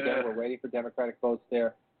away. But again, we're waiting for Democratic votes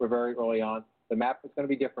there. We're very early on. The map is going to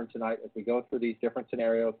be different tonight as we go through these different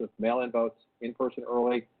scenarios with mail-in votes, in-person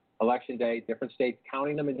early, election day, different states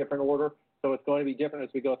counting them in different order. So it's going to be different as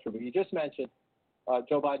we go through. But you just mentioned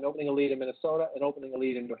Joe Biden opening a lead in Minnesota and opening a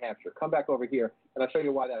lead in New Hampshire. Come back over here, and I'll show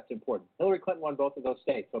you why that's important. Hillary Clinton won both of those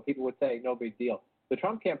states, so people would say, no big deal. The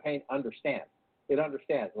Trump campaign understands. It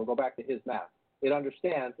understands. We'll go back to his map. It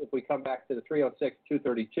understands if we come back to the 306,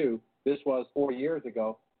 232, this was 4 years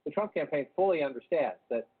ago, the Trump campaign fully understands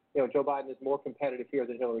that Joe Biden is more competitive here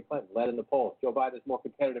than Hillary Clinton, led in the polls. Joe Biden is more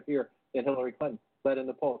competitive here than Hillary Clinton, led in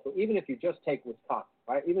the polls. So even if you just take Wisconsin,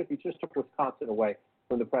 right, even if you just took Wisconsin away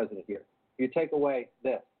from the president here, you take away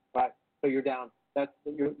this, right? So you're down.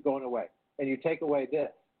 You're going away, and you take away this,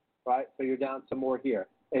 right? So you're down some more here.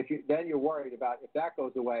 Then you're worried about if that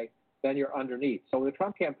goes away, then you're underneath. So the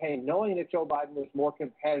Trump campaign, knowing that Joe Biden was more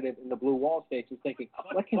competitive in the blue wall states, was thinking,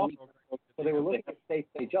 what can we do? So they were looking at states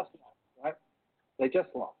they just lost, right? They just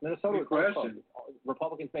lost. Minnesota was very close.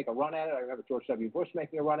 Republicans make a run at it. I remember George W. Bush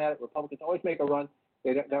making a run at it. Republicans always make a run.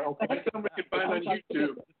 Somebody can find on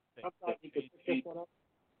YouTube.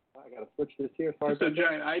 I got to switch this here. Sorry, it's a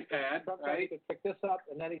giant iPad, right? To pick this up,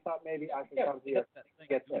 and then he thought maybe I can come here and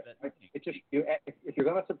get this. It's just if you're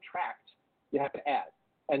going to subtract, you have to add.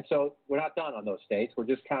 And so we're not done on those states. We're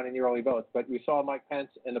just counting the early votes. But we saw Mike Pence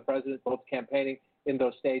and the president both campaigning in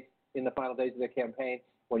those states in the final days of the campaign.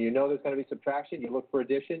 When you know there's going to be subtraction, you look for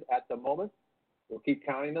addition. At the moment, we'll keep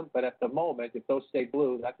counting them. But at the moment, if those stay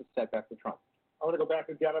blue, that's a setback for Trump. I want to go back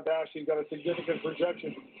to Dana Bash. She's got a significant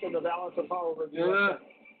projection in the balance of power review.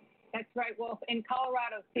 That's right, Wolf. In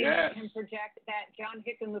Colorado, CNN can project that John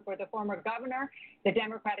Hickenlooper, the former governor, the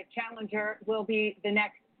Democratic challenger, will be the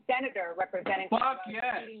next senator representing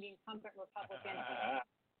defeating the incumbent Republican.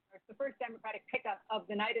 It's the first Democratic pickup of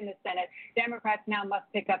the night in the Senate. Democrats now must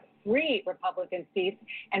pick up 3 Republican seats,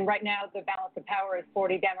 and right now the balance of power is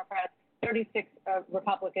 40 Democrats, 36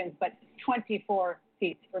 Republicans, but 24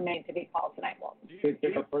 seats remain to be called tonight, Wolf.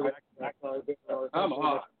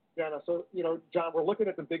 Yeah, so, John, we're looking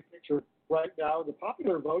at the big picture right now. The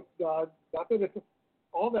popular vote, not that it's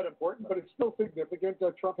all that important, but it's still significant.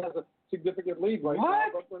 Trump has a significant lead right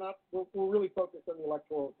now, but we're really focused on the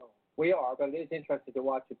electoral vote. We are, but it is interesting to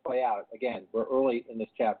watch it play out. Again, we're early in this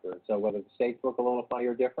chapter, so whether the states look a little funny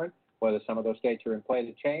or different, whether some of those states are in play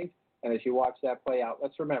to change, and as you watch that play out,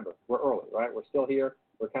 let's remember, we're early, right? We're still here.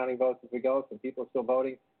 We're counting votes as we go. Some people are still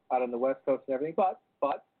voting out on the West Coast and everything, but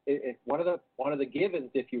one of the givens,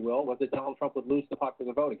 if you will, was that Donald Trump would lose the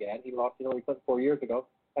popular vote again. He lost Hillary Clinton 4 years ago.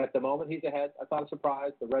 At the moment, he's ahead. That's not a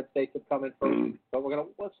surprise. The red states have come in first, but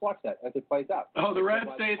let's watch that as it plays out. Oh, the red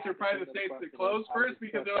states are probably the states that close first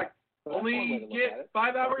because they're like, only get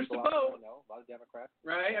 5 hours to vote. A lot of Democrats.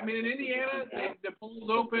 Right? I mean, in Indiana, the polls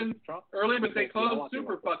open early, but they close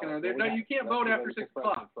super fucking early. No, you can't vote after 6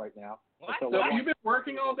 o'clock. Right now. What? So if you've been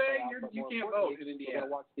working all day, you can't vote in Indiana.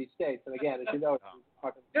 Watch these states, and again, as you know,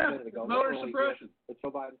 voter suppression. But Joe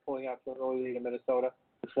Biden pulling out to an early lead in Minnesota.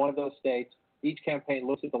 It's one of those states. Each campaign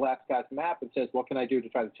looks at the last guy's map and says, what can I do to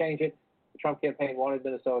try to change it? The Trump campaign wanted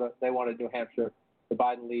Minnesota. They wanted New Hampshire. The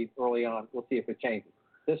Biden lead early on. We'll see if it changes.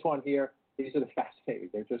 This one here, these are the fascinating.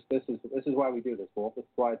 They're just this is why we do this, Wolf. This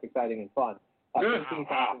is why it's exciting and fun.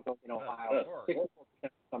 15,000 votes in Ohio, 64%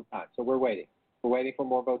 sometimes. So we're waiting. We're waiting for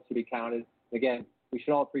more votes to be counted. Again, we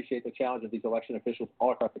should all appreciate the challenge of these election officials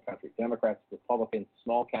all across the country. Democrats, Republicans,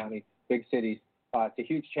 small counties, big cities. It's a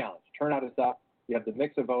huge challenge. Turnout is up. You have the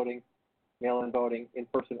mix of voting, mail-in voting,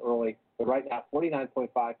 in-person early. But right now, 49.5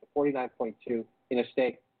 to 49.2 in a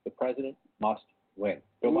state. The president must win.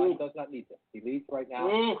 Joe Biden does not need this. He leads right now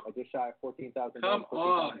by just shy of 14,000 votes,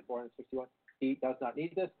 14,461. He does not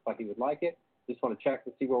need this, but he would like it. Just want to check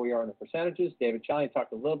to see where we are in the percentages. David Chalian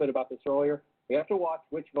talked a little bit about this earlier. We have to watch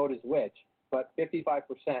which vote is which, but 55%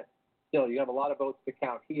 still, you have a lot of votes to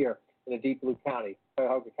count here in a deep blue county,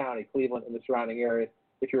 Cuyahoga County, Cleveland, and the surrounding areas.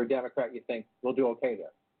 If you're a Democrat, you think we'll do okay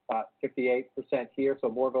there. 58% here, so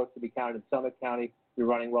more votes to be counted in Summit County. You're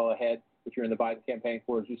running well ahead. If you're in the Biden campaign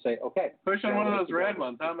for, you say, okay. Push on one of those red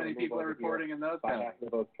ones. How many people are reporting in those counties? Half the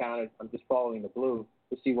votes counted. I'm just following the blue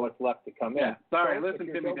to see what's left to come in. Sorry, listen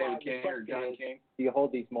to me, David King or John King. Do you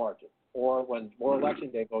hold these margins? Or when more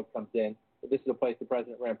election day vote comes in, this is a place the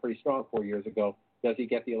president ran pretty strong 4 years ago. Does he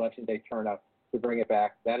get the election day turnout to bring it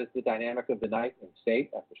back? That is the dynamic of the night in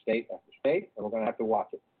state after state after state, and we're going to have to watch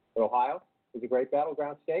it. But Ohio is a great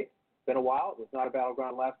battleground state. It's been a while. It was not a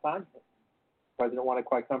battleground last time. The president won it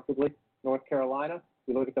quite comfortably. North Carolina,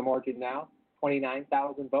 we look at the margin now,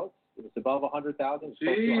 29,000 votes. It was above 100,000. It's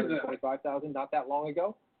close to 125,000 not that long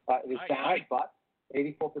ago. It is down, but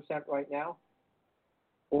 84% right now,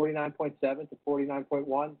 49.7 to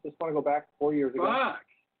 49.1. Just want to go back 4 years ago.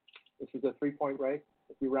 This is a 3-point race.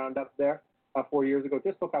 If you round up there, 4 years ago,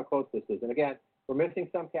 just look how close this is. And again, we're missing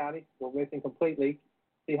some counties. We're missing completely.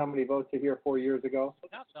 See how many votes are here 4 years ago.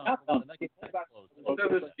 So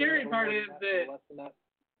the scary part is that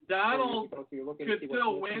Donald could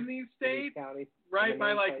still win these states, right,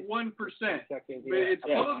 by like 1%. But it's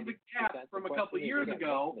closed the gap from a couple of years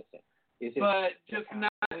ago, but just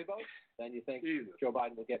not. Then you think Joe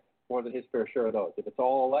Biden will get more than his fair share of those. If it's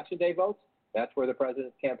all election day votes, that's where the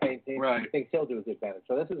president's campaign team thinks he'll do his advantage.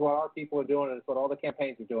 So this is what our people are doing, and it's what all the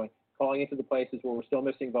campaigns are doing, calling into the places where we're still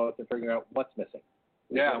missing votes and figuring out what's missing.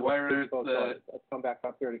 Yeah, whether it's the let's come back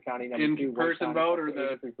up here to county number 2. In-person vote or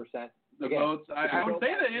the 83%. The votes. I would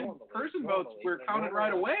say the in-person votes were counted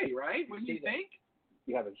right away, right? Wouldn't you think?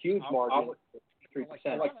 You have a huge margin,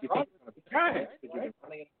 3%. Like you think it's going to be you've been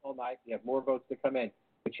running it all night. You have more votes to come in.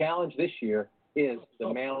 The challenge this year is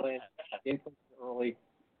the mail-in, in-person early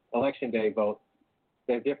election day vote.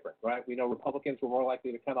 They're different, right? We know Republicans were more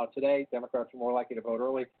likely to come out today. Democrats were more likely to vote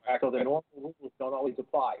early. So the normal rules don't always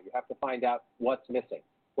apply. You have to find out what's missing.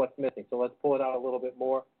 So let's pull it out a little bit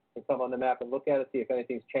more and come on the map and look at it, see if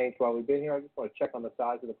anything's changed while we've been here. I just want to check on the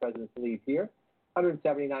size of the president's lead here.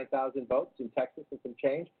 179,000 votes in Texas and some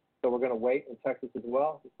change. So we're going to wait in Texas as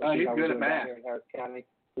well. He's good at math. Here in Harris County.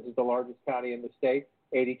 This is the largest county in the state.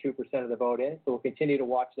 82% of the vote in. So we'll continue to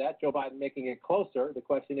watch that. Joe Biden making it closer. The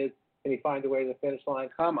question is, can he find a way to the finish line?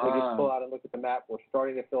 Come on. We'll just pull out and look at the map. We're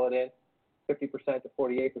starting to fill it in. 50% to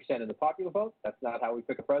 48% in the popular vote. That's not how we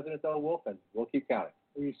pick a president, though, Wolf, and we'll keep counting.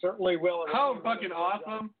 We certainly will. How fucking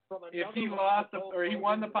awesome if he lost or he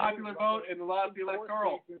won the popular vote and lost the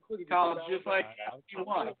electoral college just like he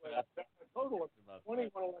won. A total of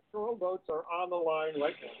 21 electoral votes are on the line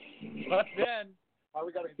right now. But then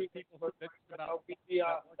we got to keep people who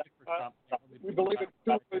we believe it's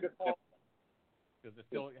too early to call. Because it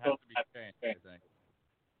still has to be changed, I think.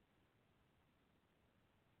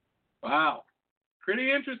 Wow.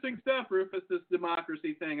 Pretty interesting stuff, Rufus, this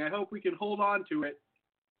democracy thing. I hope we can hold on to it.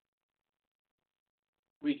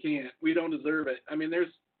 We can't. We don't deserve it. I mean,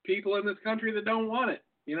 there's people in this country that don't want it.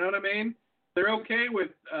 You know what I mean? They're okay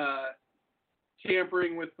with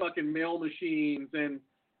tampering with fucking mail machines and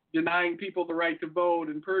denying people the right to vote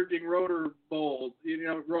and purging rotor rolls. You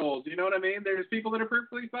know what I mean? There's people that are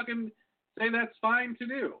perfectly fucking say that's fine to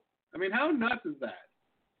do. I mean, how nuts is that?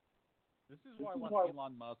 This is why I want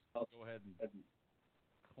Elon Musk to go ahead and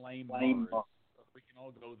claim Mars. We can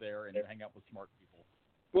all go there and hang out with smart people.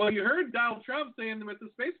 Well, you heard Donald Trump saying that with the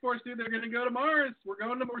Space Force, dude, they're going to go to Mars. We're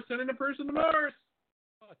sending a person to Mars.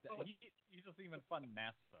 He doesn't even fund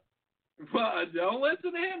NASA. Well, don't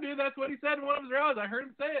listen to him, dude. That's what he said in one of his rallies. I heard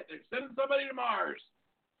him say it. They're sending somebody to Mars.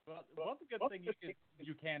 Well, one good thing you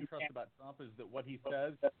can trust about Trump is that what he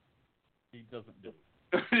says, he doesn't do.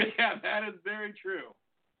 Yeah, that is very true.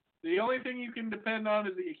 The only thing you can depend on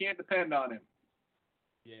is that you can't depend on him.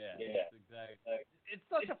 Yeah. Exactly. It's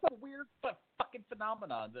such a weird fucking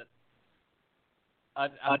phenomenon that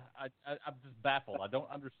I'm just baffled. I don't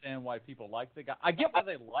understand why people like the guy. I get why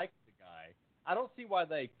they like the guy. I don't see why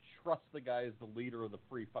they trust the guy as the leader of the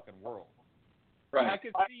free fucking world. Right. I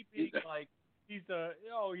could see being like, he's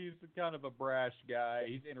kind of a brash guy.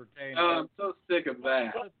 He's entertaining. I'm so sick of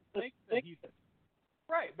that. Think that he's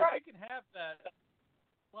right, but you can have that.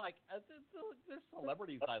 Like, there's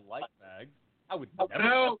celebrities I like, Mags. I would never.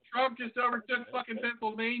 No, Trump just overtook fucking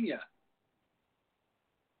Pennsylvania.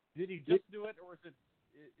 Did he just do it, or is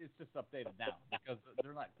it's just updated now because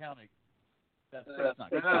they're not counting? That's not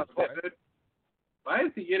counting, right? Why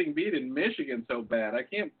is he getting beat in Michigan so bad? I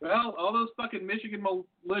can't. Well, all those fucking Michigan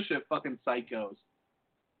militia fucking psychos.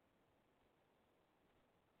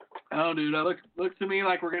 Oh, dude, it looks to me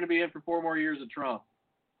like we're going to be in for 4 more years of Trump.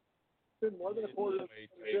 More than a quarter of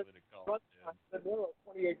the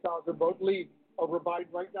 28,000 vote lead over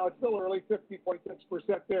Biden right now. It's still early,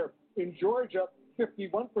 50.6% there. In Georgia,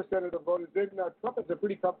 51% of the vote is in. Trump has a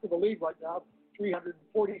pretty comfortable lead right now,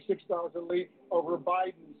 346,000 lead over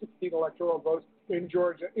Biden, 16 electoral votes in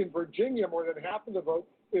Georgia. In Virginia, more than half of the vote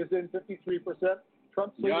is in, 53%.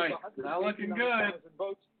 Trump's lead is 189,000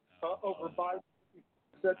 votes over Biden,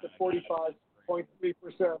 to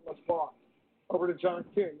 45.3%. Let's pause. Over to John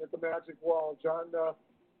King at the Magic Wall. John,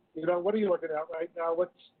 what are you looking at right now?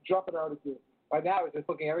 What's jumping out at you? Right now, I was just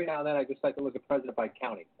looking every now and then. I just like to look at president by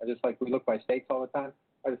county. We look by states all the time.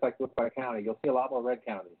 I just like to look by county. You'll see a lot more red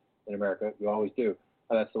counties in America. You always do.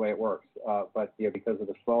 That's the way it works. But because of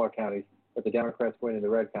the smaller counties, but the Democrats win in the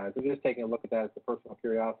red counties. We're just taking a look at that as a personal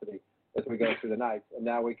curiosity as we go through the night. And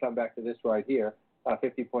now we come back to this right here.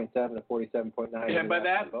 50.7 to 47.9. Yeah, but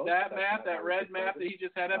that map, that red map that he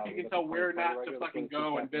just had up, you can tell where not to fucking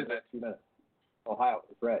go and visit. 2 minutes. Ohio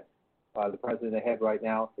is red. The president ahead right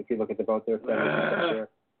now, if you look at the vote there,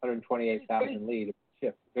 128,000 lead.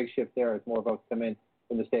 Big shift there as more votes come in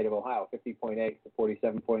from the state of Ohio, 50.8 to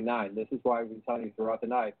 47.9. This is why we've been telling you throughout the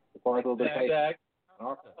night, the part a little bit patient on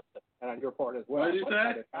our part and on your part as well. What did you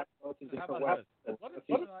say?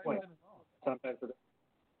 Sometimes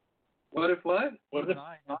what if what? What if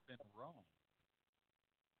I have been wrong?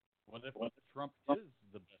 What if Trump is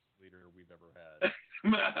the best leader we've ever had?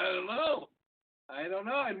 I don't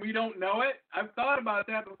know, and we don't know it. I've thought about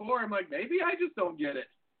that before. I'm like, maybe I just don't get it.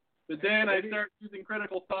 But then I start using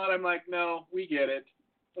critical thought. I'm like, no, we get it.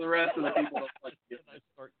 The rest of the people don't like it. I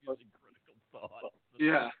start using critical thought.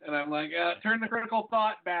 Yeah, and I'm like, turn the critical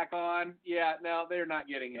thought back on. Yeah, no, they're not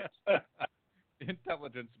getting it.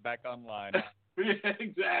 Intelligence back online.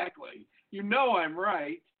 Exactly. You know I'm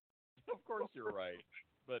right. Of course you're right.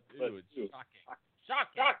 But it's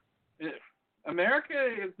shocking. America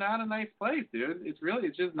is not a nice place, dude. It's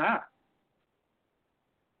just not.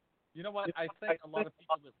 You know what? I think a lot of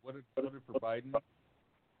people that voted for Biden,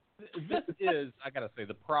 this is, I got to say,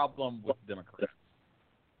 the problem with Democrats.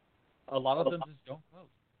 A lot of them just don't vote.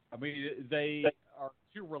 I mean, they are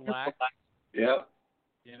too relaxed. Yeah.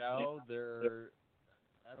 You know, they're,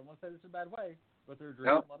 I don't want to say this in a bad way, but they're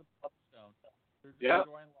drinking a lot of Stone. They're just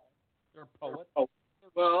enjoying life. They're poets.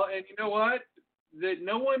 Well, and you know what? That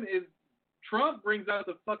no one is. Trump brings out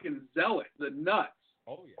the fucking zealot, the nuts.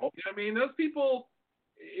 Oh yeah. You know what I mean? Those people.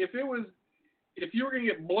 If it was if you were going to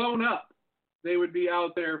get blown up, they would be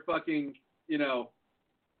out there fucking, you know,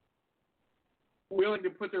 willing to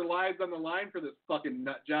put their lives on the line for this fucking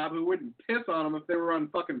nut job who wouldn't piss on them if they were on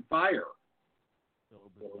fucking fire. So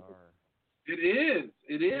bizarre. It is.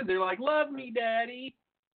 It is. They're like, love me, daddy.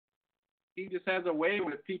 He just has a way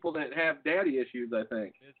with people that have daddy issues, I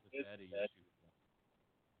think. It's a daddy issue.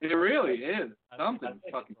 It really is. Something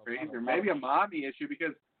fucking crazy. Or maybe a mommy issue,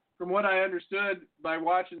 because from what I understood by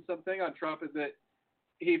watching something on Trump is that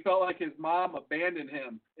he felt like his mom abandoned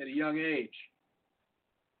him at a young age.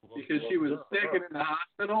 Because she was sick and in the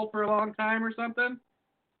hospital for a long time or something.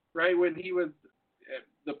 Right when he was at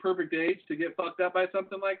the perfect age to get fucked up by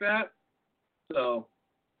something like that. So,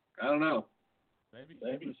 I don't know. Maybe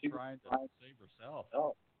she was trying to save herself.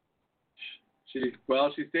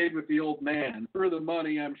 She stayed with the old man for the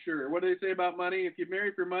money, I'm sure. What do they say about money? If you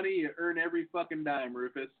marry for money, you earn every fucking dime,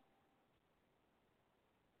 Rufus.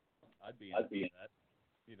 I'd be in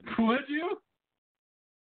that. Would you?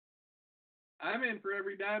 I'm in for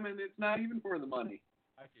every dime, and it's not even for the money.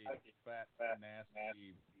 I'd be fat,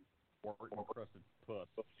 nasty, work-encrusted puss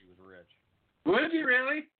if she was rich. Would you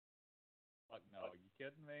really? Fuck no, are you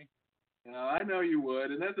kidding me? No, I know you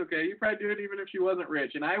would, and that's okay. You'd probably do it even if she wasn't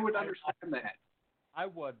rich, and I would understand that. I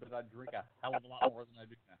would, but I'd drink a hell of a lot more than I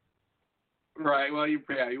do now. Right, well, you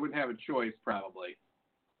wouldn't have a choice, probably.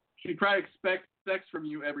 She'd probably expect sex from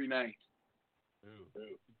you every night. Ooh.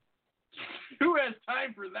 Who has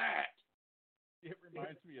time for that? It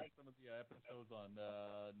reminds me of some of the episodes on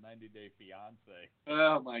 90 Day Fiancé.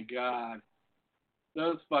 Oh, my God.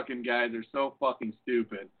 Those fucking guys are so fucking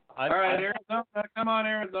stupid. All right, Arizona. Come on,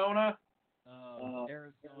 Arizona.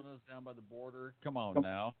 Arizona's down by the border. Come on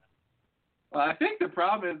now. I think the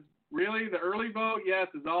problem is, really, the early vote, yes,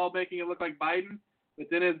 is all making it look like Biden. But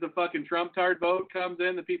then as the fucking Trump-tard vote comes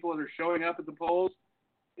in, the people that are showing up at the polls,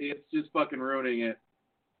 it's just fucking ruining it.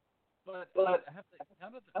 But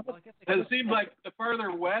it seems like the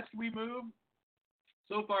further west we move,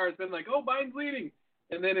 so far it's been like, oh, Biden's leading.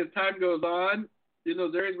 And then as time goes on, in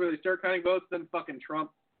those areas where they start counting votes, then fucking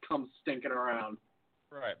Trump comes stinking around.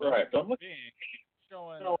 Right.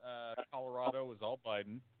 Showing Colorado is all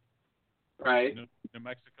Biden. Right. New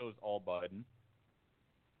Mexico is all Biden.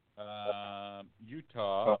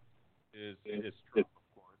 Utah is Trump,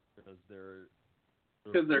 of course,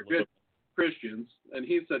 because they're good Christians, and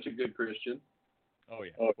he's such a good Christian. Oh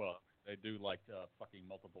yeah. Well, they do like fucking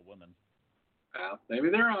multiple women. Well, maybe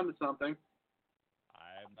they're onto something.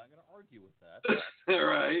 I'm not going to argue with that.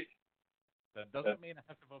 Right. That doesn't mean I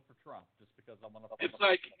have to vote for Trump just because I want to. It's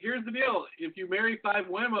like, here's the deal. If you marry 5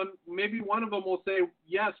 women, maybe one of them will say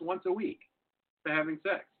yes once a week to having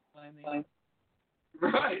sex.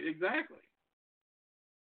 Right, exactly.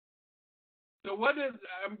 So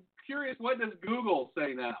I'm curious, what does Google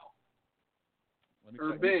say now?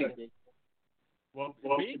 Or Bing? Well,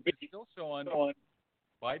 Bing is still showing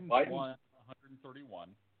Biden won 131.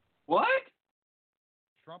 What?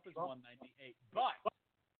 Trump is 198, but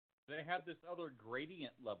they have this other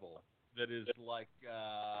gradient level that is like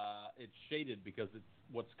it's shaded because it's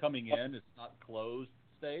what's coming in. It's not closed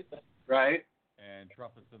states. Right. And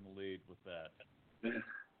Trump is in the lead with that.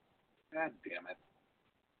 God damn it.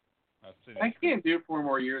 I can't do 4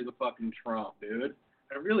 more years of fucking Trump, dude.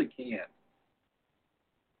 I really can't.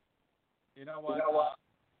 You know what?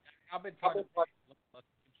 I've been trying to pay less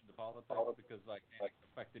attention to politics because I can't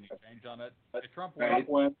affect any change on it. If Trump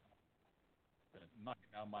wins,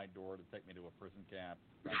 knocking down my door to take me to a prison camp.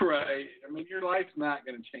 Right. I mean, your life's not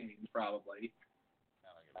going to change, probably.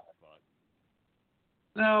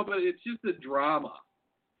 No, but it's just the drama.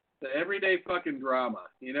 The everyday fucking drama.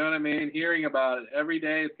 You know what I mean? Hearing about it every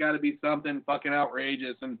day, it's got to be something fucking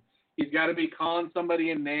outrageous, and he's got to be calling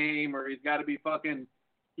somebody a name, or he's got to be fucking,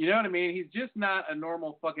 you know what I mean? He's just not a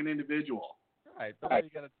normal fucking individual. Right. But all you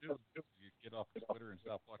got to do is you get off Twitter and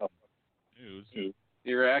stop watching news.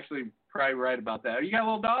 You're actually probably right about that. You got a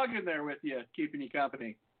little dog in there with you, keeping you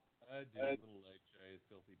company. I do. Little Leche,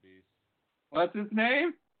 filthy beast. What's his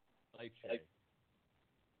name? Leche.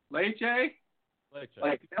 Leche? Leche.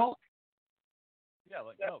 Like milk? Yeah,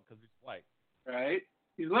 like milk, because he's white. Right.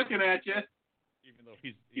 He's looking at you. Even though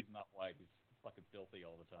he's not white, he's fucking filthy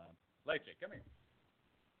all the time. Leche, come here.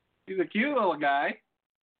 He's a cute little guy.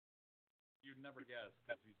 You'd never guess,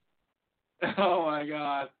 because he's... Oh, my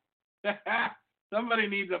God. Somebody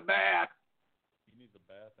needs a bath. He needs a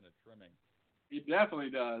bath and a trimming. He definitely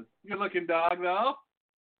does. Good-looking dog, though.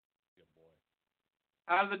 Good boy.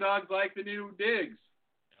 How do the dogs like the new digs?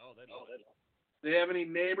 Oh, they love it. Do they have any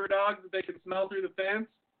neighbor dogs that they can smell through the fence?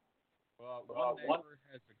 Well, one neighbor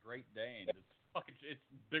has a Great Dane. It's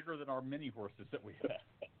bigger than our mini horses that we have.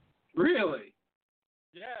 Really?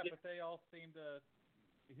 Yeah, but they all seem to.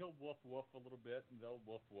 He'll woof woof a little bit, and they'll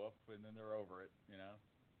woof woof, and then they're over it. You know.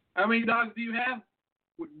 How many dogs do you have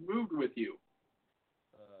moved with you?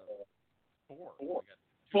 4.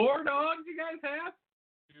 4 dogs you guys have?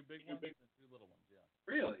 2 big ones and 2 little ones. Yeah.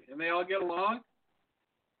 Really? And they all get along?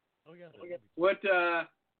 Oh yeah. What?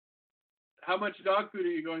 How much dog food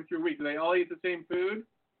are you going through a week? Do they all eat the same food?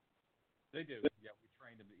 They do. Yeah, we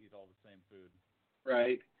trained them to eat all the same food.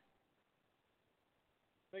 Right.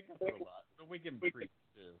 They go through a lot, but we give them treats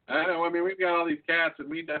too. I know. I mean, we've got all these cats, and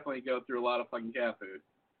we definitely go through a lot of fucking cat food.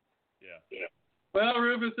 Yeah. Well,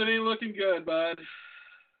 Rufus, it ain't looking good, bud.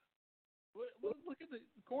 Look at the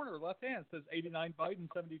corner, left hand. It says 89 Biden,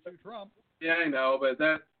 72 Trump. Yeah, I know, but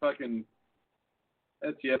that's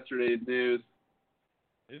yesterday's news.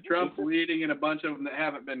 Trump's leading in a bunch of them that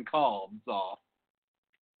haven't been called. That's all.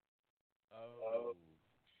 Oh,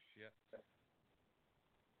 shit.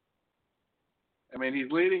 I mean, he's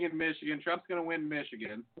leading in Michigan. Trump's going to win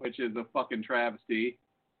Michigan, which is a fucking travesty.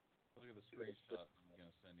 Look at the screenshot I'm going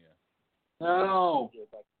to send you. No. You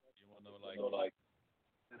want to know, like look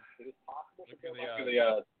at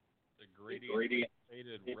the gradient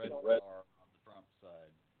faded red bar on the Trump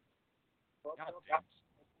side. God damn.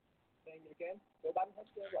 Saying it again. Joe Biden has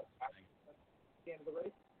to what? At the end of the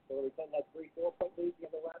race. Hillary Clinton had 3-4 point lead at the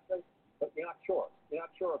end of the last race, but you're not sure. You're not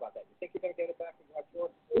sure about that. You think you're going to get it back, and you're not sure.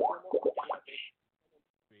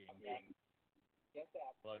 Get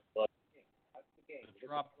that. But that's the game. the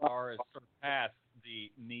Trump bar has surpassed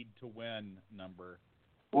the need to win number.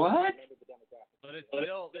 What? But it's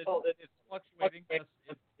still it's fluctuating.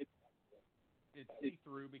 It's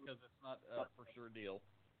see-through because it's not a for sure deal.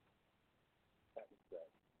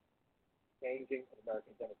 Changing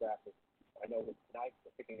American demographics. I know that tonight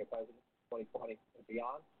we're picking a president 2020 and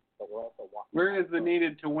beyond, but we're also walking. Where is the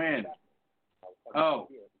needed to win? Oh.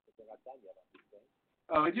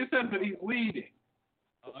 Oh, it just says that he's leading.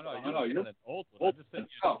 Oh, no, you're an old one. I just sent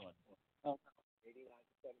you a one. 89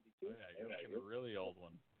 to 72. Oh, yeah, you're looking at a really old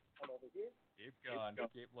one. Come over here. Keep going.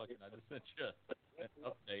 Keep looking. I just sent you an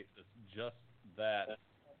update that's just that.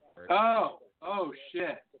 Oh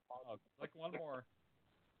shit. Oh, click one more.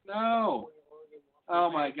 No.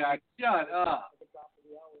 Oh my God. Shut up.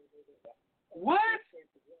 What?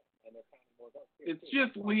 It's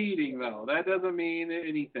just leading though. That doesn't mean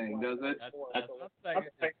anything, does it? That's not saying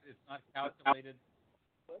it's not calculated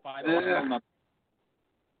by the Not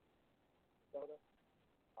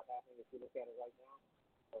happening if you look at it right now.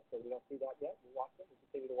 So we don't see that yet. We watch it. We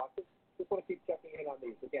continue to watch it. Just want to keep checking in on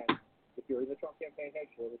these. Again, if you're in the Trump campaign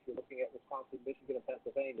headquarters, if you're looking at Wisconsin, Michigan, and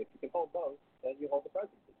Pennsylvania, if you can hold those, then you hold the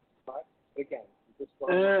presidency. Right? Again, you just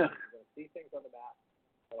you're going to see things on the map.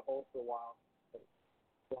 Going to hold for a while.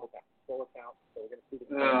 Slow account. So we're going to see the.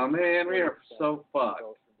 Oh man, we are so fucked.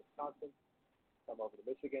 From Wisconsin, come over to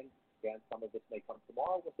Michigan. Again, some of this may come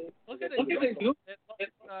tomorrow. We'll see. Look at it.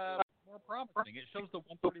 It's more promising. It shows the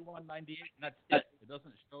 131.98, and that's it. It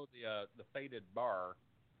doesn't show the faded bar.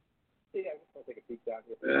 Yeah, I'm just going to take a peek down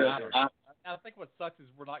here. I think what sucks is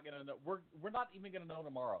we're not going to know. We're not even going to know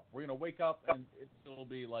tomorrow. We're going to wake up and it still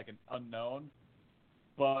be like an unknown,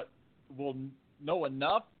 but we'll know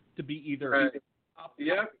enough to be either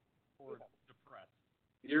yep or depressed.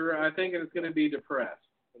 I think it's going to be depressed.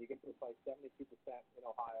 When you get to like 72% in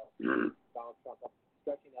Ohio, Donald Trump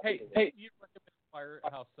stretching that. Hey, you recommend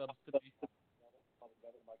Firehouse Subs to me?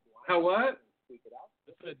 How what?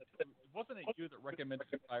 Wasn't it you that recommended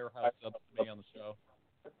Firehouse Subs to me on the show?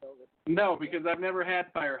 No, because I've never had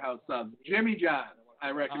Firehouse Subs. Jimmy John,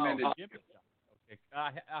 I recommended. Jimmy John. Okay,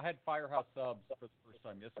 I had Firehouse Subs for the first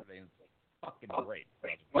time yesterday, and it's fucking great.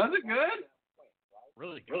 Was it good?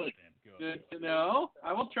 Really good, man. Good to know.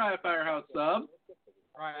 I will try a Firehouse Sub.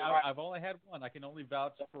 All right, I've only had one. I can only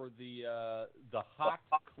vouch for the Hot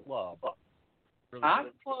Club. Really Hot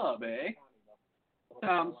good. Club, eh?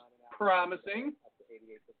 Sounds promising.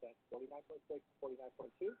 49.6,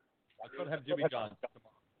 49.2. I could have Jimmy John's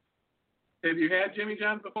tomorrow. Have you had Jimmy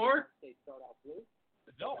John's before?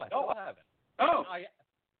 No, I still haven't. Oh.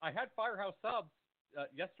 I had Firehouse Subs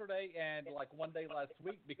yesterday and like one day last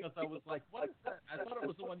week because I was like, what is that? I thought it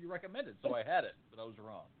was the one you recommended, so I had it, but I was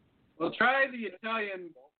wrong. Well, try the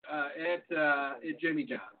Italian at Jimmy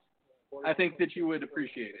John's. I think that you would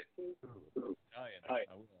appreciate it. Italian. I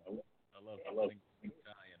love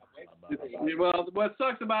Italian. Well, what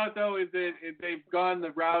sucks about it though is that they've gone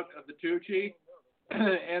the route of the Tucci,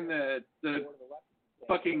 and the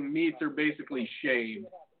fucking meats are basically shaved.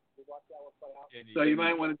 So you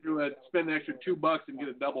might want to spend an extra $2 and get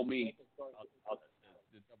a double meat. The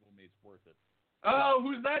double meat's worth it. Oh,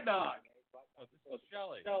 who's that dog? Oh, this is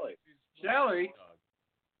Shelly. Shelly?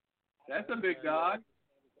 That's a big dog.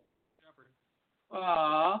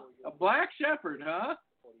 A black shepherd, huh?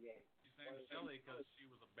 She's named Shelly because she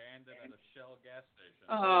was abandoned at a Shell gas station.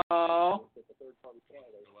 Oh. So, you want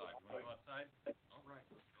to go outside? All right.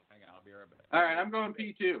 Hang on, I'll be right back. All right, I'm going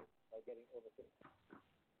P2.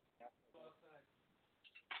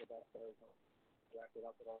 Racked it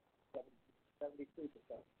up at all 73%,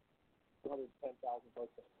 210,000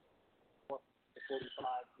 votes. 4 to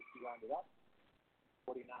 45, if you round it up,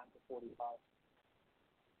 49 to 45.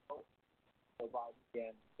 Joe Biden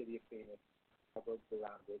again, City of Phoenix, suburbs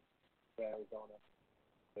around it, Arizona.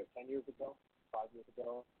 There 10 years ago, 5 years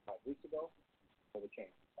ago, 5 weeks ago, so the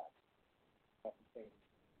change. Nothing changed.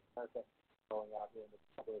 America going out here in the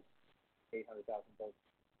suburbs, 800,000 votes.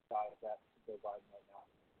 Size that Joe Biden right now.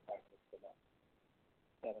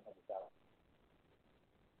 700,000.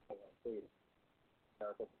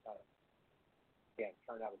 America kind of, again,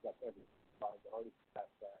 turnout is up every Biden's already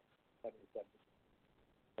passed that 77%.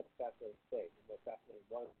 But the fascinating state, and the fascinating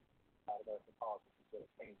was out of American politics is sort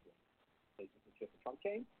of changing. They just the Trump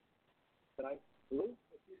change tonight. Blue,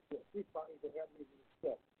 three counties that haven't even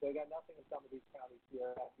shift. They got nothing in some of these counties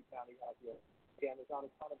here, Ashley County out here. Again, there's not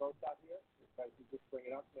a ton of votes out here. Because you just bring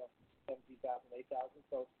it up to 17,000, 8,000.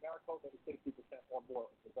 So Maricopa is 60% or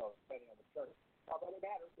more of the vote, depending on the church. But it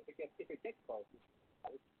matters if it gets close.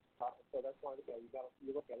 So that's why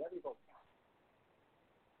you look at every vote counts.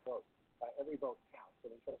 Vote every vote counts.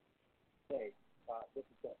 So in terms of say this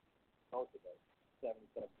is most of it,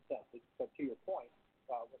 77%. But to your point,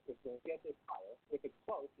 if you get this higher, if it's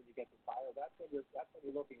close and you get this higher, that's when you're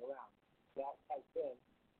looking around. That has been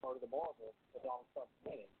part of the marvel of Donald Trump's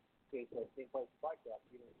winning. Is that in places like that,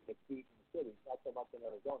 you get heat in the cities, not so much in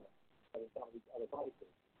Arizona, but in some of these other places.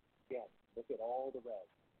 Again, look at all the red,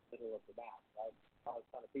 middle of the map, right? How a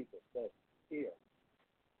ton of people live here.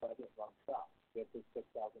 President runs south, gets his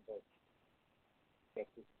 6,000 votes, gets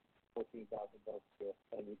his 14,000 votes here,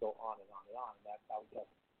 and you go on and on and on. And that's how we get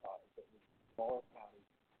smaller counties,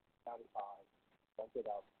 county high, bump it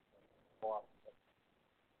up, more.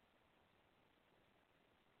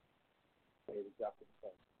 It was up in the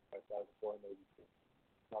same. That was before maybe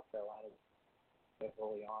North Carolina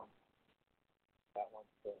early on. That one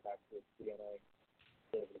going back to its DNA.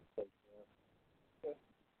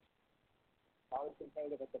 How is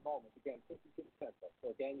competitive at the moment? Again, 52%.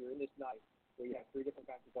 So again, you're in this night where you have three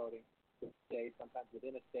different kinds of voting. States, sometimes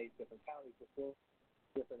within a state, different counties, with still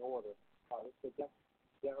different order. The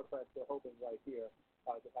Democrats are hoping right here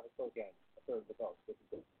to have a close game, a third of the vote, which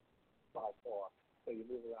is 5-4. So you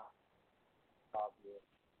move around.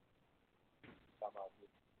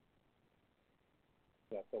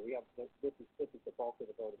 Yeah, so we have this is the bulk of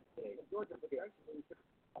the vote in the state. Georgia,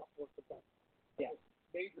 yeah,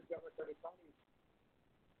 major Democratic counties.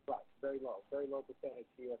 Right, very low percentage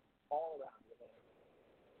here, all around.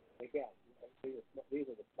 Again, these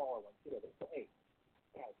are the smaller ones here. There's 8.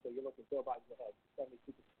 Yeah, so you're looking Joe Biden ahead, 72%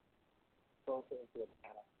 closer into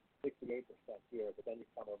Atlanta, 68% here, but then you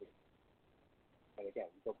come over. And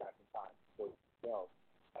again, you go back in time. So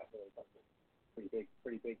really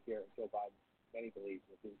pretty big here. And Joe Biden, many believe,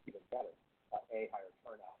 will do even better. Higher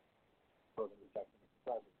turnout, further rejection of the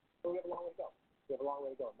president. So we have a long way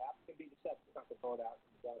to go. Maps can be deceptive. We're not going to throw it out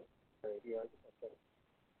in the area here.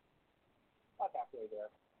 About halfway there.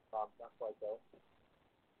 Not quite though.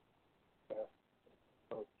 There.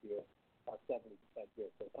 Close here. 70% here.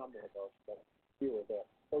 So some more votes, but fewer there.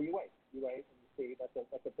 So you wait, and you see that's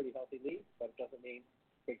a pretty healthy lead, but it doesn't mean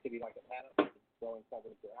big city like Atlanta, growing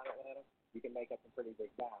suburbs around Atlanta, you can make up some pretty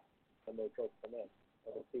big mass when those folks come in.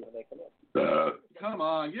 And we'll see when they come in. Come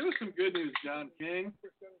on, give us some good news, John King.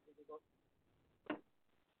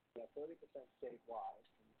 Yeah, 30% statewide.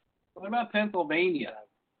 What about Pennsylvania?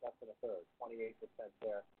 Less than a third, 28%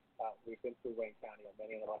 there. We've been through Wayne County on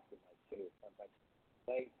many election nights too. Sometimes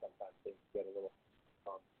late, sometimes things get a little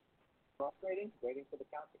frustrating, waiting for the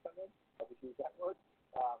count to come in. I'll just use that word.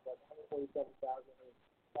 But 147,000 is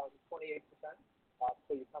 28%.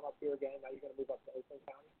 So you come up here again, now you're going to move up to Oakland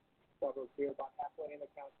County. Suburbs here, about halfway in the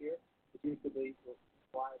count here. It used to be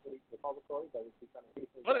reliably Republican, but it's become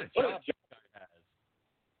increasingly. What a job this guy has.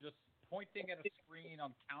 Just pointing at a screen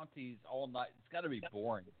on counties all night. It's got to be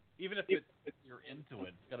boring. Even if you're into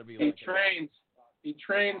it, it's got to be like. He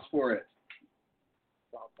trains for it.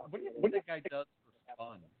 What do you think that guy does for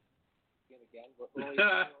fun?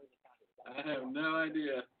 I have no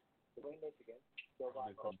idea.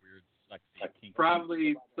 Some weird, sexy,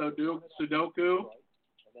 probably Sudoku.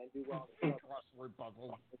 Crossword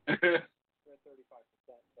puzzle.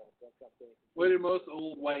 What do most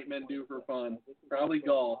old white men do for fun? Probably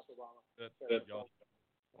golf.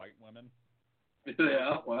 White women?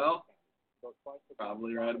 Yeah, well,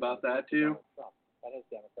 probably right about that too. That has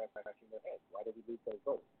Democrats scratching their heads. Why did we lose those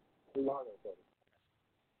votes? Who are those